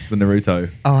anime. like the Naruto.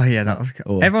 Oh yeah, that was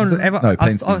cool. Or- Everyone. No, I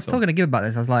Pain's was theme talking to Gib about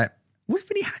this. I was like, was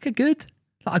Vinny Hacker good?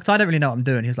 Like, 'cause I don't really know what I'm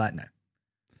doing. He was like, no.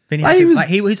 Vinny Hacker,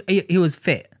 he was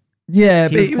fit. Yeah,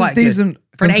 He but was he was quite good. decent.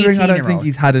 For an Considering I don't think 18-year-old.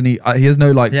 he's had any. He has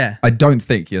no like. Yeah. I don't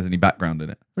think he has any background in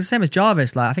it. It was the same as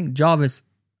Jarvis. Like, I think Jarvis,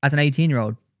 as an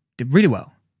 18-year-old, did really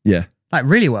well. Yeah. Like,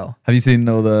 really well. Have you seen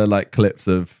all the like clips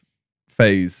of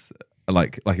FaZe,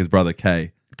 like his brother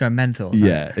Kay? Going mental. or something.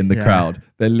 Yeah, in the Yeah. crowd.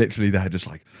 They're just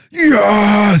like,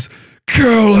 yes,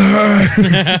 kill her.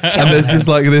 And there's just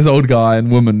like this old guy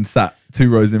and woman sat 2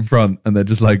 rows in front, and they're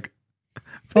just like,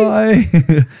 bye.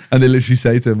 And they literally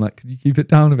say to him like, can you keep it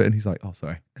down a bit? And he's like, oh,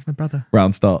 sorry. It's my brother.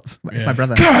 Round starts. It's Yeah. my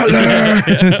brother. Kill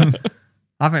her.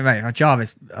 I think, mate,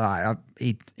 Jarvis,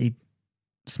 he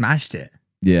smashed it.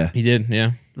 Yeah. He did.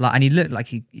 Yeah. Like, and he looked like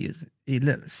he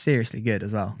looked seriously good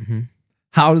as well. Mm-hmm.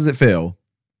 How does it feel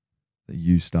that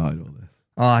you started all this?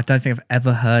 Oh, I don't think I've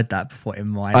ever heard that before in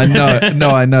my. I know,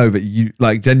 I know, but you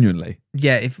like genuinely.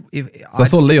 Yeah, if So I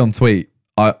saw Leon tweet.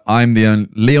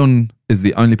 Leon is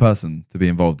the only person to be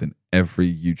involved in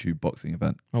every YouTube boxing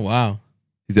event. Oh wow.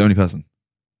 He's the only person.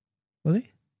 was he?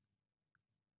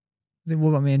 What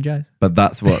about me and Joe's? But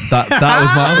that's what that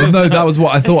was my no. That was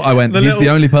what I thought. I went. The He's little- the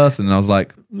only person, and I was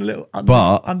like, Little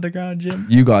But- underground gym.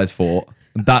 you guys fought.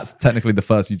 And that's technically the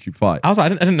first YouTube fight. I was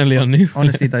like, I didn't know Leon knew.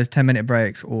 Honestly, those 10-minute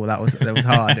breaks. Oh, that was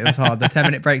hard. It was hard. The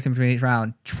 10-minute breaks in between each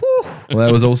round. Whew. Well,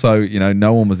 there was also,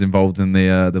 no one was involved in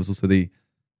the. There was also the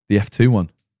F2 one.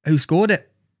 Who scored it?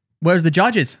 Where's the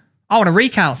judges? I want a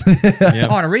recount. I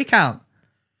want a recount.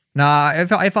 Nah,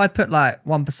 if I put like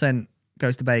 1%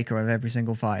 goes to Baker of every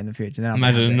single fight in the future, then I'll be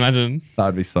happy. Imagine. That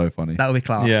would be so funny. That would be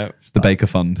class. Yeah. Just the Baker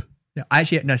Fund. Yeah,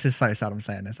 actually, no, this is so sad I'm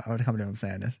saying this. I would come to I'm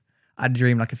saying this. I had a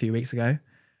dream like a few weeks ago.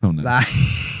 Oh no. That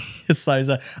it's so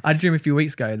sad. I had a dream a few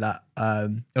weeks ago that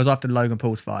it was after Logan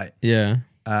Paul's fight. Yeah.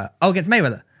 Against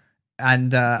Mayweather.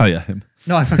 And Oh yeah, him.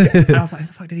 no, I forget. And I was like, who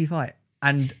the fuck did he fight?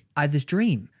 And I had this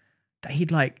dream that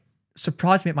he'd like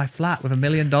surprise me at my flat with $1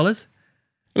 million. I was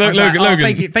like,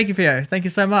 Logan. thank you, Theo. Thank you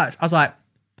so much. I was like,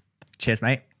 cheers,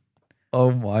 mate.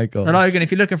 Oh my god. So Logan, if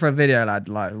you're looking for a video, lad,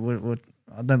 like,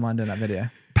 I don't mind doing that video.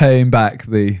 Paying back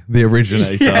the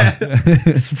originator. Yeah.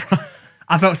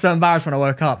 I felt so embarrassed when I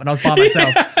woke up and I was by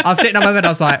myself. I was sitting on my bed. I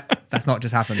was like, that's not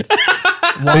just happened.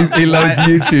 He loads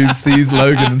YouTube, sees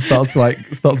Logan, and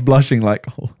starts blushing like,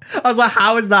 oh. I was like,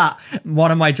 how is that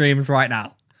one of my dreams right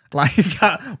now? Like,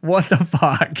 what the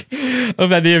fuck? I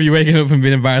love the idea of you waking up and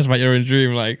being embarrassed about your own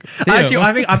dream. Like, Theo.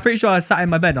 Actually, I'm pretty sure I sat in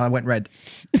my bed and I went red.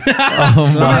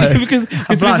 Oh my. because to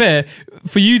be blushed. fair,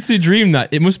 for you to dream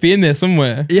that, it must be in there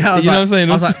somewhere. Yeah, I was you like, know what I'm saying?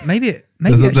 I was like, maybe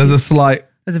There's a slight.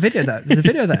 there's a video there. There's a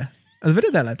video there. There's a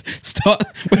video there, lad. Stop.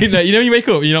 Wait, no, you know when you wake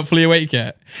up and you're not fully awake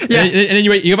yet? Yeah. And then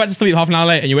you go back to sleep half an hour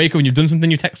late and you wake up and you've done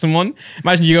something, you text someone.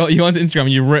 Imagine you go onto Instagram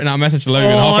and you've written out a message to Logan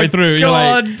halfway through. You're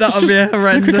God, like, that would be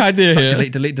horrendous. quick idea here.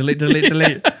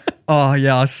 Delete. Oh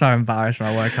yeah, I was so embarrassed when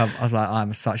I woke up. I was like,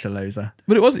 I'm such a loser.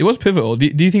 But it was pivotal. Do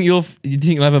you think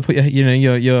you'll ever put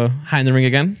your hat in the ring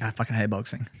again? I fucking hate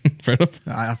boxing. Fair enough.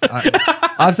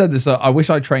 I've said this. I wish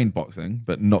I trained boxing,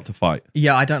 but not to fight.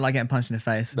 Yeah, I don't like getting punched in the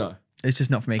face. No. It's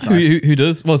just not for me, Clive. Who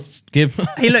does? Well, Gib.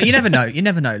 Hey, look, you never know. Look, you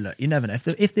never know.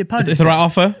 If the opponent, It's the right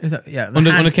offer. yeah, the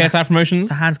Under hand- KSI Promotions.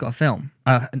 the hand's got a film.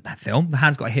 The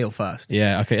hand's got a heel first.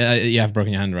 Yeah. Okay. You have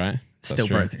broken your hand, right? That's Still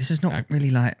true. broken. It's just not really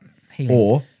like healing.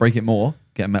 Or break it more,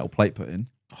 get a metal plate put in.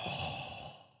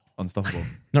 Unstoppable.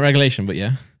 Not regulation, but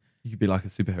yeah. You could be like a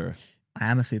superhero. I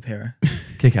am a superhero.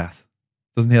 Kick ass.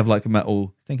 Doesn't he have like a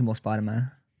metal? Thinking more Spider-Man.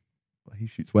 He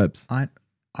shoots webs.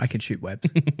 I can shoot webs.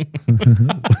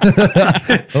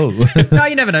 Oh. No,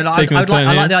 you never know. Like, Taking a I turn,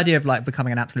 like yeah. the idea of like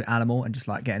becoming an absolute animal and just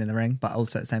like getting in the ring, but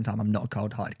also at the same time, I'm not a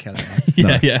cold-hearted killer.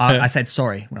 Yeah. I said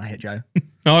sorry when I hit Joe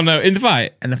Oh no! In the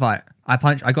fight. in the fight. I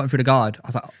got him through the guard. I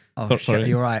was like, oh shit, Sorry.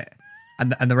 you're right.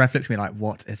 And the ref looked at me like,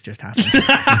 what has just happened? Who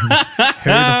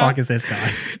the fuck is this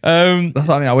guy? That's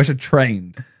what I mean. I wish I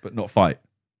trained, but not fight.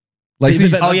 Like, so,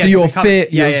 But- so you're become-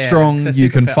 fit, yeah, you're yeah, yeah. strong, So you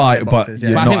super can fit fight, boxers, but yeah.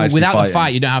 you're But I not think actually without fighting. the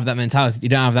fight, you don't have that mentality. You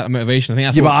don't have that motivation. I think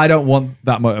that's Yeah, what, but I don't want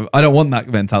that I don't want that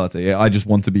mentality. I just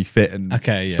want to be fit and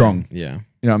okay. Yeah, strong. Yeah.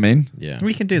 You know what I mean? Yeah.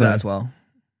 We can do So- that as well.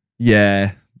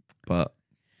 Yeah, but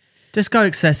Just go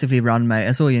excessively run, mate.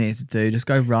 That's all you need to do. Just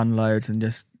go run loads and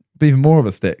just be even more of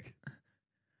a stick.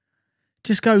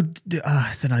 go.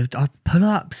 I don't know. Pull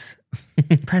ups,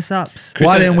 press ups.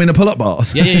 Why didn't win a pull-up bar?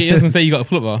 Yeah. I was gonna say you got a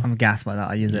pull-up bar. I'm gassed by that.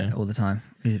 I use Yeah. it all the time.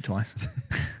 Use it twice.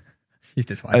 Used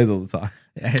it That twice. is all the time.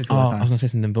 Yeah, it's Oh, all I the was time. gonna say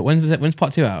something, but when's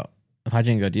part 2 out of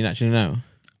Hajinga? Do you actually know?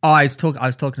 I was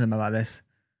talking to them about this.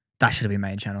 That should have been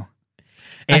main channel.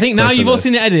 I think now you've all Merciless.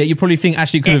 seen the edit, you probably think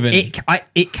actually it could have been.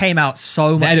 It came out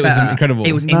so much edit was better. incredible.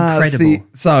 It was Nah, incredible. see,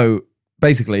 so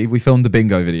basically, we filmed the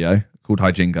bingo video called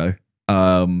Hi Jingo.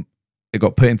 It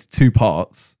got put into 2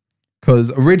 parts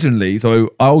because originally, so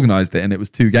I organised it and it was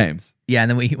 2 games. Yeah, and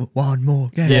then we one more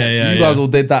game. Yeah, You guys all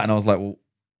did that, and I was like, well,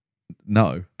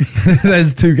 no,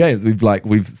 there's 2 games.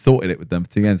 We've sorted it with them for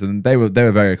 2 games, and they were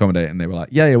very accommodating. They were like,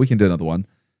 yeah, we can do another one.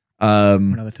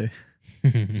 Another 2.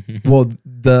 Well,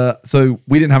 so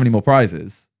we didn't have any more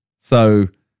prizes, so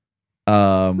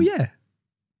Well, yeah.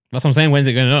 That's what I'm saying. When's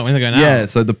it going out? yeah,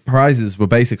 so the prizes were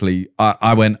basically,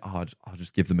 I went, I'll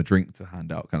just give them a drink to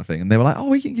hand out kind of thing. And they were like, oh,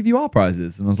 we can give you our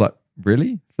prizes. And I was like,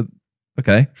 really?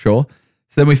 Okay, sure.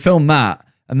 So then we filmed that.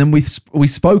 And then we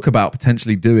spoke about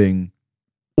potentially doing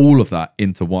all of that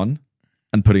into one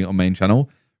and putting it on main channel.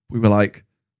 We were like,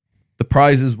 the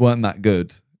prizes weren't that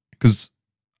good because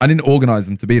I didn't organize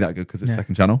them to be that good because it's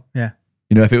second channel. Yeah.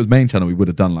 You know, if it was main channel, we would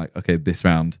have done like, okay, this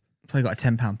round. Probably got a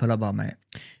 £10 pull-up bar, mate.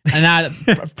 And now,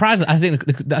 prize, I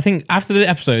think after the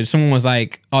episode, someone was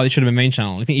like, "Oh, it should have been main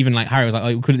channel." I think even like Harry was like,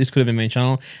 "Oh, this could have been main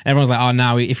channel." And everyone was like, "Oh,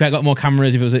 now if I got more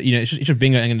cameras, if it was, it should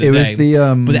bingo at the end of the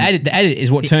day." But the edit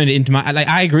is what turned it into my. Like,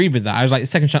 I agreed with that. I was like,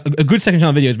 a good second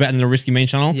channel video is better than a risky main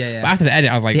channel. Yeah. But after the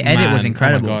edit, I was like, The edit was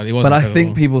incredible. Oh my God, it was But incredible. I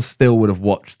think people still would have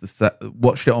watched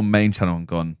it on main channel and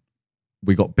gone,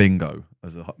 we got bingo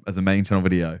as a main channel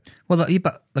video. Well,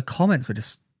 but the comments were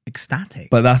just ecstatic.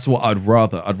 But that's what I'd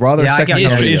rather. I'd rather Yeah, a I second get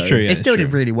channel it. video. It's true. It still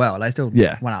did really well. Like, still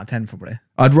Yeah. 1 out of 10 probably.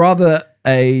 I'd rather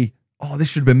this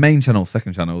should have been main channel,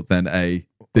 second channel than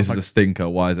this is a stinker.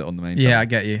 Why is it on the main channel? Yeah, I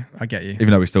get you.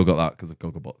 Even though we still got that because of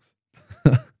Gogglebox.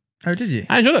 Oh, did you?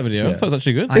 I enjoyed that video. I Yeah. thought it was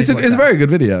actually good. I It's need to watch a that. very good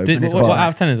video. What out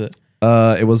of 10 is it?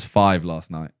 It was 5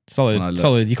 last night. when I Solid. looked.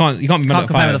 Solid. You can't be Can't mad at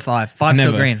compare with the 5. 5. 5's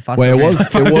still Never. green. 5's Well,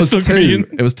 still green. it was Still 2. green.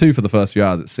 It was 2 for the first few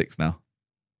hours. It's 6 now.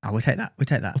 Oh, we'll take that. We'll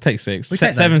take that. I'll take 6. We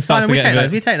take 7 those. starts No, to we get take a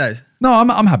those. bit. We take those. No,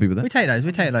 I'm happy with We it. take those.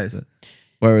 We take those. Have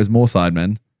Whereas more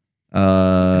Sidemen. you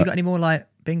got any more like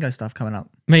bingo stuff coming up?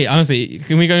 Mate, honestly,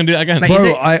 can we go and do that again? Mate,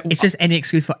 Bro, it's just any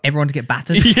excuse for everyone to get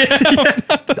battered.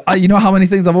 You know how many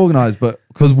things I've organised, but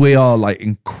because we are like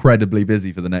incredibly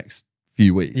busy for the next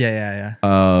few weeks, Yeah.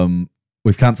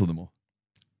 we've cancelled them all.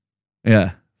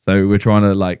 Yeah, so we're trying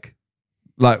to like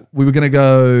we were gonna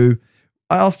go.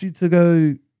 I asked you to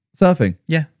go surfing.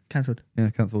 Yeah, cancelled. Yeah,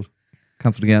 cancelled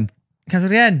again.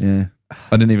 Cancelled again. Yeah,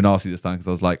 I didn't even ask you this time because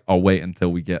I was like, I'll wait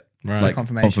until we get Right. like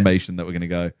Confirmation. that we're gonna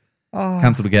go. Oh,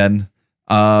 Cancelled again.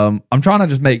 I'm trying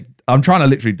to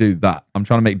literally do that. I'm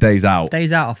trying to make days out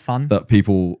days out are fun, that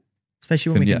people.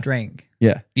 especially when we Yeah. can drink.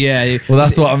 Yeah. Yeah. Well,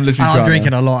 that's what I'm literally I'm trying.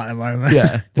 drinking a lot at the moment.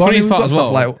 Yeah. The funniest we've part got as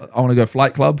stuff well- like I want to go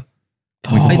Flight Club.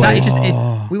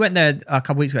 Oh, We went there a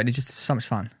couple weeks ago and it's just so much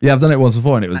fun. Yeah, I've done it once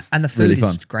before and it was And the food really is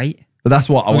fun. great. But that's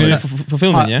what I We're want going to to do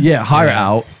fulfillment, yeah? yeah, hire it Yeah.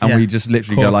 out and Yeah. we just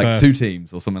literally go Cool, like 2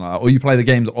 teams or something like that. Or you play the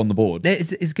games on the board.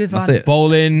 It's good That's fun. it.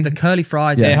 Bowling. The curly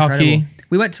fries Yeah. are Air hockey. incredible.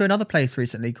 We went to another place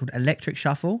recently called Electric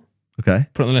Shuffle. Okay.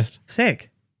 Put it on the list.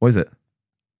 Sick. What is it?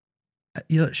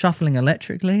 You're shuffling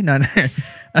electrically? No.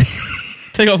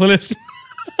 Take it off the list.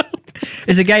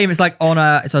 It's a game. It's like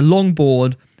it's a long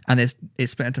board and it's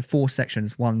split into 4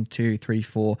 sections. 1, 2, 3,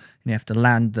 4. And you have to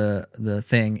land the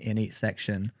thing in each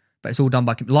section. But it's all done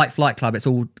by, like Flight Club, it's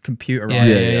all computerized.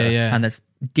 Yeah. And there's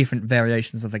different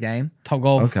variations of the game. Top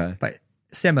golf. Okay. But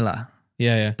similar,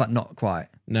 Yeah. but not quite.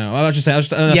 No, I was just saying. I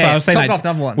was saying Top like, Golf's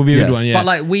another one. would be a Yeah. good one, yeah. But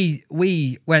like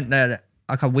we went there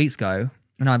a couple weeks ago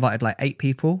and I invited like 8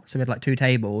 people. So we had like 2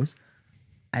 tables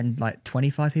and like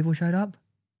 25 people showed up.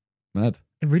 Mad.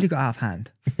 It really got out of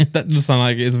hand. that does sound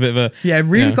like it's a bit of a Yeah, it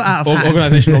really got out of hand.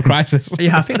 organizational crisis.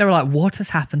 Yeah, I think they were like, what has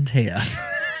happened here?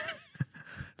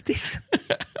 This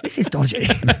is dodgy.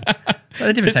 But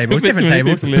they're different tables, different Too many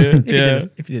tables. people here. If you Yeah.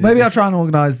 did- if you did Maybe this. I'll try and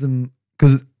organise them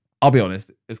because I'll be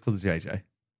honest, it's because of JJ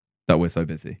that we're so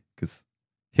busy because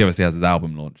he obviously has his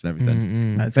album launch and everything.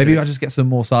 Mm-mm. That's Maybe good. I'll just get some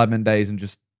more Sidemen days and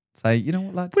just say, you know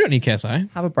what, lad, We don't need KSI.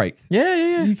 have a break.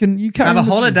 Yeah. You can have a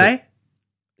holiday.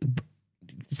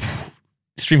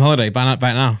 Stream holiday. Ban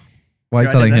now. Why are you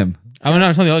See what I telling did him? Oh no,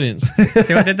 it's on the audience.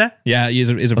 See what I did there? Yeah, it's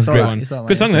a saw great that. one. You saw that,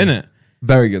 Good song though, yeah. isn't it?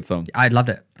 Very good song. I loved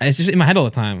it. It's just in my head all the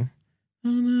time.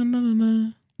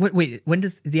 Wait, when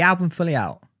is the album fully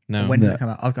out? No. When does No. it come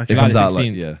out? Okay, It July comes the out like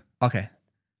 16th. yeah. okay.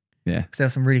 Yeah. Because there are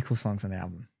some really cool songs on the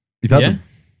album. You've had Yeah? them?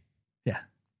 Yeah.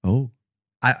 Oh.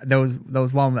 There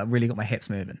was one that really got my hips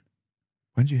moving.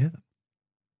 When did you hear them?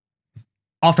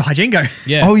 After Hijingo.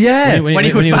 Yeah. Oh, yeah. When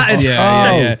he was battered.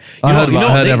 Yeah. Oh. I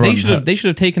heard everyone They should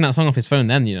have taken that song off his phone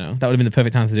then, you know. That would have been the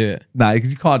perfect time to do it. Nah, because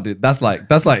you can't do. That's like.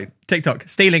 TikTok.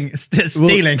 Stealing.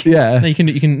 Yeah. No, you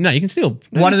can steal.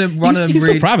 One of them You can steal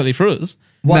really- privately for us.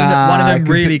 One of them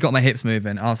 'cause really got my hips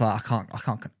moving. I was like, I can't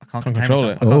contain control myself.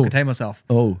 it. I can't Oh. contain myself.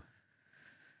 Oh.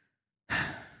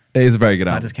 It is a very good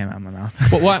That album. just came out of my mouth.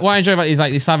 But what I enjoy about these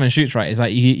Sidemen shoots, right, is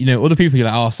like you know other people you're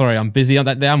like, oh sorry, I'm busy on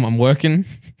that day, I'm working,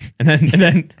 and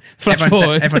then flash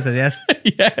forward. Everyone said yes.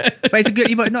 Yeah, But it's a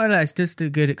good. But not only that, it's just a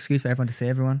good excuse for everyone to see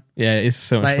everyone. yeah, it's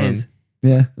so much Like it fun. is.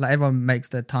 Yeah. Like everyone makes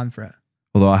the time for it.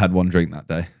 Although I had one drink that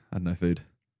day. I had no food.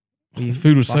 The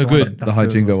food was so good. The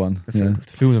Hijingo one. was so Yeah. good.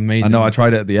 The food was amazing. I know. I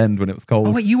tried it at the end when it was cold.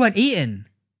 Oh wait, you weren't eating.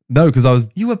 No, because I was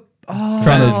You were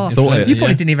trying to sort it. You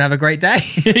probably Yeah. didn't even have a great day.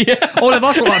 Yeah. All of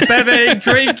us were like bevving,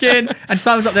 drinking, and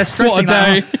Simon's up there stressing. What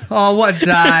a day. Like, oh, what a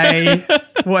day!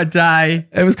 What a day!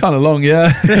 It was kind of long,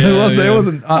 yeah. It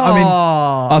wasn't. I mean,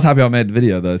 I Oh. was happy I made the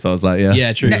video though, so I was like, yeah.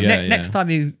 Yeah, true. Yeah. Next time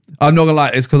you, I'm not gonna lie.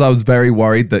 It's because I was very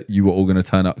worried that you were all gonna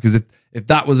turn up. Because if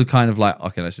that was a kind of like,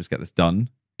 okay, let's just get this done,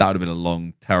 that would have been a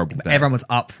long, terrible day. everyone was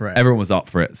up for it. Everyone was up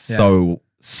for it so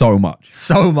much.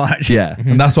 So much. Yeah,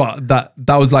 and that's what that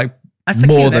was like. That's the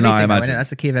key more of than everything, I though, imagined. isn't it? That's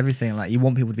the key of everything. Like you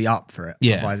want people to be up for it.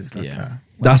 Yeah. Otherwise it's like, Yeah.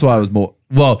 That's why I was more.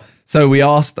 Well, so we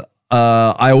asked.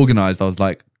 I organized. I was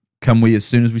like, can we, as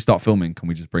soon as we start filming, can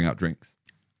we just bring out drinks?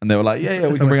 And they were like, yeah, That's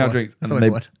we the can way bring out forward. drinks. That's And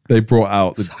the way they brought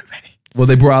out so many. well,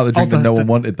 they brought out the drink Oh, that no the- one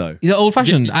wanted though. The old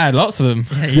fashioned. I had lots of them.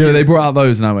 Yeah, they brought out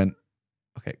those, and I went,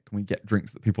 okay, can we get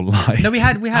drinks that people like? No, we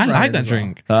had. I like that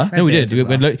drink. Huh? No, we beers did.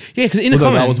 as well. Yeah, because in the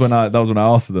Well, no, comments, that was when I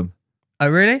asked for them. Oh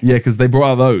really? Yeah, because they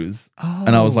brought out those, Oh.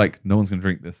 and I was like, no one's gonna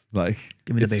drink this. Like,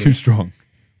 Give me the it's beer. too strong.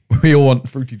 We all want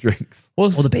fruity drinks.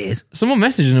 well, All the beers. someone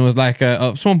messaged and it was like,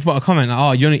 someone put a comment like,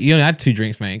 "Oh, you only had 2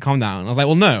 drinks, mate. Calm down." I was like,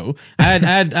 "Well, no, I had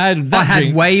that I had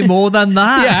drink." way more than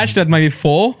that. Yeah, I actually had maybe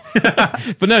 4,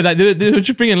 but no, like, they were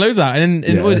just bringing loads out, and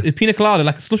then it was a pina colada,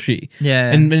 like a slushy.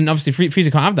 Yeah. and obviously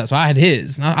Freezer can't have that, so I had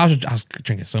his. And I was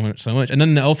drinking so much, and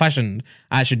then the old fashioned,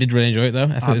 I actually did really enjoy it though.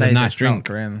 I thought it was a nice drink.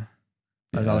 Grim.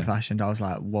 Those old fashioned. I was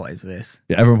like, what is this?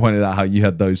 Yeah, everyone pointed out how you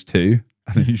had those too,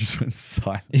 and then you just went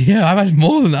silent. Yeah, I've had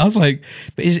more than that. I was like,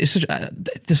 but it's such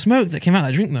the smoke that came out of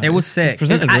that drink though. It was sick. It's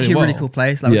presented actually a really well. cool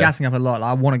place. Like we're Yeah. gassing up a lot. Like,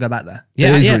 I want to go back there.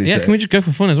 Yeah, It is yeah, really yeah. sick. Can we just go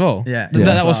for fun as well? Yeah. That, Yeah.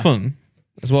 that was fun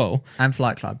as well. And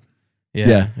Flight Club.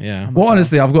 Yeah. Well,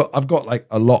 honestly, I've got like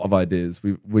a lot of ideas.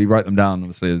 We write them down,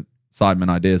 obviously, as Sidemen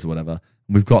ideas or whatever.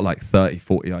 And we've got like 30,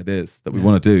 40 ideas that we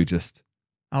want to do. Just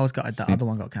I was got that other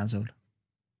one got cancelled.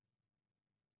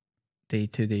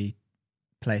 To the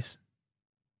place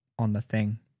on the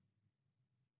thing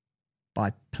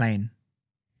by plane.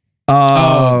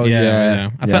 yeah.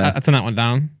 I turned that one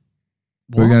down.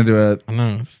 We're gonna do I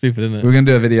know, it's stupid, isn't it? we're gonna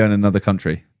do a video in another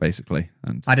country, basically.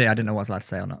 And I didn't know what I was allowed to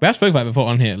say or not. We have spoke about it before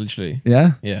on here, literally.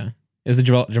 yeah, Yeah, it was the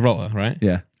Gibraltar, right?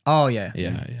 yeah. Oh yeah.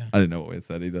 Yeah. I didn't know what we had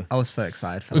said either. I was so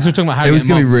excited for Because we're that. talking about how It was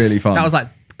gonna be mobbed. really fun. That was like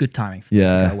good timing for me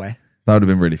Yeah. to go away. That would have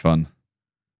been really fun.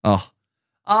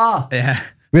 Yeah.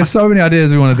 We have so many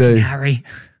ideas we want to do. Harry.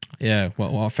 Yeah, what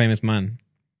a famous man.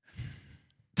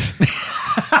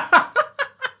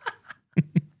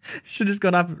 Should have just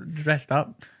gone up dressed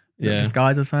up. Yeah.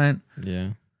 Disguise or something. Yeah.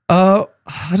 I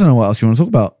don't know what else you want to talk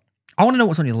about. I want to know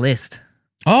what's on your list.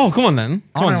 Oh, come on then.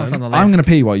 I Come want to know on what's on then. the list. I'm gonna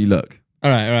pee while you look. All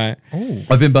right. Oh.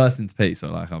 I've been bursting to pee,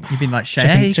 so like I'm. You've been like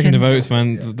shaking. Checking the votes,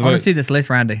 man. The I want to votes. see this list,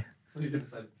 Randy. I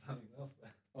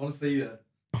want to see.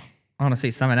 I want to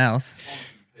see something else.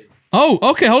 Oh,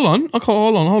 okay. Hold on.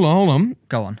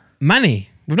 Go on. Manny,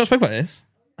 we've not spoke about this.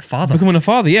 Father. Becoming a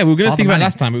father. Yeah, we were going to Father speak about it Manny.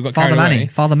 last time, but we got Father carried Manny. away.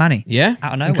 Father Manny. Yeah,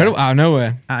 Out of nowhere. Incredible. Out of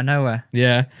nowhere. Out of nowhere.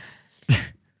 Yeah.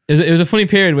 It was a funny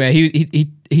period where he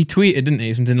tweeted, didn't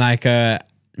he? Something like,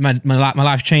 my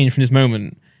life changed from this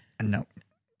moment. No.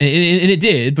 And it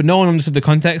did, but no one understood the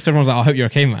context. Everyone was like, I hope you're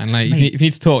okay, man. Like, if Mate. you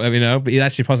need to talk, let me know. But it's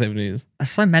actually positive news. That's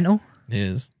so mental. It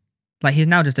is. Like he's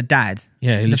now just a dad.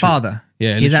 Yeah. He's a father.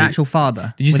 Yeah. He's an literally. actual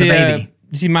father. Did you with see a baby. Did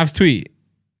you see Mav's tweet?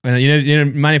 When, you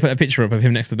know, Manny put a picture up of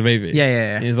him next to the baby.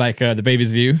 Yeah. He's like, the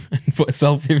baby's view, and put a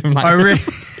selfie of him like Oh, this.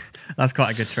 really? That's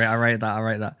quite a good trait. I rate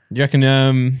that. Do you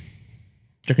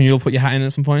reckon you'll put your hat in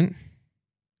at some point?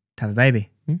 To have a baby?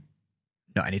 Hmm?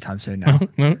 Not anytime soon now.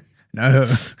 No.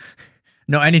 No.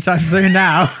 Not anytime soon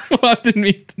now. Well, I didn't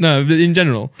mean no, but in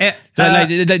general. It, Like,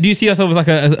 do you see yourself as like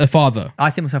a father? I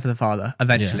see myself as a father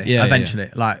eventually. Yeah, eventually.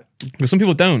 Like Because some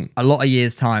people don't. a lot of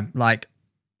years' time. Like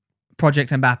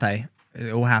Project Mbappe.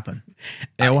 It will happen.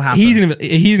 It will happen. He's gonna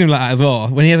be like that as well.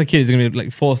 When he has a kid, he's gonna be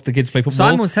like force the kids to play football.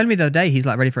 Simon was telling me the other day he's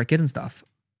like ready for a kid and stuff.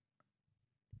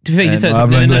 To be fair, he just said I'm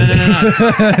no. English. To be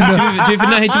fair,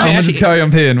 I'm gonna just carry on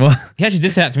peeing. What? he actually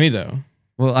did say that to me though.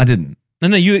 Well, I didn't.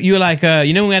 No, you were like,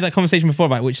 you know when we had that conversation before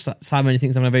about which Sidemen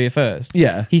thinks I'm going to baby first?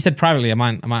 Yeah. He said privately, I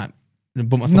might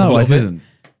bump myself No, a I little bit. didn't.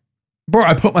 Bro,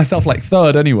 I put myself like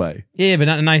third anyway. Yeah, but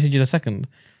now you said you're second.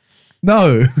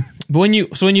 No. But when you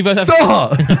both have...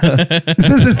 Stop! This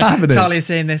isn't happening. Charlie's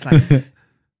saying this like, Do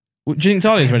you think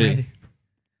Talia's ready?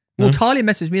 well, No? Talia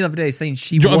messaged me the other day saying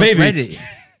she Do you was want a baby? ready.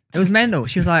 It was mental.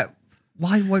 She was like,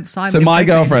 why won't Simon... So my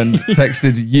impregnate me?" girlfriend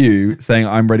texted you saying,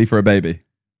 I'm ready for a baby.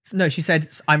 No, she said,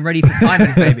 I'm ready for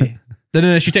Simon's baby.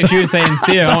 No. She texted you and saying,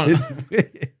 Theo, I want... It's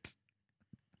weird.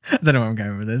 I don't know where I'm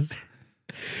going with this.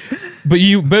 But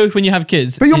you both, when you have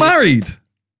kids... But you're married.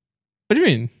 What do you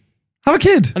mean? Have a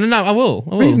kid. I don't know. I will.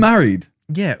 He's married.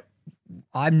 Yeah,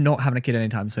 I'm not having a kid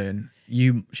anytime soon.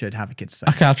 You should have a kid soon.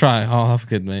 Okay, I'll try. I'll have a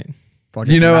kid, mate.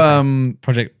 Project You know, Rabbit.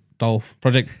 Project Dolph.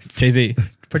 Project Jay-Z.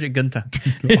 Project Gunter.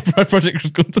 Project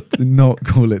Chris Gunter. do not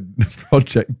call it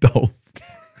Project Dolph.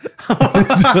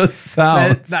 It just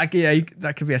sounds. that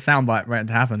could be a soundbite waiting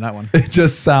to happen, that one. It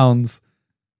just sounds.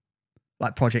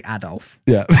 Like Project Adolf.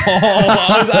 Yeah.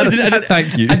 I didn't,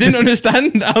 Thank you. I didn't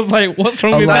understand. I was like, what's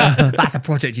wrong with that? That's a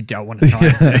project you don't want to try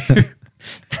and do.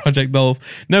 Project Dolph.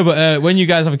 No, but when you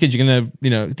guys have a kid, you're going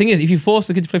to, thing is, if you force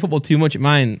the kid to play football too much, it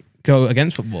might go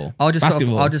against football. I'll just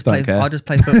Basketball. play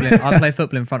football. I'll play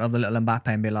football in front of the little Mbappe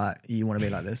and be like, you want to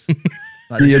be like this?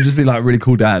 Like, You'll just be like a really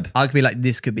cool dad. I could be like,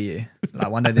 this could be you. Like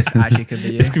one day this actually could be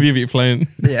you. This could be a bit playing.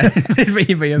 Yeah. No,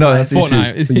 that's the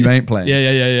Fortnite. issue. So you ain't playing.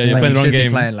 Yeah. You're Like, playing the you wrong should game.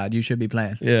 be playing, lad. You should be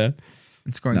playing. Yeah.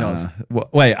 And scoring goals.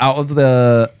 Wait, out of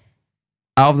the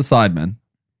Sidemen,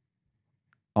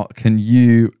 can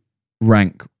you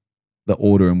rank the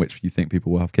order in which you think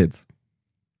people will have kids?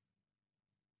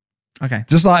 Okay.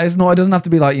 Just like it doesn't have to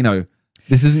be like,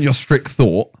 this isn't your strict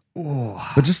thought,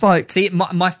 but just like, See,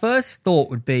 my first thought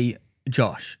would be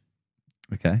Josh,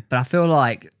 okay, but I feel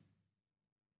like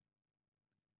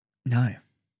no.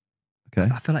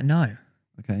 okay, I feel like no.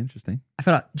 okay, interesting. I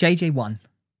feel like JJ won.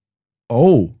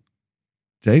 Oh,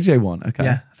 JJ won. Okay,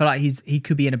 Yeah. I feel like he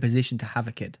could be in a position to have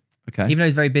a kid, okay, even though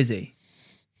he's very busy.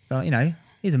 So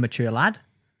he's a mature lad.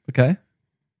 okay.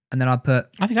 And then I put.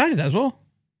 I think I did that as well.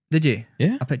 Did you?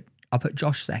 Yeah. I put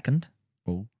Josh second.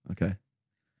 Oh, okay.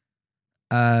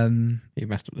 You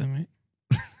messed up there, mate.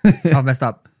 I've messed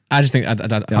up. I just think I Yeah, I'm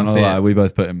can't not see lie, it. we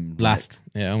both put him Last.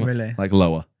 Yeah. Really? like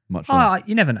lower, much lower. Oh,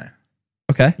 you never know.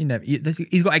 Okay, You never.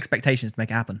 He's got expectations to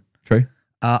make it happen. true.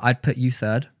 I'd put you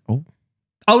third. Oh.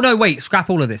 Oh no! Wait. Scrap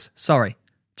all of this. Sorry.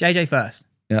 JJ first.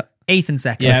 Yeah. Ethan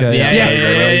second. Yeah, Okay, yeah, yeah, yeah, yeah,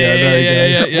 yeah, yeah, yeah, yeah,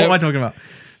 yeah, yeah. What am I talking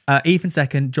about? Ethan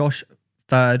second. Josh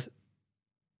third.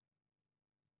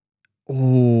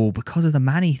 Oh, because of the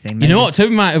Manny thing. You maybe. know what?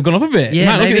 Toby might have gone up a bit. Yeah, He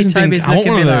might look at maybe this and think, Toby's I want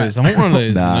looking one of a bit those. I want one of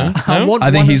those. Nah. No? I want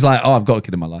I think one he's like, I've got a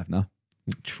kid in my life now.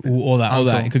 All that.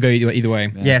 Uncle. It could go either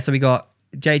way. Yeah. So we got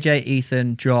JJ,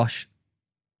 Ethan, Josh,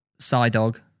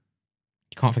 Dog.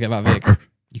 You can't forget about Vic.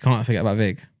 You can't forget about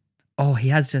Vic. Oh, he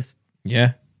has just.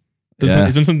 Yeah. Yeah.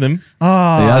 He's done something.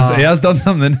 Oh, He has done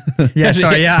something. Yeah.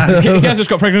 Sorry. Yeah. He has just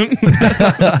got pregnant.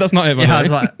 That's not it, by Yeah. I the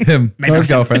was way. like. Him, Maybe not his I should-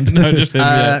 girlfriend. No, just him,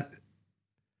 yeah.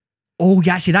 Oh,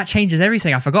 yeah. Actually, that changes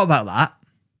everything. I forgot about that.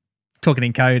 Talking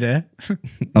in code here.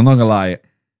 I'm not gonna lie.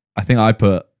 I think I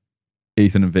put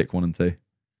Ethan and Vic 1 and 2.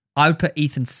 I would put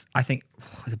Ethan. I think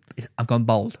I've gone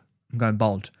bold. I'm going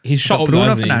bold. He's shot up Put it all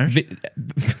there, off now. hasn't he?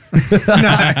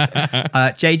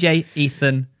 JJ,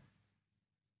 Ethan,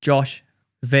 Josh,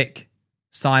 Vic,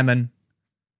 Simon.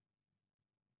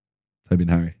 Toby and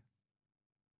Harry.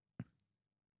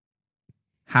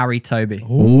 Harry, Toby.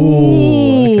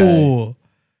 Ooh.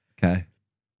 Okay.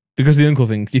 Because of the uncle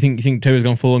thing. Do you think Toby's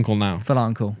gone full uncle now? Full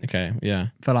uncle. Okay, yeah.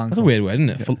 Full uncle. That's a weird word, isn't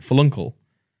it? Full uncle.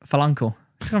 Full uncle.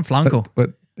 It's gone full uncle.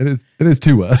 But it is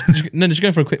 2 words. Just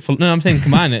go for a quick full. No, I'm saying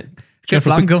combine it. Just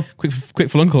go Quick for a flungle. quick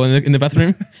full uncle in the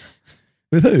bathroom.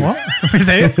 With who? What? With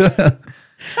who?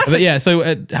 But yeah, so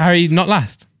Harry not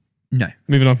last. No.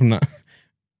 Moving on from that.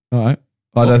 All right.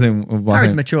 I don't think. Well,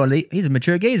 Harry's mature. He's a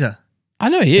mature geezer. I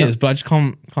know he is, but I just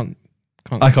can't.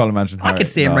 I can't imagine. I Harry. could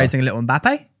see him No, raising a little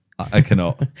Mbappe. I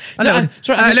cannot. A little,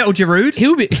 a little Giroud.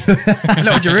 He'll be. A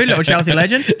little Giroud, little Chelsea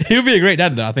legend. He'll be a great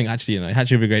dad, though. I think actually,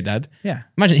 actually be a great dad. Yeah.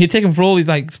 Imagine he'd take him for all these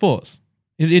like sports,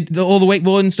 all the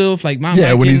wakeboarding stuff, like mountain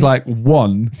Yeah, when biking. he's like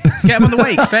 1, Get him on the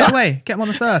wake straight away. Get him on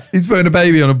the surf. he's putting a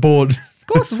baby on a board. Of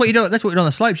course, that's what you do. That's what you do on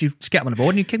the slopes. You just get him on the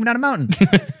board and you kick him down a mountain.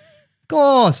 Of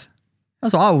course.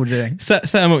 That's what I would do.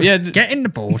 set him up. Yeah, Get in the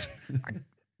board.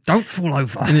 Don't fall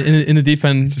over. in the deep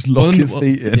end. Just lock his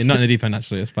feet in. Yeah, not in the deep end.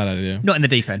 Actually, it's a bad idea. Not in the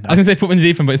deep end. I was gonna say put him in the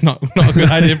deep end, but it's not a good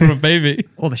idea for a baby.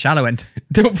 Or the shallow end.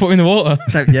 Don't put him in the water.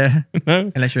 So, yeah.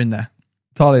 No. Unless you're in there.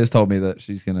 Talia has told me that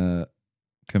she's going to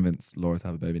convince Laura to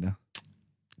have a baby now.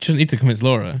 She doesn't need to convince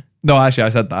Laura. No, actually, I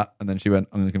said that, and then she went,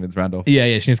 "I'm going to convince Randolph." Yeah,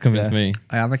 she needs to convince Yeah. me.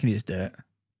 I reckon you just do it.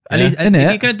 Yeah. At least, Innit? if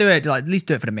you're gonna do it, like at least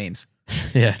do it for the memes.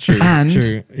 Yeah, true. And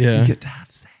true. Yeah. You get to have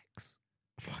sex.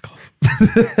 Fuck off.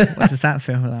 What does that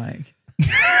feel like?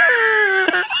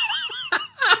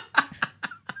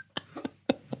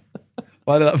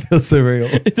 Why did that feel so real?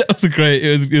 That was great. It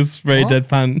was very What?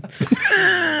 deadpan.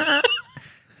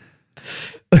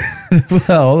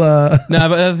 Well, No,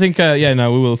 but I think we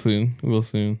will soon. We will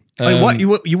soon. Wait, what?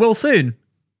 You will soon.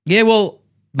 Yeah, well,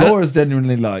 Laura's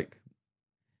genuinely like,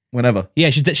 whenever. yeah,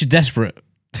 she's desperate.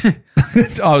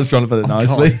 I was trying to put it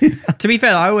nicely. To be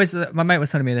fair, I always my mate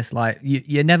was telling me this, like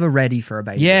you're never ready for a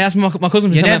baby. Yeah, that's my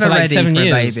cousin. You're Been never for like ready 7 for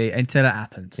years. a baby until it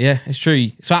happens. Yeah, it's true.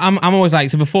 So I'm always like,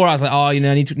 so before I was like, oh, I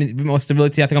need a bit more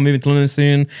stability. I think I'm moving to London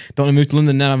soon. Don't want to move to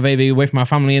London now. I'm baby away from my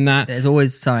family and that. There's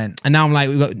always something. And now I'm like,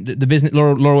 we've got the business.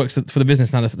 Laura works for the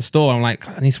business now. That's at the store. I'm like,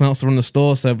 I need someone else to run the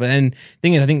store. So, but then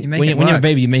thing is, I think You make when it you have a work.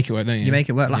 baby, you make it work, don't you? You make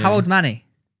it work. Like Yeah. how old's Manny?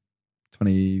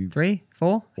 20. 3,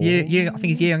 4? You, I think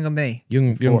he's a year younger than me.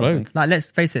 young Four, I bloke. think. Like let's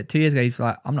face it, 2 years ago he's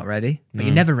like, I'm not ready, but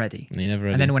you're never ready. You never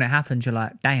ready. And then when it happens, you're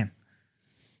like, damn,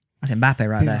 that's Mbappe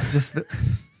right there. Just,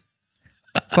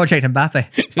 Project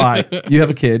Mbappe. all right, you have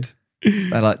a kid.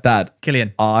 They're like, Dad,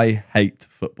 Killian. I hate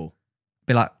football.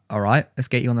 Be like, all right, let's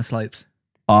get you on the slopes.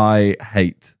 I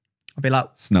hate I'll be like,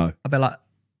 snow.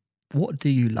 what do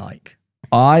you like?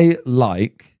 I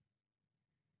like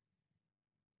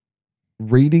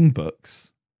reading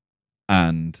books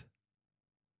and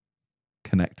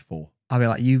Connect 4. I'll be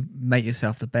like, you make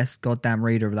yourself the best goddamn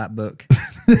reader of that book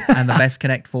and the best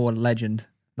Connect 4 legend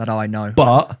that I know.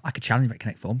 But I could challenge him at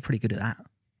Connect 4. I'm pretty good at that.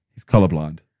 he's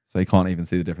colorblind, so he can't even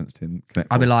see the difference between Connect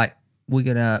 4. I'll be like, we're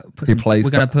gonna put He some, plays we're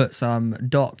gonna co- put some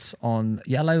dots on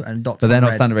yellow and dots but on they're not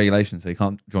red. standard regulation, so he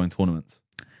can't join tournaments.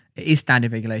 It is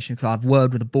standard regulation because I've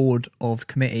worked with a board of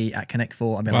committee at Connect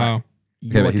 4 and been Wow. like,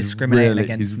 Yeah, you're but he's discriminating really,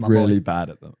 against he's my really boy. bad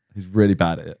at them. He's really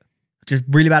bad at it. Just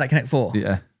really bad at Connect 4.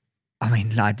 Yeah. I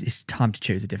mean, lad, it's time to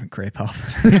choose a different career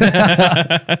path.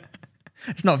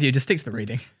 It's not for you. Just stick to the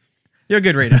reading. You're a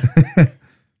good reader.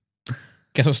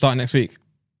 Guess what's starting next week?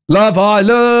 Love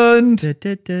Island. I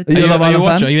Are you a Love Are you a Island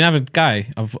watcher? fan? Are you an avid guy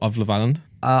of Love Island?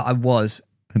 was.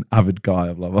 An avid guy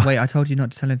of Love Island. Wait, I told you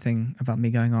not to tell anything about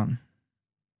me going on.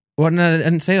 Well, no, I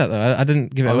didn't say that though. I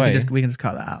didn't give it Oh, away. we can just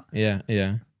cut that out. Yeah.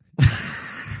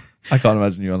 I can't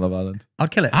imagine you on Love Island.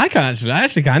 I'd kill it. I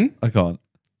actually can. I can't.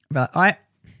 But, all right,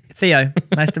 Theo,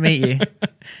 nice to meet you.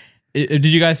 Did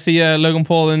you guys see Logan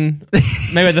Paul and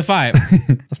Mayweather fight?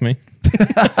 That's me.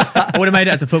 I would have made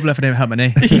it as a footballer if I didn't hurt my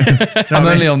knee. I'm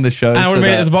only on this show. And I would have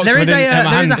made it as a boxer. There is if I didn't hurt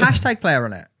my there is a hand. hashtag player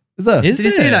on it. Is there? Is Did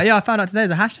you see there? that? Yeah, I found out today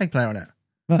there's a hashtag player on it.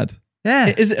 Mad.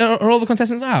 Yeah. Are all the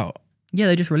contestants out? Yeah,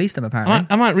 they just released them apparently.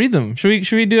 I might read them. Should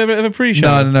we do a bit of a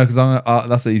pre-show? No, because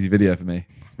that's an easy video for me.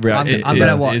 I'm Reaction. gonna it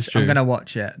is watch. true. I'm gonna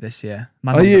watch it this year.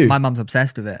 Are you? My mum's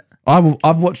obsessed with it.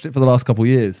 I've watched it for the last couple of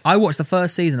years. I watched the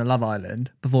first season of Love Island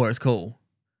before it was cool.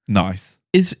 Nice.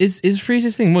 Is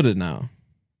Freeze's thing mudded now?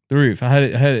 The roof. I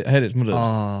heard it's mudded.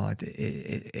 Oh,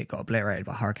 it got obliterated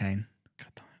by a hurricane.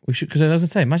 We should, because I was gonna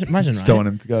say, imagine right? Don't want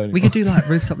him to go anymore. We could do like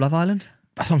rooftop Love Island.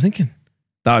 That's what I'm thinking.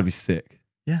 That would be sick.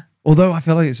 Yeah. Although I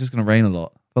feel like it's just going to rain a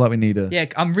lot. I feel like we need a... Yeah,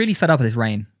 I'm really fed up with this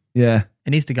rain. Yeah.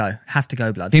 It needs to go. It has to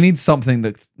go, blood. He needs something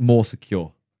that's more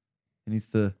secure. He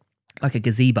needs to... Like a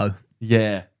gazebo.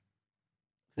 Yeah.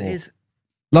 It is.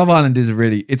 Love Island is a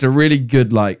really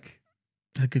good, like...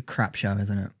 It's a good crap show,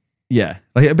 isn't it? Yeah.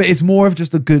 Like, but it's more of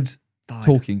just a good Vibe.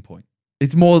 talking point.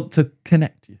 It's more to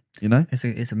connect you, you know?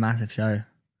 It's a massive show.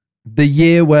 The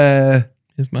year where...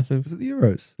 It's massive. Was it the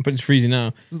Euros? I'm putting Freezy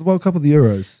now. Was it the World Cup or the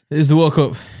Euros? It was the World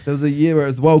Cup. There was a year where it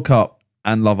was the World Cup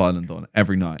and Love Island on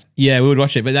every night. Yeah, we would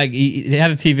watch it, but like he had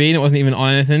a TV and it wasn't even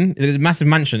on anything. It was a massive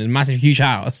mansion, a massive huge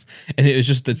house, and it was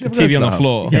just the you ever go TV to on the the house?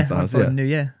 floor Yeah. Yeah, the house, for yeah. New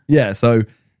Year. Yeah, so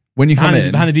when you come in...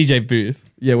 behind the DJ booth.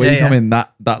 Yeah, when Yeah, you come yeah. in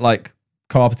that like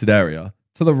carpeted area,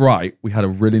 to the right, we had a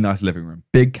really nice living room.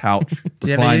 Big couch, you ever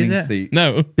use reclining it? seats,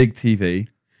 No. big TV.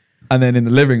 And then in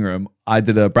the living room, I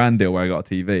did a brand deal where I got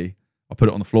a TV. I put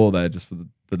it on the floor there just for the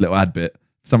little ad bit.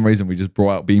 For some reason, we just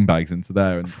brought out beanbags into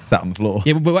there and sat on the floor.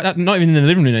 Yeah, but not even in the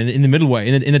living room, in the middle way,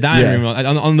 in the dining Yeah. room, like,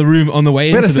 on the room on the way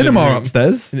We had into a the living cinema room.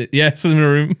 upstairs. Yeah, cinema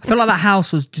room I feel like that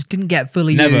house just didn't get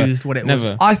fully Never. used what it was.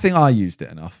 never I think I used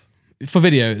it enough. for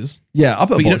videos. Yeah, I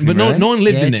put But, a boxing no ring. one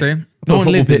lived Yeah, in it. true. Put No a one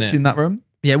football lived in pitch it. in that room.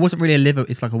 Yeah, it wasn't really a live.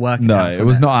 It's like a working No, house. it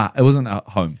was not. It wasn't at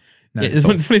home. No. Yeah,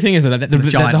 the funny thing is that the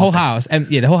giant whole office. house,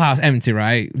 the whole house empty,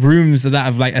 right? Rooms that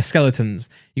have like skeletons.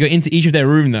 You go into each of their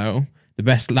room though. The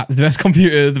best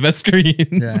computers, the best screens.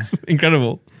 Yeah.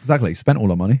 Incredible. Exactly. Spent all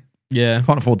our money. Yeah.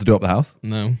 Can't afford to do up the house.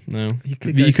 No. You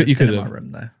could You go could to the cinema have.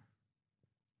 room though.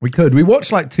 We could. We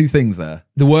watched like 2 things there.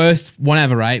 The worst one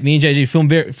ever, right? Me and JJ filmed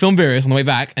Beerus on the way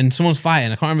back, and someone's fighting.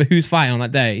 I can't remember who's fighting on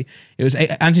that day. It was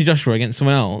Anthony Joshua against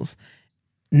someone else.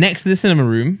 Next to the cinema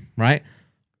room, right?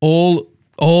 All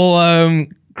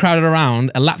crowded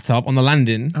around a laptop on the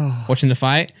landing, watching the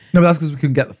fight. No, but that's because we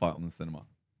couldn't get the fight on the cinema.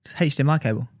 It's HDMI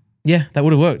cable. Yeah, that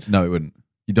would have worked. No, it wouldn't.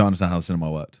 You don't understand how the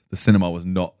cinema worked. The cinema was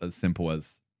not as simple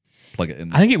as plug it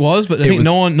in. I think it was, but I think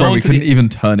no one. We couldn't even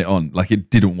turn it on. Like it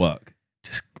didn't work.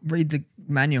 Just read the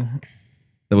manual.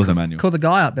 There was a manual. Call the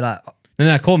guy up. Be like,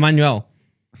 No, call Manuel.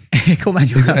 call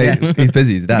Manuel. He's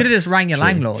busy. He's You dad. could have just rang your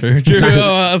landlord. True.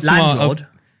 Oh, that's smart.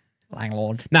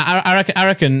 Landlord. Nah, I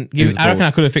reckon. was I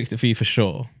balls. could have fixed it for you for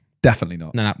sure. Definitely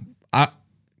not. No.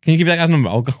 Can you give that guy's number?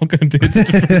 I'll go and do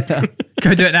it.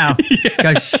 Go do it now.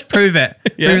 Go prove it.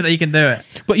 Yeah. Prove that you can do it.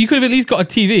 But you could have at least got a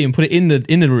TV and put it in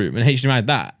the room and HDMI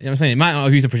that. You know what I'm saying? It might not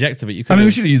have used a projector, but you could. I mean,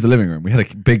 we should have used the living room. We had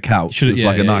a big couch. It was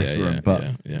like a nice room, but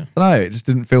yeah. no, it just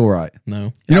didn't feel right.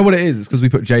 No. You know what it is? It's because we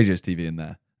put JJ's TV in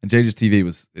there, and JJ's TV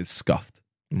is scuffed.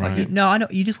 Right. No, I know.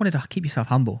 You just wanted to keep yourself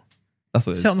humble. That's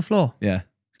what it is. Sit on the floor. Yeah.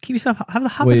 Keep yourself. Have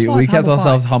a We slice, kept humble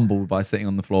ourselves pie. humbled by sitting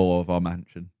on the floor of our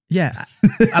mansion. Yeah,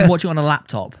 and watching on a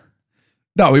laptop.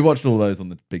 No, we watched all those on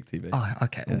the big TV. Oh,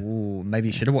 okay. Yeah. Ooh, maybe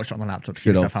you should have watched it on the laptop to keep Should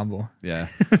yourself have. humble. Yeah.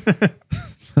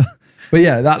 But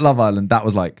yeah, that Love Island, that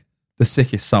was like the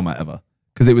sickest summer ever.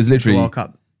 Because it was The literally, World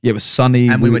Cup, yeah, it was sunny.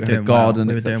 and we were had doing a garden, well.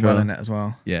 We were doing well in it as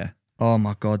well. Yeah. Oh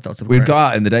my god, that's a We'd go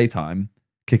out in the daytime,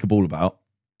 kick a ball about,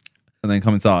 and then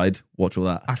come inside, watch all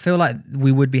that. I feel like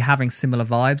we would be having similar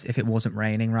vibes if it wasn't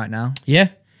raining right now. Yeah.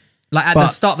 Like at But the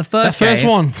start, the first First game,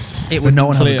 one. it But was no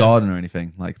one has clear. a garden or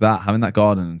anything like that. Having that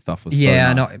garden and stuff was Yeah,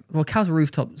 so I nice. know. Well, Cal's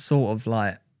rooftop sort of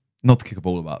like Not to kick a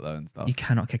ball about though and stuff. you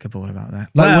cannot kick a ball about that.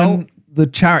 Like Well, when the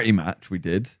charity match we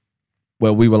did,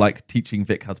 where we were like teaching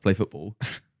Vic how to play football.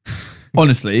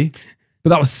 Honestly, but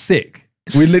that was sick.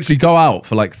 We'd literally go out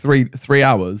for like three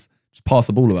hours, just pass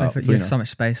the ball about. you between have us. so much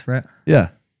space for it. Yeah.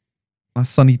 Nice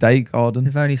sunny day garden.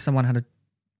 If only someone had a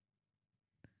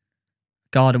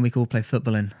garden we could all play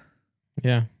football in.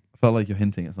 Yeah. I felt like you're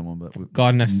hinting at someone, but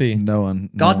Garden FC. No one.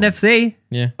 Garden FC.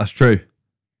 Yeah. That's true.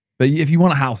 But if you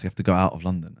want a house, you have to go out of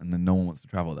London, and then no one wants to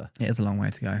travel there. It is a long way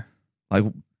to go. Like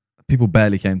people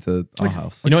barely came to our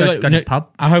house. You know, go like, to the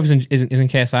pub. I hope is in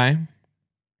KSI.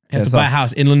 He has to KSI. buy a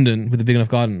house in London with a big enough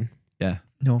garden. Yeah.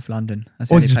 North London. That's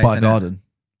the Or only you just place buy a in it. garden. You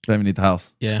don't even need the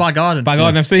house. Yeah. Just buy a garden. Buy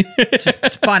Garden FC.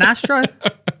 Just buy an Astro.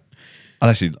 I'd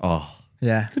actually,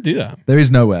 Yeah. Could do that. there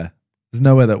is nowhere. There's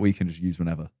nowhere that we can just use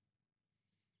whenever.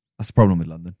 That's the problem with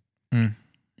London.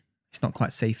 It's not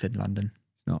quite safe in London.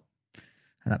 It's not.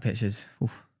 And that pitch is.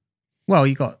 Oof. Well,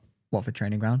 you got Watford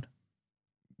training ground.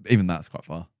 Even that's quite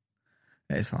far.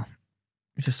 It is far.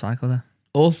 You just cycle there.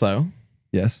 Also,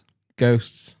 Yes.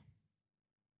 ghosts.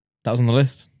 That was on the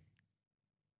list.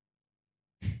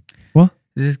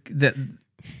 This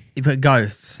you put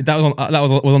ghosts, That was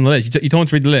on the list. You told me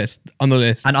to read the list on the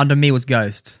list. and under me was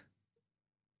ghosts.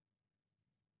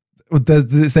 Well,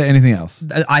 does it say anything else?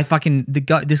 I fucking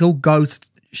this all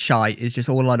ghost shite is just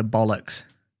all a lot of bollocks.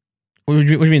 What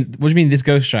do you mean? What do you mean? This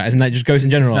ghost shite? Isn't that just ghosts in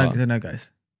general? There's no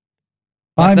ghosts.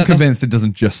 I'm that's- convinced it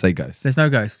doesn't just say ghosts. There's no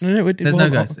ghosts. well, There's no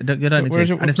ghosts. They don't where is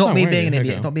exist. it- And it's not me where- being an where-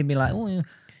 idiot. It's not me being like, oh, yeah.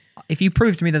 If you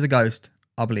prove to me there's a ghost,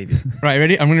 I'll believe you. Right,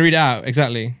 ready? I'm going to read it out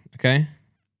exactly. Okay.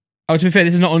 Oh, to be fair,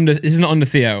 this is not under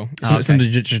Theo. It's, Oh, it's okay.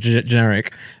 under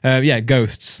generic. Yeah,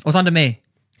 ghosts. What's under me?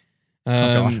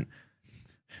 God.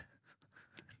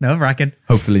 No, I reckon.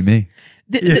 Hopefully me.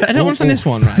 I don't understand this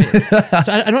one, right?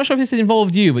 So I'm not sure if this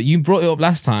involved you, but you brought it up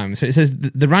last time. So it says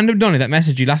the random Donny that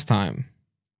messaged you last time.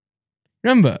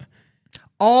 Remember?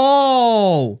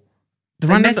 Oh, The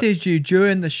they random messaged you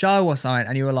during the show or something,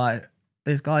 and you were like,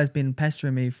 "This guy's been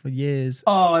pestering me for years."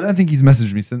 Oh, I don't think he's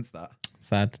messaged me since that.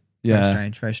 Sad. Very Yeah.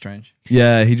 strange. Very strange.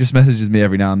 Yeah, he just messages me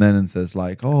every now and then and says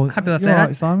like, "Oh, Happy you birthday, all right,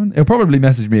 Dad." Simon." He'll probably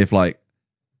message me if like,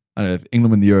 I don't know, if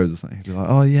England win the Euros or something. He'll be like,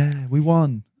 "Oh yeah, we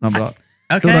won." And I'm like,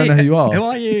 Okay, don't know who you are. Who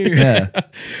are you? "Yeah,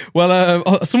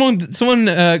 Well, someone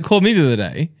called me the other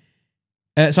day.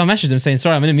 So I messaged him saying,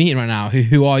 "Sorry, I'm in a meeting right now.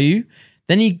 Who are you?"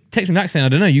 Then he texted me back saying, "I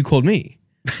don't know. You called me."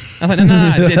 I was like,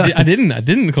 "No, I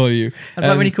didn't call you." That's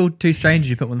like when you called two strangers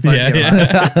you put them on the phone Yeah,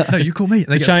 together. yeah. No, you call me.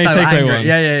 They The get Chinese so takeaway angry. one.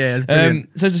 Yeah. It's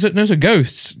brilliant. So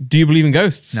ghosts. Do you believe in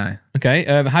ghosts? No. Okay.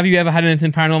 Have you ever had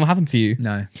anything paranormal happen to you?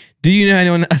 No. Do you know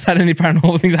anyone that's had any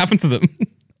paranormal things happen to them?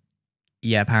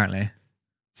 Yeah, apparently.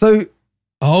 So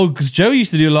Oh, because Joe used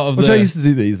to do a lot of Joe the used to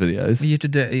do these videos. We used to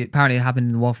do. Apparently, it happened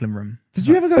in the waffling room. Did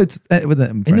you ever go with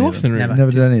them? in the Waffling room. Never.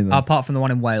 Never did any of them. Apart from the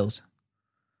one in Wales.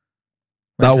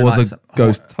 That Went to, was like, a some-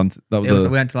 ghost hunt. That was We a.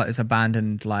 went to like this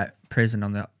abandoned like prison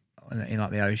in like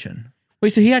the ocean. Wait,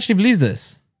 so he actually believes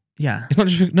this? Yeah. It's not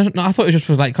just. No, I thought it was just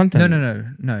for like content.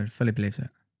 No. Fully believes it.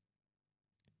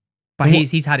 But And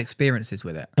he's had experiences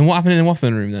with it. And what happened in the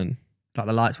waffling room then? Like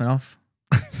the lights went off.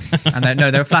 And then,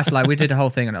 they were flashing. Like we did a whole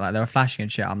thing on it. Like they were flashing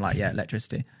and shit. I'm like, yeah,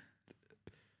 electricity.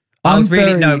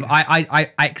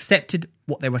 I accepted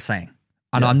what they were saying.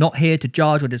 And I'm not here to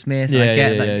judge or dismiss. And I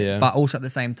get that. But also at the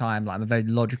same time, like I'm a very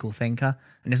logical thinker.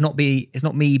 And it's not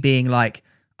me being like,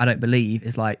 I don't believe.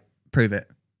 It's like, prove it.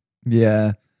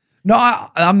 Yeah. No,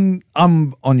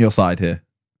 I'm on your side here.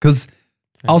 Because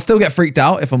I'll still get freaked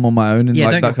out if I'm on my own in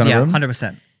like that kind of room.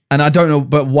 100%. And I don't know,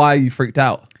 but why are you freaked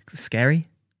out? It's scary.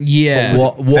 Yeah.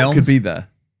 What could be there?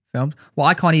 Films. Well,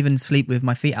 I can't even sleep with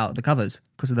my feet out of the covers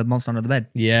because of the monster under the bed.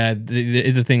 Yeah, there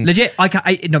is a thing. Legit,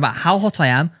 no matter how hot I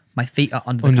am, my feet are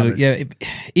under the covers.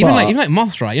 Even like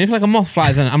moths, right? You know, if like a moth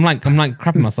flies in, I'm like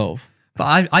crapping myself.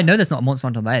 But I know there's not a monster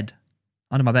under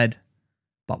my bed.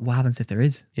 But what happens if there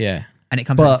is? Yeah. And it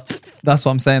comes But that's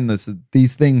what I'm saying. There's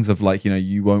these things of like, you know,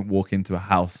 you won't walk into a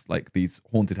house, like these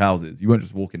haunted houses. You won't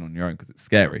just walk in on your own because it's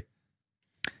scary.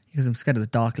 Because I'm scared of the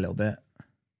dark a little bit.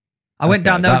 I went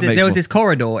down, there was this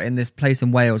corridor in this place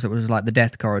in Wales. It was like the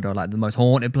death corridor, like the most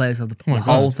haunted place of the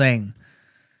whole thing.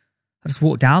 I just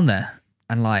walked down there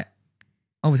and like,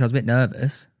 obviously I was a bit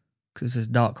nervous because it's just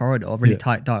a dark corridor, a really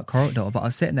tight dark corridor. But I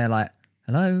was sitting there like,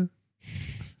 hello,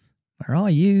 where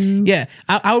are you? Yeah,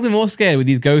 I would be more scared with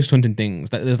these ghost hunting things.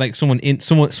 That there's like someone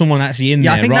actually in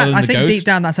there rather than the ghost. I think deep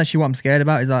down that's actually what I'm scared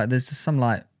about. Is like there's just some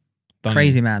like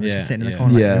crazy man that's just sitting in the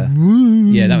corner.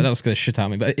 That would scare the shit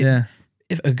out of me. But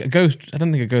if a ghost, I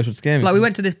don't think a ghost would scare me. Like we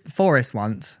went to this forest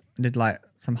once and did like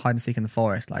some hide and seek in the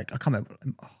forest. Like I can't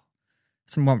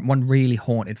remember one really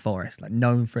haunted forest, like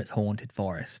known for its haunted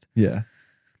forest. Yeah.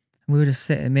 And we were just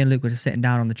sitting. Me and Luke were just sitting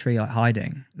down on the tree, like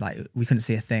hiding. Like we couldn't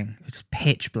see a thing. It was just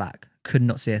pitch black. Could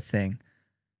not see a thing.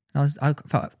 And I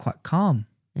felt quite calm.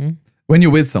 When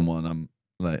you're with someone, I'm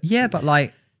like, yeah, but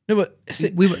like no, but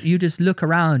you just look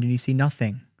around and you see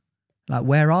nothing. Like,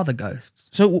 where are the ghosts?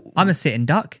 So I'm a sitting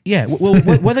duck. Yeah, well,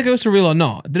 whether ghosts are real or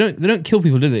not, they don't kill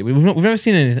people, do they? We've never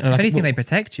seen anything. If anything, they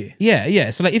protect you.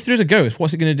 Yeah. So like, if there is a ghost,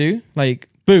 what's it going to do? Like,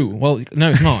 boo. Well,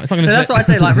 no, it's not. It's not going to. That's what I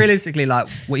say. Like, realistically, like,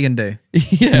 what are you going to do?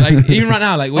 Yeah, like even right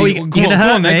now, like,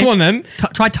 come on then.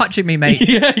 Try touching me, mate.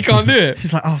 Yeah, you can't do it.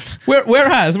 She's like, oh.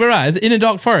 Whereas in a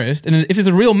dark forest, and if there's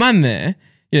a real man there,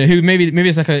 you know, who maybe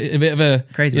it's like a bit of a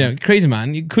crazy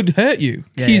man, it could hurt you.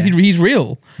 Yeah, he's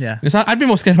real. Yeah. So I'd be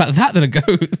more scared about that than a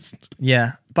ghost.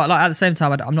 Yeah. But like at the same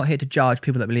time, I'm not here to judge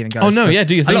people that believe in ghosts. Oh no, yeah,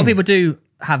 do you think? A lot of people do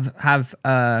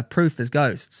have proof there's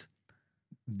ghosts.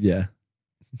 Yeah.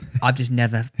 I've just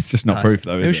never. It's just not proof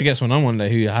though, Maybe we should get someone on one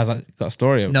day who has got a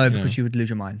story of. No, because you would lose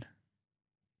your mind.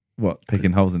 What,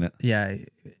 picking holes in it? Yeah.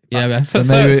 Yeah,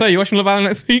 so you watching Love Island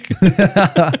next week?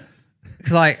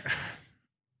 It's like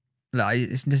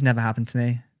it's just never happened to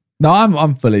me. No,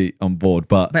 I'm fully on board,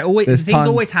 but things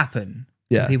always happen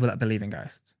to people that believe in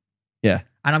ghosts. Yeah.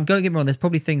 And I'm going to get me wrong, there's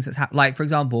probably things that's happened. Like, for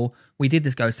example, we did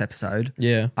this ghost episode.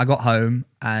 Yeah. I got home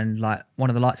and like one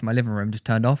of the lights in my living room just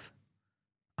turned off.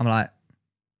 I'm like,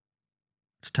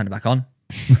 just turn it back on.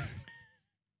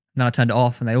 Then I turned it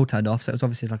off and they all turned off. So it was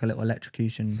obviously like a little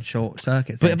electrocution short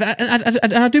circuit thing. But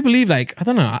I do believe, like, I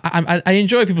don't know, I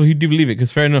enjoy people who do believe it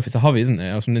because fair enough, it's a hobby, isn't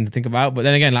it? Or something to think about. But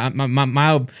then again, like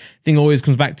my thing always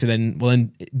comes back to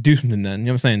then do something then. You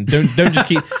know what I'm saying? Don't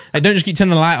just keep turning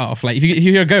the light off. Like if you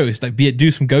hear a ghost, like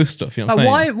do some ghost stuff. You know what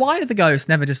I'm saying? Why are the ghosts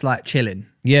never just like chilling?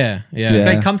 Yeah.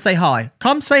 Okay, come say hi.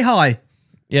 Come say hi.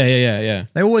 Yeah.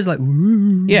 They're always like,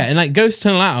 woo. Yeah, and like ghosts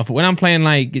turn the light off, but when I'm playing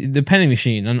like the penny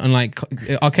machine and like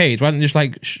arcades, why don't you just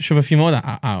like shove a few more of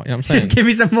that out? You know what I'm saying? Give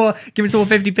me some more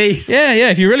 50p's. Yeah,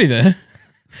 if you're really there.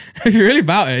 If you're really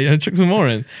about it, chuck some more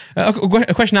in.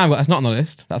 A question I've got that's not on the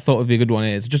list that I thought would be a good one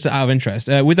is, just out of interest,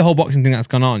 with the whole boxing thing that's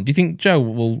gone on, do you think Joe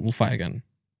will fight again?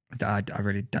 I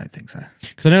really don't think so.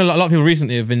 Because I know a lot of people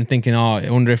recently have been thinking, I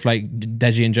wonder if like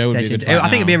Deji and Joe would be a good fight. I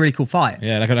think it'd be a really cool fight.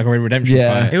 Yeah, like a redemption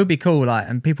fight. It would be cool, like,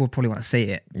 and people would probably want to see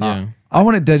it. Yeah. I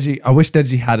wanted Deji. I wish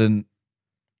Deji hadn't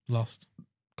lost,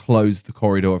 closed the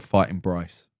corridor of fighting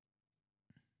Bryce.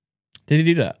 Did he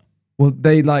do that? Well,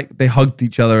 they hugged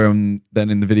each other, and then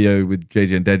in the video with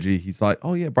JJ and Deji, he's like,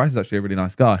 "Oh yeah, Bryce is actually a really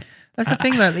nice guy." That's the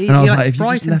thing, though.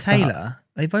 Bryce and Taylor,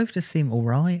 they both just seem all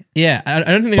right. Yeah, I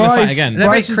don't think they're going to fight again.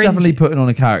 Bryce is definitely putting on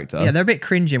a character. Yeah, they're a bit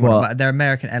cringy. But they're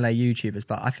American LA YouTubers,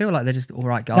 but I feel like they're just all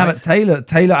right guys. Yeah, but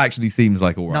Taylor actually seems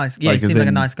like all right. Nice. Yeah, he seems like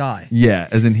a nice guy. Yeah,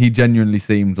 as in he genuinely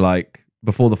seemed like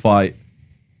before the fight,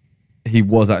 he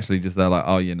was actually just there like,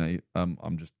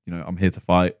 I'm just, I'm here to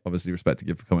fight. Obviously, respect to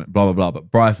give for coming, blah, blah, blah. But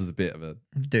Bryce was a bit of a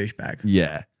douchebag.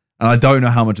 Yeah. And I don't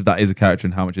know how much of that is a character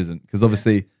and how much isn't. Because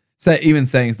obviously, even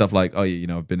saying stuff like,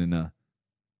 I've been in a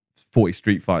 40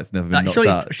 street fights never been knocked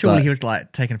out. Surely he was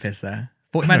like taking a piss there.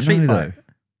 40-man street fight.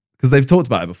 Because they've talked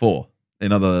about it before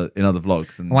in other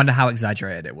vlogs. And I wonder how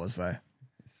exaggerated it was though.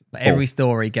 But every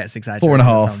story gets exaggerated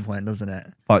 4.5 at some point, doesn't it?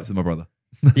 fights with my brother.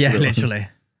 Yeah, literally.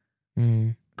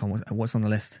 Mm. Come on, what's on the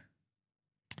list?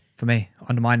 For me,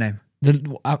 under my name.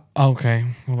 Okay.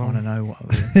 Hold I want to on. know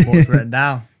what's written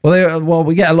down. Well,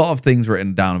 we get a lot of things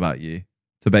written down about you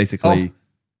to basically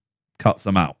cut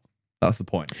some out. That's the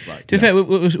point. Like, To be fair,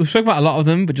 we've spoken about a lot of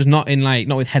them, but just not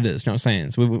with headers. You know what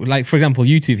I'm saying? So, like for example,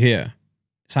 YouTube here.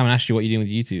 Simon asked you what you're doing with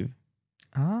YouTube.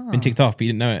 Oh, Been ticked off, but you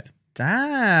didn't know it.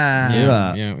 damn.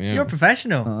 Yeah. You're a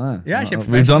professional. Oh, You're actually a we've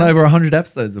professional. done over 100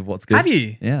 episodes of What's Good. Have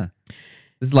you? Yeah.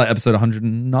 This is like episode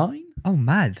 109. Oh,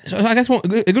 mad. So I guess a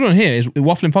good one here is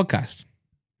Waffling Podcast.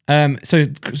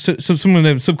 So some of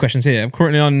the sub questions here. I'm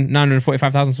currently on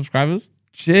 945,000 subscribers.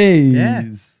 Jeez. Yeah.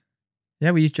 Yeah,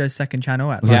 we used Joe's second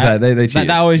channel. I was gonna say, they cheated.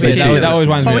 That always They cheated.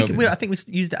 winds me up. I think we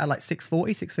used it at like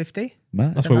 640, 650.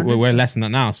 Mad. That's where we're less than that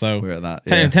now. So We're at that.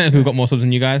 Yeah. technically we've got more subs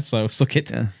than you guys. So suck it.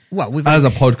 Yeah. Well, As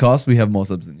a podcast, we have more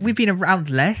subs than you. we've been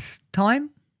around less time,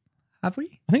 have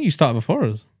we? I think you started before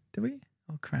us. Did we?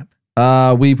 Oh, crap.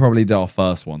 We probably did our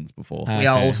first ones before. We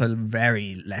are also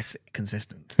very less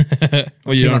consistent.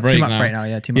 Well, you're on a break too much now. break now.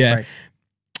 Yeah, too much break.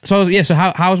 So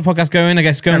how's the podcast going? I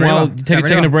guess it's going Very well. well. Taking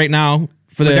Very a well. break now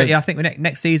for the. I think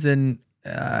next season,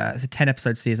 it's a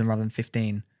 10-episode season rather than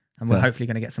 15. And we're Yeah. hopefully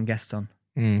going to get some guests on.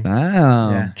 Mm,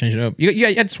 Damn. Yeah. change it up.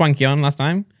 You had Swanky on last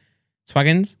time.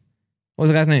 Swaggins. What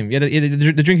was the guy's name? Yeah,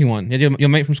 the drinking one. Yeah, your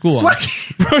mate from school. on.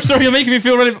 Bro, sorry, you're making me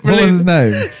feel really. What was his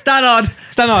name? Stanard.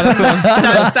 Stanard, that's the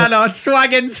one. Stanard.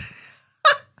 Swaggins.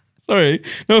 Sorry,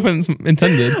 no offense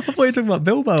intended. I thought you were talking about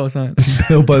Bilbo or something.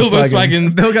 Bilbo Bilbo Swaggins.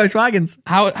 Swaggins. Bilbo Swaggins.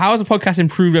 How has the podcast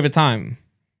improved over time?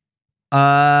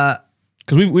 Because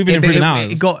we've been improving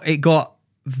ours. It got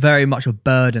very much a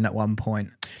burden at one point.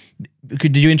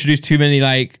 Did you introduce too many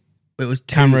It was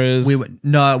cameras? We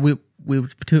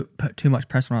put too much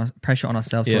pressure on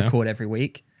ourselves to Yeah. record every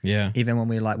week, Yeah, even when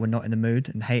we're not in the mood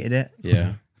and hated it.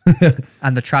 yeah,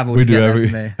 And the travel We to do get there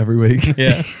for me. every week.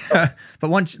 yeah. But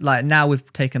once now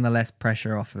we've taken the less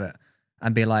pressure off of it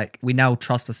and be like, we now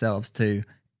trust ourselves to.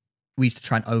 We used to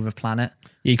try and over plan it.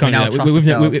 You can't We now do that. trust We've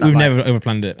ourselves that, never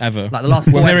overplanned it ever. Like the last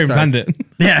We've 4 never even planned episodes. it.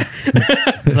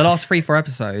 Yeah, the last 3-4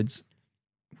 episodes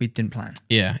we didn't plan.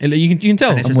 Yeah, you can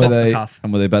tell. And it's And just were off the they? cuff.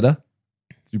 And were they better?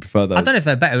 Did you prefer those? I don't know if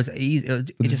they're better. It was easy.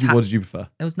 It just What did you prefer?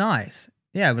 It was nice.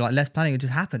 Yeah, we less planning. It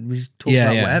just happened. We just talked Yeah,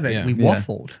 about yeah, whatever. yeah. We Yeah.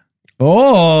 waffled.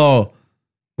 Oh,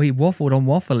 We waffled on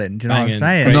waffling. Do you know what I'm Banging.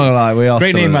 saying? I'm not gonna lie. We are Great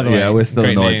still, name, by the way. Yeah, we're still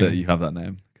Great annoyed name. that you have that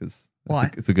name because Why?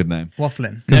 it's a good name.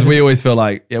 Waffling. Because Never we s- always feel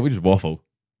like, yeah, we just waffle.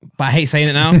 But I hate saying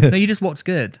it now. No, you just what's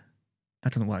good.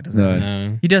 That doesn't work, does it? No.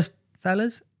 No. You just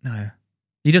fellas? No.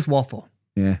 You just waffle.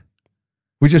 Yeah,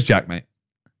 we just jack, mate.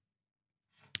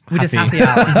 We just Happy.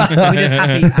 happy hour. We just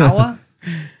happy hour.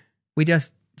 We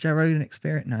just Joe Rogan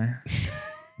experience. No.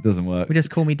 It doesn't work. We just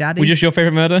call me daddy. Was just your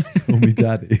favorite murder? call me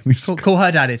daddy. We just, call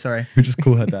her daddy. Sorry. we just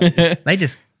call her daddy.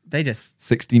 They just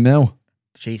 60 mil.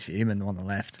 she's fuming. The one on the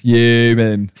left.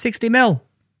 Fuming. 60 mil.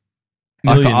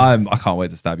 Million. I can't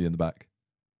wait to stab you in the back.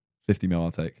 50 mil,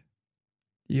 I'll take.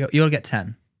 You'll get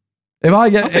 10. If I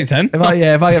get I'll take 10. If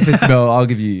I get 50 mil, I'll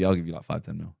give you like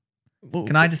 5-10 mil.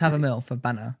 Can I just have a mil for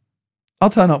banter? I'll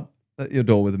turn up at your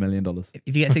door with $1 million.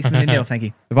 If you get 60 million deal, thank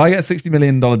you. If I get a $60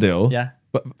 million deal, Yeah.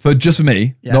 but for just for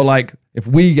me, Yeah. not like if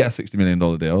we get a $60 million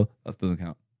deal, that doesn't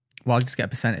count. Well, I'll just get a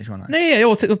percentage, won't I? No, yeah,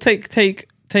 we'll take.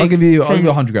 I'll give you from-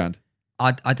 100 grand.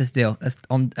 I just deal. That's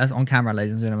on camera,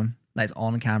 ladies and gentlemen. That's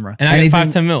on camera. And I get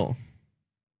Anything- 5-10 mil.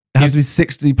 It has to be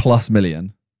 60 plus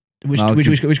million. Which No, I'll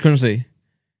which currency?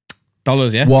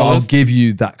 Dollars, yeah. Well, I'll Dollars. give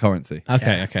you that currency.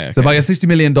 Okay, Yeah. okay. So if I get $60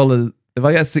 million, if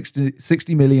I get a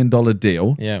 $60 million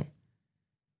deal, yeah,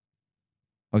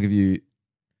 I'll give you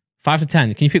 5 to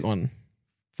 10. Can you pick one?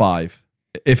 5.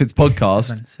 If it's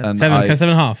podcast, Seven. and 7, I-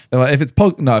 7.5. if it's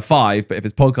 5, but if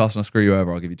it's podcast and I screw you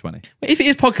over, I'll give you 20. If it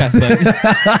is podcast,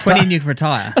 though, 20 and you can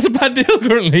retire. that's a bad deal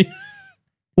currently.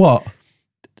 What?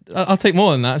 I'll take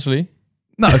more than that actually.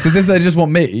 No, because if they just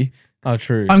want me, Oh,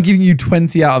 true. I'm giving you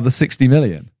 20 out of the 60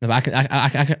 million. No, but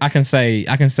I can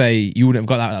say you wouldn't have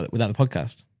got that without the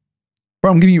podcast.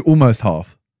 Bro, I'm giving you almost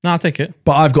half. No, I'll take it.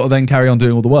 But I've got to then carry on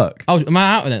doing all the work. Oh, am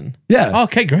I out then? Yeah. Oh,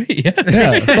 okay, great. Yeah.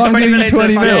 Yeah. So I'm 20 giving you million to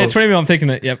 20 the mil. Yeah, 20 mil. I'm taking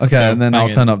it. Yep. let's Okay, go. and then I'll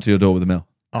Bang turn up to your door with a mil.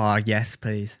 Oh, yes,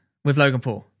 please. With Logan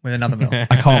Paul. With another mil. I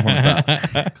can't promise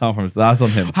that. Can't promise that. That's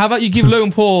on him. How about you give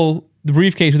Logan Paul the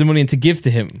briefcase with the money and to give to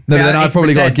him? No, but Yeah, then I've it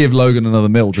probably got to pretend. give Logan another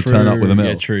mil to turn up with a mil.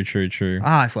 Yeah, true.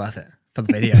 Ah, it's worth it. For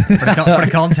the video. For the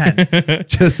content.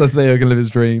 Just so Theo can live his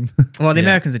dream. Well, the Yeah.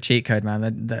 Americans are cheat code, man.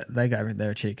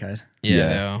 They're a cheat code. Yeah, Yeah.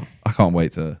 they are. I can't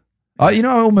wait to You know,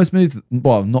 I almost moved.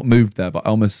 Well, not moved there, but I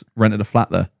almost rented a flat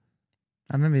there.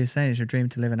 I remember you saying it's your dream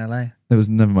to live in LA. It was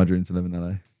never my dream to live in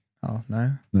LA. Oh,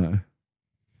 no. No.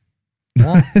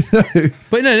 What? No.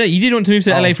 But no, you did want to move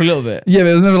to LA for a little bit. Yeah, but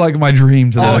it was never like my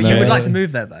dream to live Oh, in you LA. would like to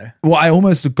move there, though? Well, I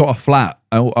almost got a flat.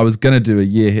 I was going to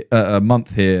do a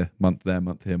month here, month there,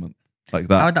 month here, month like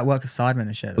that. How would that work with Sidemen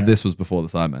and shit? But this was before the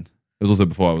Sidemen. It was also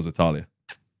before I was with Talia.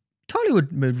 Totally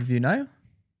would move with you, no?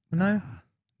 No?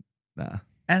 Nah.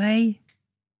 LA?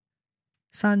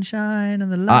 Sunshine and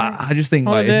the light. I just think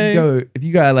like Holiday. if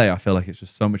you go LA, I feel like it's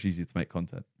just so much easier to make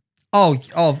content. Oh,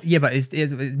 yeah, but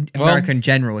America in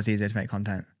general is easier to make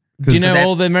content. Do you know they're-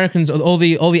 all the Americans, all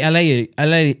the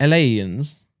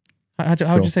LAians?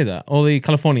 How would you say that? All the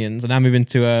Californians are now moving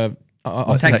to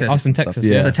Texas. Austin, Texas.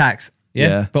 Yeah. Yeah, The tax.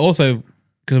 yeah. But also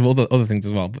because of all the other things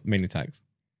as well, but mainly tax.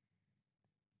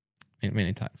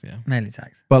 Mainly tax. Yeah. Mainly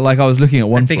tax. But like I was looking at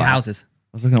one And big flat. houses.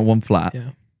 I was looking at one flat.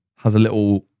 Yeah. Has a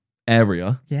little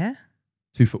area, Yeah?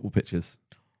 2 football pitches,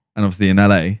 and obviously in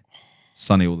LA,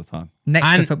 sunny all the time. Next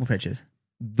to And- football pitches.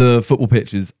 The football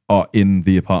pitches are in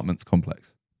the apartments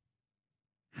complex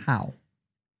How?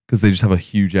 because they just have a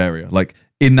huge area. Like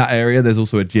in that area, there's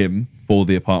also a gym for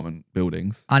the apartment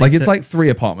buildings. I Like need it's to- like 3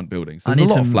 apartment buildings. I There's a need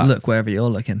lot to of flats, look wherever you're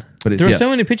looking. but it's There are yeah. so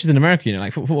many pictures in America, you know,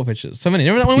 like football pictures. So many.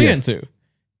 Remember that one we Yeah. went to?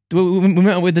 We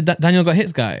met up with the Daniel Got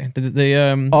Hits guy.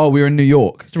 Oh, we were in New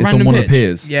York. It's on random one of the pitch.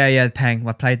 piers. Yeah, Peng.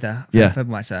 I played there. Yeah.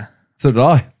 Football match there. So did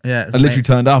I. Yeah. It was I literally amazing.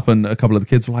 turned up and a couple of the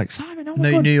kids were like, Simon, oh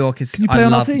my God. New York is. Can you play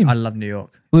on our team? I love New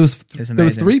York. There was It's there was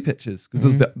amazing. 3 pitches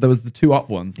because there was the 2 up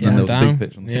ones and Yeah. then there was a Down. big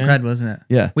pitch on the It's Yeah. incredible, isn't it?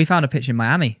 Yeah. We found a pitch in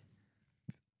Miami.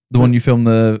 The one you filmed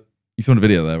a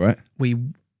video there, right? We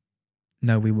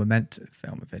were meant to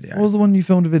film a video. What was the one you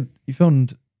filmed you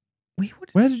filmed We would.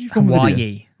 where did you film the video?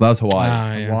 Hawaii. That was Hawaii.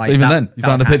 Ah, yeah. Hawaii. But even That- then, you that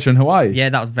found a was picture in Hawaii. Yeah,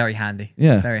 that was very handy.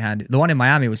 Yeah. Very handy. The one in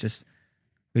Miami was just,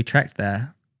 we trekked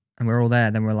there and we were all there.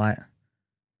 And then we're like,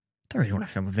 don't really want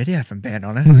to film a video, if I'm being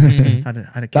honest. Mhm. So I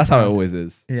had to keep That's how it going. always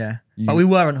is. Yeah. You- But we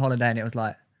were on holiday and it was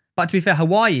like, but to be fair,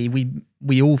 Hawaii,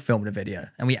 we all filmed a video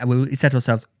and we said to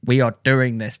ourselves, we are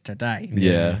doing this today.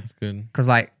 Yeah. It's good. Because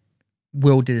like,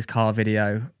 Will did his car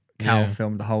video, Cal Yeah.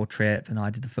 filmed the whole trip, and I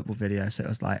did the football video. So it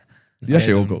was like, You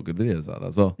actually all got good videos like that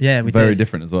as well. yeah, we Very did.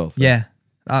 different as well. So. Yeah.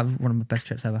 That was one of my best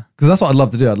trips ever. Because that's what I'd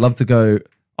love to do. I'd love to go.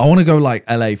 I want to go like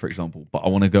LA, for example, but I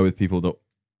want to go with people that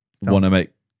Film. want to make,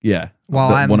 Well,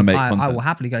 that want to make I content. will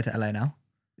happily go to LA now.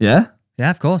 Yeah? Yeah,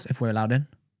 of course, if we're allowed in.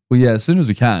 Well, yeah, as soon as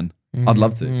we can. I'd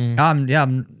love to. Mm.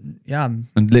 I'm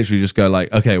And literally just go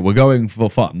like, okay, we're going for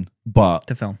fun, but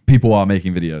to film. people are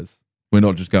making videos. We're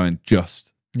not just going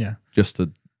just Yeah,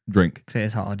 to drink. 'cause it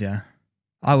is hard. Yeah,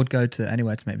 I would go to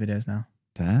anywhere to make videos now.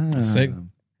 Damn. That's sick.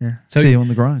 Yeah, So Theo on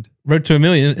the grind. Road to 1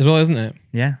 million as well, isn't it?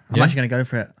 yeah. I'm Yeah. actually going to go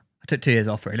for it. I took 2 years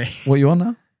off really. What are you on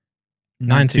now?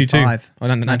 922. 925. Oh,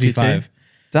 925.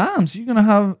 Damn. So you're gonna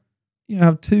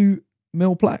have 2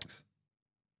 mil plaques.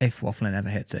 If waffling ever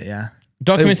hits it, yeah,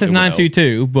 Document It says will.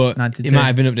 922, but 922. it might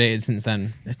have been updated since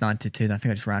then. it's 922. I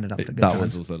think I just rounded up for good That times.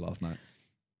 was also last night.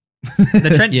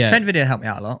 The trend, Yeah. trend video helped me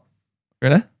out a lot.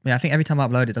 Really? Yeah, I think every time I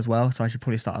upload it does well, so I should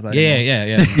probably start uploading.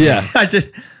 Yeah, more. yeah. Yeah. I just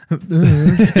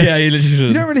Yeah, you literally should.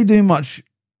 You don't really do much.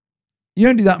 You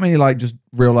don't do that many like just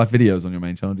real life videos on your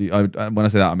main channel. Do you? When I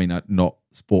say that, I mean not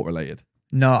sport related.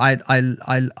 no.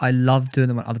 I love doing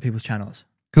them on other people's channels.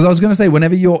 Because I was going to say,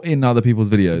 whenever you're in other people's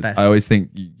videos, best. I always think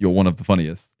you're one of the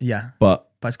funniest. Yeah, But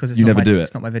but it's because You never do it.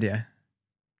 It's not my video.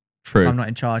 true, So I'm not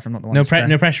in charge. I'm not the one. No, that's there.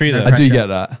 no pressure either. No I do pressure. get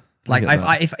that. Like I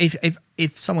get that.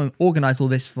 if someone organised all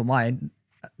this for mine,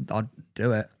 I'd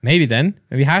do it. Maybe then.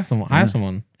 Maybe hire someone. Hire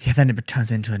someone. Yeah, then it turns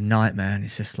into a nightmare, and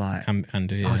it's just like Can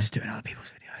do, I'll yeah. just do it in other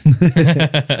people's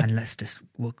videos,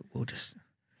 and we'll just.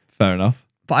 Fair enough.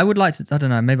 But I would like to. I don't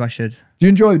know. Maybe I should. Do you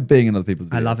enjoy being in other people's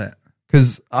videos? I love it.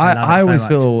 Because I love it I so always much.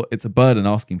 feel it's a burden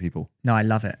asking people. No, I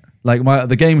love it. Like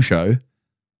the game show,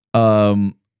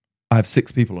 I have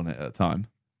 6 people on it at a time.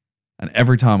 And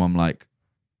every time I'm like,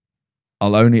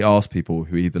 I'll only ask people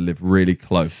who either live really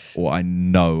close or I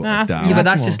know Nah, are that's- down. Yeah, but that's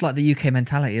that's more. just like the UK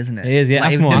mentality, isn't it? It is, yeah, Like,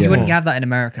 that's more, you that's wouldn't more. have that in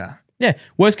America. Yeah.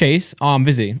 Worst case, I'm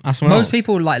busy. Ask someone Most else.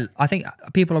 people like. I think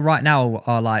people are right now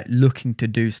are like looking to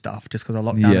do stuff just because of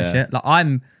lockdown Yeah. and shit. Like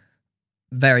I'm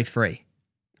very free.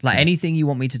 Like anything you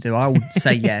want me to do, I would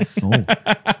say yes. Oh,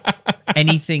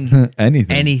 Anything,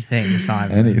 anything. anything,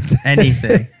 Simon. Anything.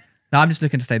 Anything. No, I'm just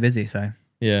looking to stay busy. So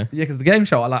Yeah. Yeah, because the game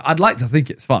show, I'd like to think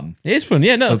it's fun. It is fun,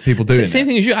 yeah. No, Of people doing same it.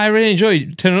 thing as you. I really enjoy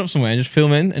turning up somewhere and just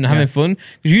filming and having fun.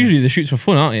 Because usually the shoots for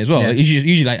fun, aren't they? As well. Yeah. Like,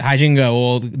 usually like high jingo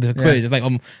or the quiz. It's like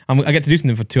I get to do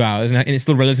something for 2 hours and it's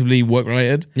still relatively work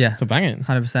related. yeah, So bang it.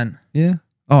 100%. Yeah.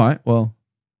 All right. Well,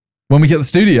 when we get the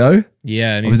studio,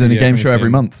 Yeah. I was doing a game show every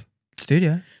month.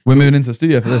 Studio. We're moving into a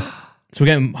studio for this. So we're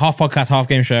getting half podcast, half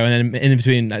game show, and then in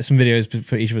between, like, some videos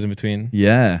for each of us in between.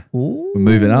 Yeah. Ooh. We're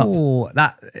moving up.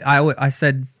 That I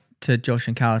said to Josh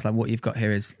and Cal, I was like, what you've got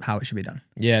here is how it should be done.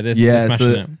 Yeah, they're Yeah, smashing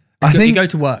so- it. I You think go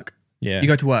to work. Yeah. You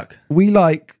go to work.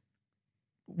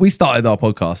 we started our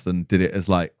podcast and did it as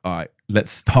like, all right,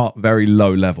 let's start very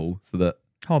low level so that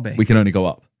Hobby. we can only go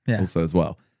up Yeah. also as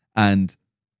well. And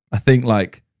I think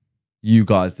like you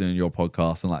guys doing your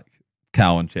podcast and like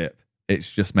Cal and Chip,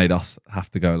 it's just made us have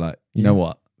to go like, you know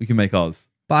what? We can make ours.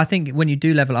 But I think when you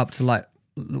do level up to like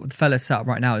the fella's setup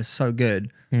right now is so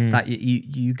good that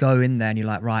you go in there and you're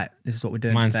like, right, this is what we're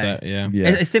doing Mindset, today. yeah.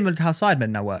 It's similar to how Sidemen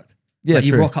now work. Yeah, Like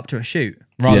you true. rock up to a shoot.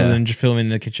 Rather Yeah. than just filming in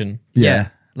the kitchen. Yeah.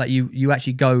 Like you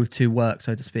actually go to work,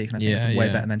 so to speak. And I think it's a way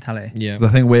Yeah. better mentality. Yeah. So I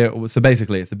think so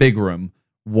basically it's a big room.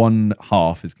 One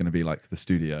half is going to be like the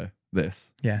studio,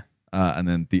 this. Yeah. And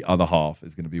then the other half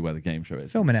is going to be where the game show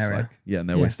is. Filming It's area. like- yeah, and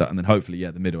then Yeah. we start, and then hopefully,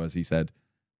 the middle, as he said,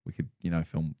 we could,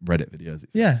 film Reddit videos,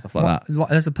 Yeah. stuff like that.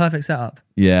 That's a perfect setup.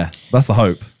 Yeah, that's the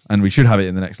hope, and we should have it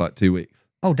in the next like 2 weeks.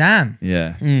 Oh, damn.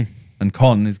 Yeah, Mm. and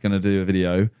Con is going to do a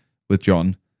video with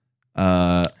John,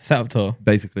 Setup tour.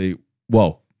 basically,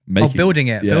 making Building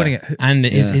it. Yeah. Building it. And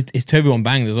Yeah. is Toby one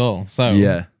banged as well. So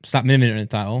Yeah. slap millimeter in the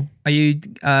title. Are you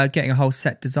getting a whole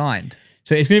set designed?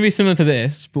 So it's going to be similar to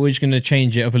this, but we're just going to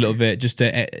change it up a little bit just to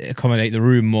accommodate the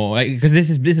room more. Because this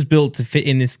is built to fit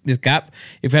in this gap.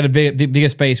 If we had a bigger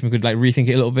space, and we could like rethink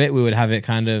it a little bit. We would have it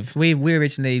kind of We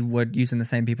originally were using the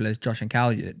same people as Josh and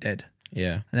Cal did.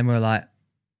 yeah. And then we were like,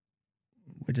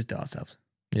 we just do it ourselves.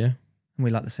 Yeah. And we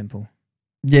like the simple.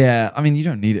 Yeah, I mean, you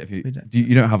don't need it if We you don't.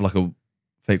 you don't have like a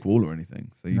fake wall or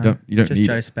anything, so you No, don't just need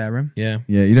Joe's it. spare room. Yeah.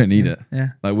 Yeah, you don't need it. Yeah.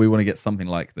 Like we want to get something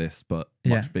like this, but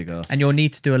Yeah. much bigger. And you'll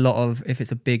need to do a lot of, if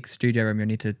it's a big studio room, you'll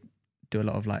need to do a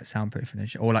lot of like soundproofing and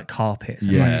shit, or like carpets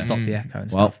and like Yeah. stop the echo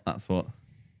and Well, stuff. that's what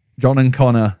John and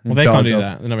Connor. Well, they can't do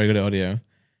that. They're not very good at audio.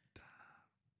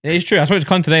 It's true. I spoke to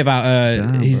Con today about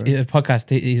his podcast.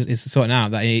 He's sorting out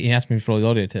that he asked me for all the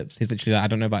audio tips. He's literally like, I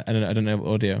don't know about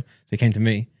audio. So he came to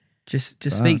me. Just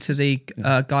speak to the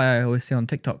guy I always see on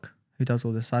TikTok who does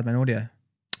all the Sidemen audio.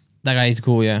 That guy is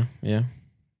cool. Yeah. The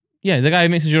guy who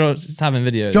mixes your Sidemen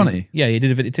videos. Johnny? Yeah, he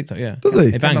did a video TikTok. Yeah. Does he?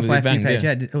 It banged. Came off my It banged. page,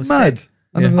 Yeah. it was Mad. sick.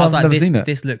 I've I was never like, seen it.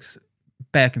 this looks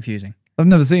bare confusing. I've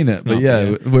never seen it, but not, yeah,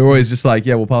 yeah. we're always just like,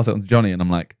 we'll pass it on to Johnny, and I'm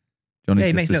like, Johnny's Yeah,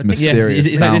 he just makes this little TikToks. mysterious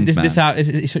It's sound like this man. how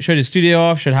it showed his studio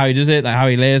off, showed how he does it, like how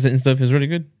he layers it and stuff. It was really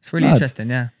good. It's really Mad. interesting,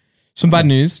 yeah. Some bad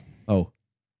news: Oh,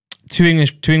 two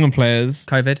England players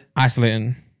COVID.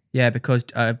 isolating. Yeah, because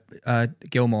Billy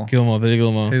Gilmore,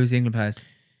 who's the England players?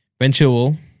 Ben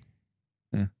Chilwell,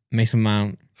 Yeah. Mason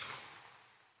Mount.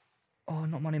 Oh,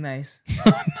 not Money Mace.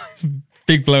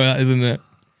 Big blowout, isn't it?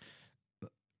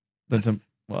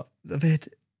 what? David.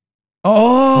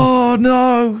 Oh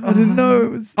no, I didn't know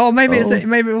it was. Oh, maybe Oh.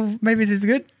 it's maybe it's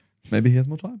good. Maybe he has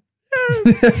more time.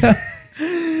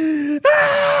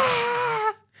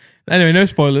 Anyway, no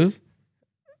spoilers.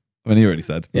 I mean, he already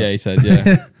said. but- Yeah, he said.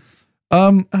 Yeah.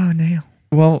 Oh, Neil.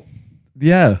 Well,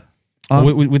 yeah.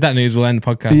 Well, with that news, we'll end the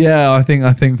podcast. Yeah, I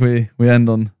think we end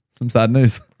on some sad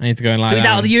news. I need to go and lie So he's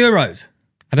down. out of the Euros.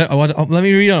 I don't. Let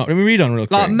me read on. Let me read on real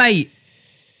quick. Like, mate,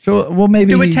 Sure. Well,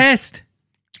 maybe do a test.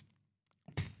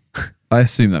 I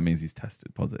assume that means he's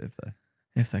tested positive, though.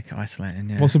 If they're isolating,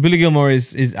 yeah. Well, so Billy Gilmore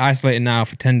is isolated now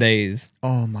for 10 days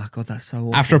Oh my god, that's so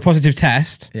awful. after a positive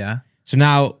test. Yeah. So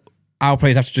now our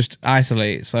players have to just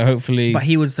isolate. So hopefully, But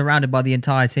he was surrounded by the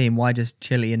entire team. Why just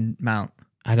Chile and Mount?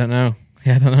 I don't know.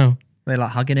 Yeah, I don't know. They're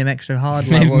like hugging him extra hard.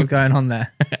 Like, what was going on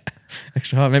there?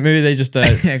 Extra hard. Maybe they just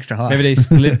Extra hard. maybe they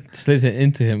slid it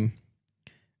into him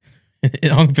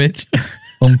on the pitch.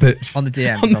 On pitch. on the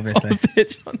DMs, obviously. On the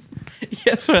pitch.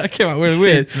 Yeah, sorry, that came out really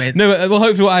weird. Cheers, mate. No, but well,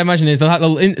 hopefully what I imagine is they'll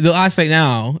isolate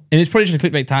now, and it's probably just a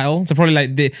clickbait title. So probably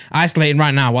like they're isolating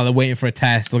right now while they're waiting for a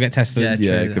test. They'll get tested. Yeah, true.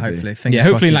 Yeah, it could be. Hopefully. Fingers Yeah,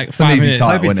 hopefully in crossed. like 5 easy minutes. title.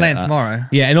 I hope he's win it, playing that. tomorrow.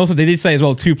 Yeah, and also they did say as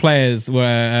well 2 players were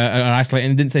are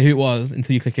isolating. Didn't say who it was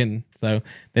until you click in, so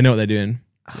they know what they're doing.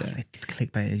 Oh, they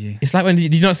clickbaited you. It's like when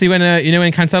did you not see when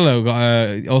when Cancelo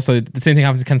got also the same thing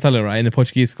happened to Cancelo, right, in the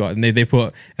Portuguese squad, and they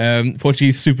put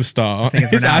Portuguese superstar. think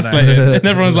it's It's Ronaldo. isolated, and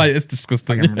everyone's like, it's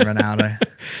disgusting. Fucking Ronaldo.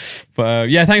 But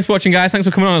yeah, thanks for watching, guys. Thanks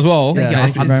for coming on as well. Yeah. Yeah,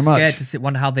 thank you I'm very much. scared to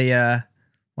wonder how the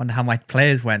wonder how my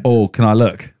players went. Oh, can I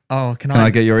look? Oh, can Can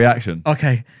I get your reaction?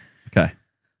 Okay. Okay.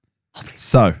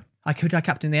 So. I could I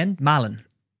captain in the end? Marlon.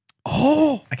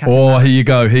 Oh, I captain Oh, Marlon. here you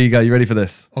go. Here you go. You ready for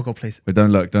this? Oh god, please. Wait,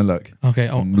 don't look. Don't look. okay.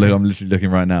 Oh, I'm literally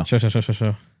looking right now. Sure.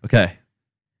 Okay.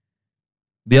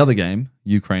 The other game,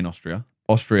 Ukraine, Austria.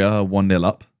 Austria are 1-0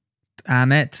 up.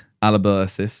 Damn it. Alaba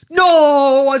assist.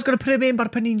 No, I was going to put him in, but I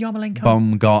put in Yarmolenko.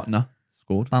 Baumgartner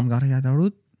scored.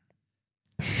 Baumgartner.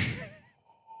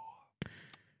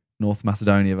 North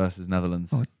Macedonia versus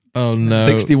Netherlands. Oh no.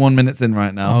 61 minutes in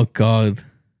right now. Oh god.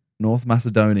 North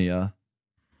Macedonia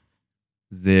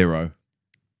 0.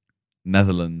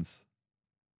 Netherlands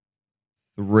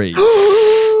 3.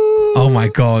 Oh my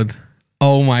god.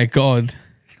 Oh my god.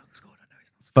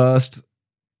 First.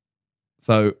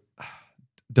 So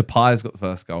Depay's got the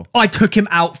first goal. I took him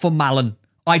out for Malin.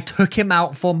 He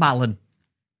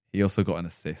also got an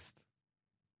assist.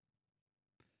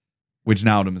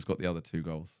 Wijnaldum has got the other 2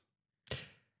 goals.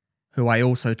 Who I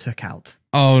also took out.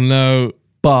 Oh no.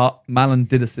 But Malin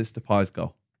did assist Depay's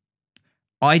goal.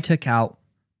 I took out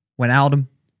Wijnaldum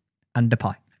and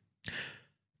Depay.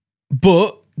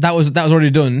 But that was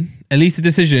already done. At least the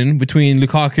decision between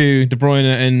Lukaku, De Bruyne,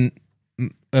 and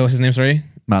what's his name? Sorry,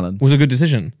 Malin was a good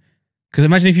decision. Because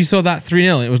imagine if you saw that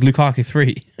 3-0, and it was Lukaku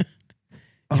 3.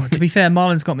 Oh, to be fair,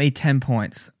 Marlon's got me 10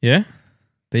 points. Yeah,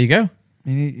 there you go. I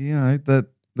mean, you know,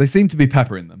 they seem to be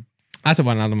peppering them. That's a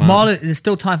one out of man. Marlon, there's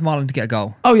still time for Marlon to get a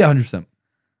goal. Oh yeah, 100%.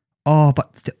 Oh,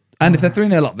 but still, And if they're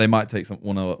 3-0 up, they might take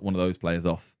one of those players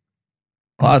off.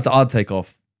 I'd take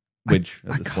off Widge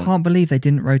at this point. I can't believe they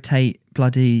didn't rotate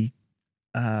bloody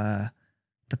Depay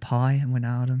and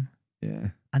Wijnaldum Yeah.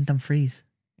 and Dumfries.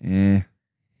 Yeah.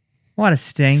 What a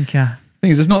stinker.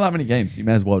 Thing is, there's not that many games. You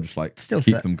may as well just Still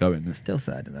keep third. them going. Still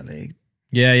third in the league.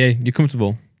 Yeah, you're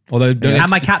comfortable. Although, don't And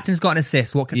my captain's got an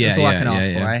assist. That's all I can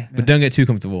ask for, eh? But don't get too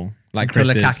comfortable. Like Until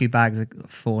Chris did. Lukaku bags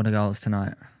 4 goals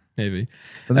tonight. Maybe.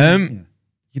 But then, yeah, you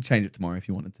could change it tomorrow if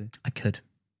you wanted to. I could.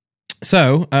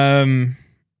 So, oh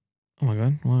my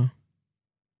god, wow,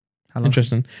 How long?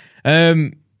 interesting. No.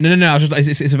 I was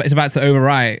just it's about to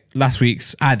overwrite last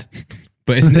week's ad,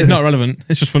 but it's not relevant.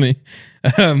 It's just funny.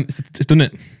 It's done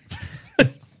it.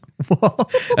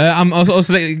 I'm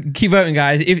also like, keep voting,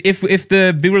 guys. If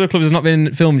the Big Brother Club has not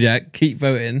been filmed yet, keep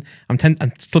voting. I'm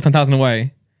still 10,000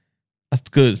 away. That's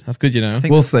good. You know.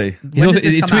 We'll see.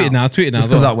 He's tweeted now. It's tweeted now. This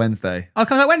as comes well. out Wednesday. Oh, it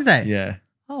comes out Wednesday? Yeah.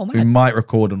 Oh, So we man. might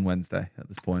record on Wednesday at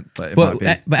this point, but it might be.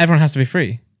 But everyone has to be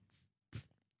free.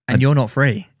 And you're not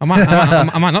free. I might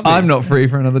not be. I'm not free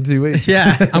for another 2 weeks.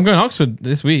 Yeah. I'm going to Oxford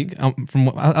this week.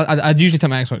 I'd usually take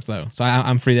my Xbox though, so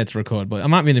I'm free there to record. But I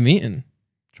might be in a meeting.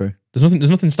 True. There's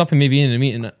nothing stopping me being in a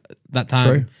meeting at that time.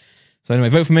 True. So anyway,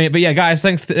 vote for me. But yeah, guys,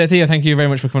 thanks to Theo. Thank you very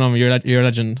much for coming on. You're a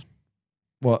legend.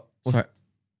 What? Sorry.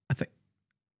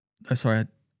 Sorry.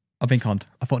 I've been conned.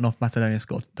 I thought North Macedonia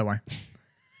scored. Don't worry.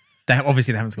 They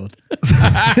haven't scored.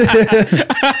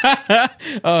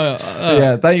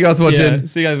 Yeah, thank you guys for watching.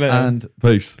 See you guys later. And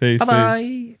peace. Peace.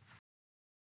 Bye-bye.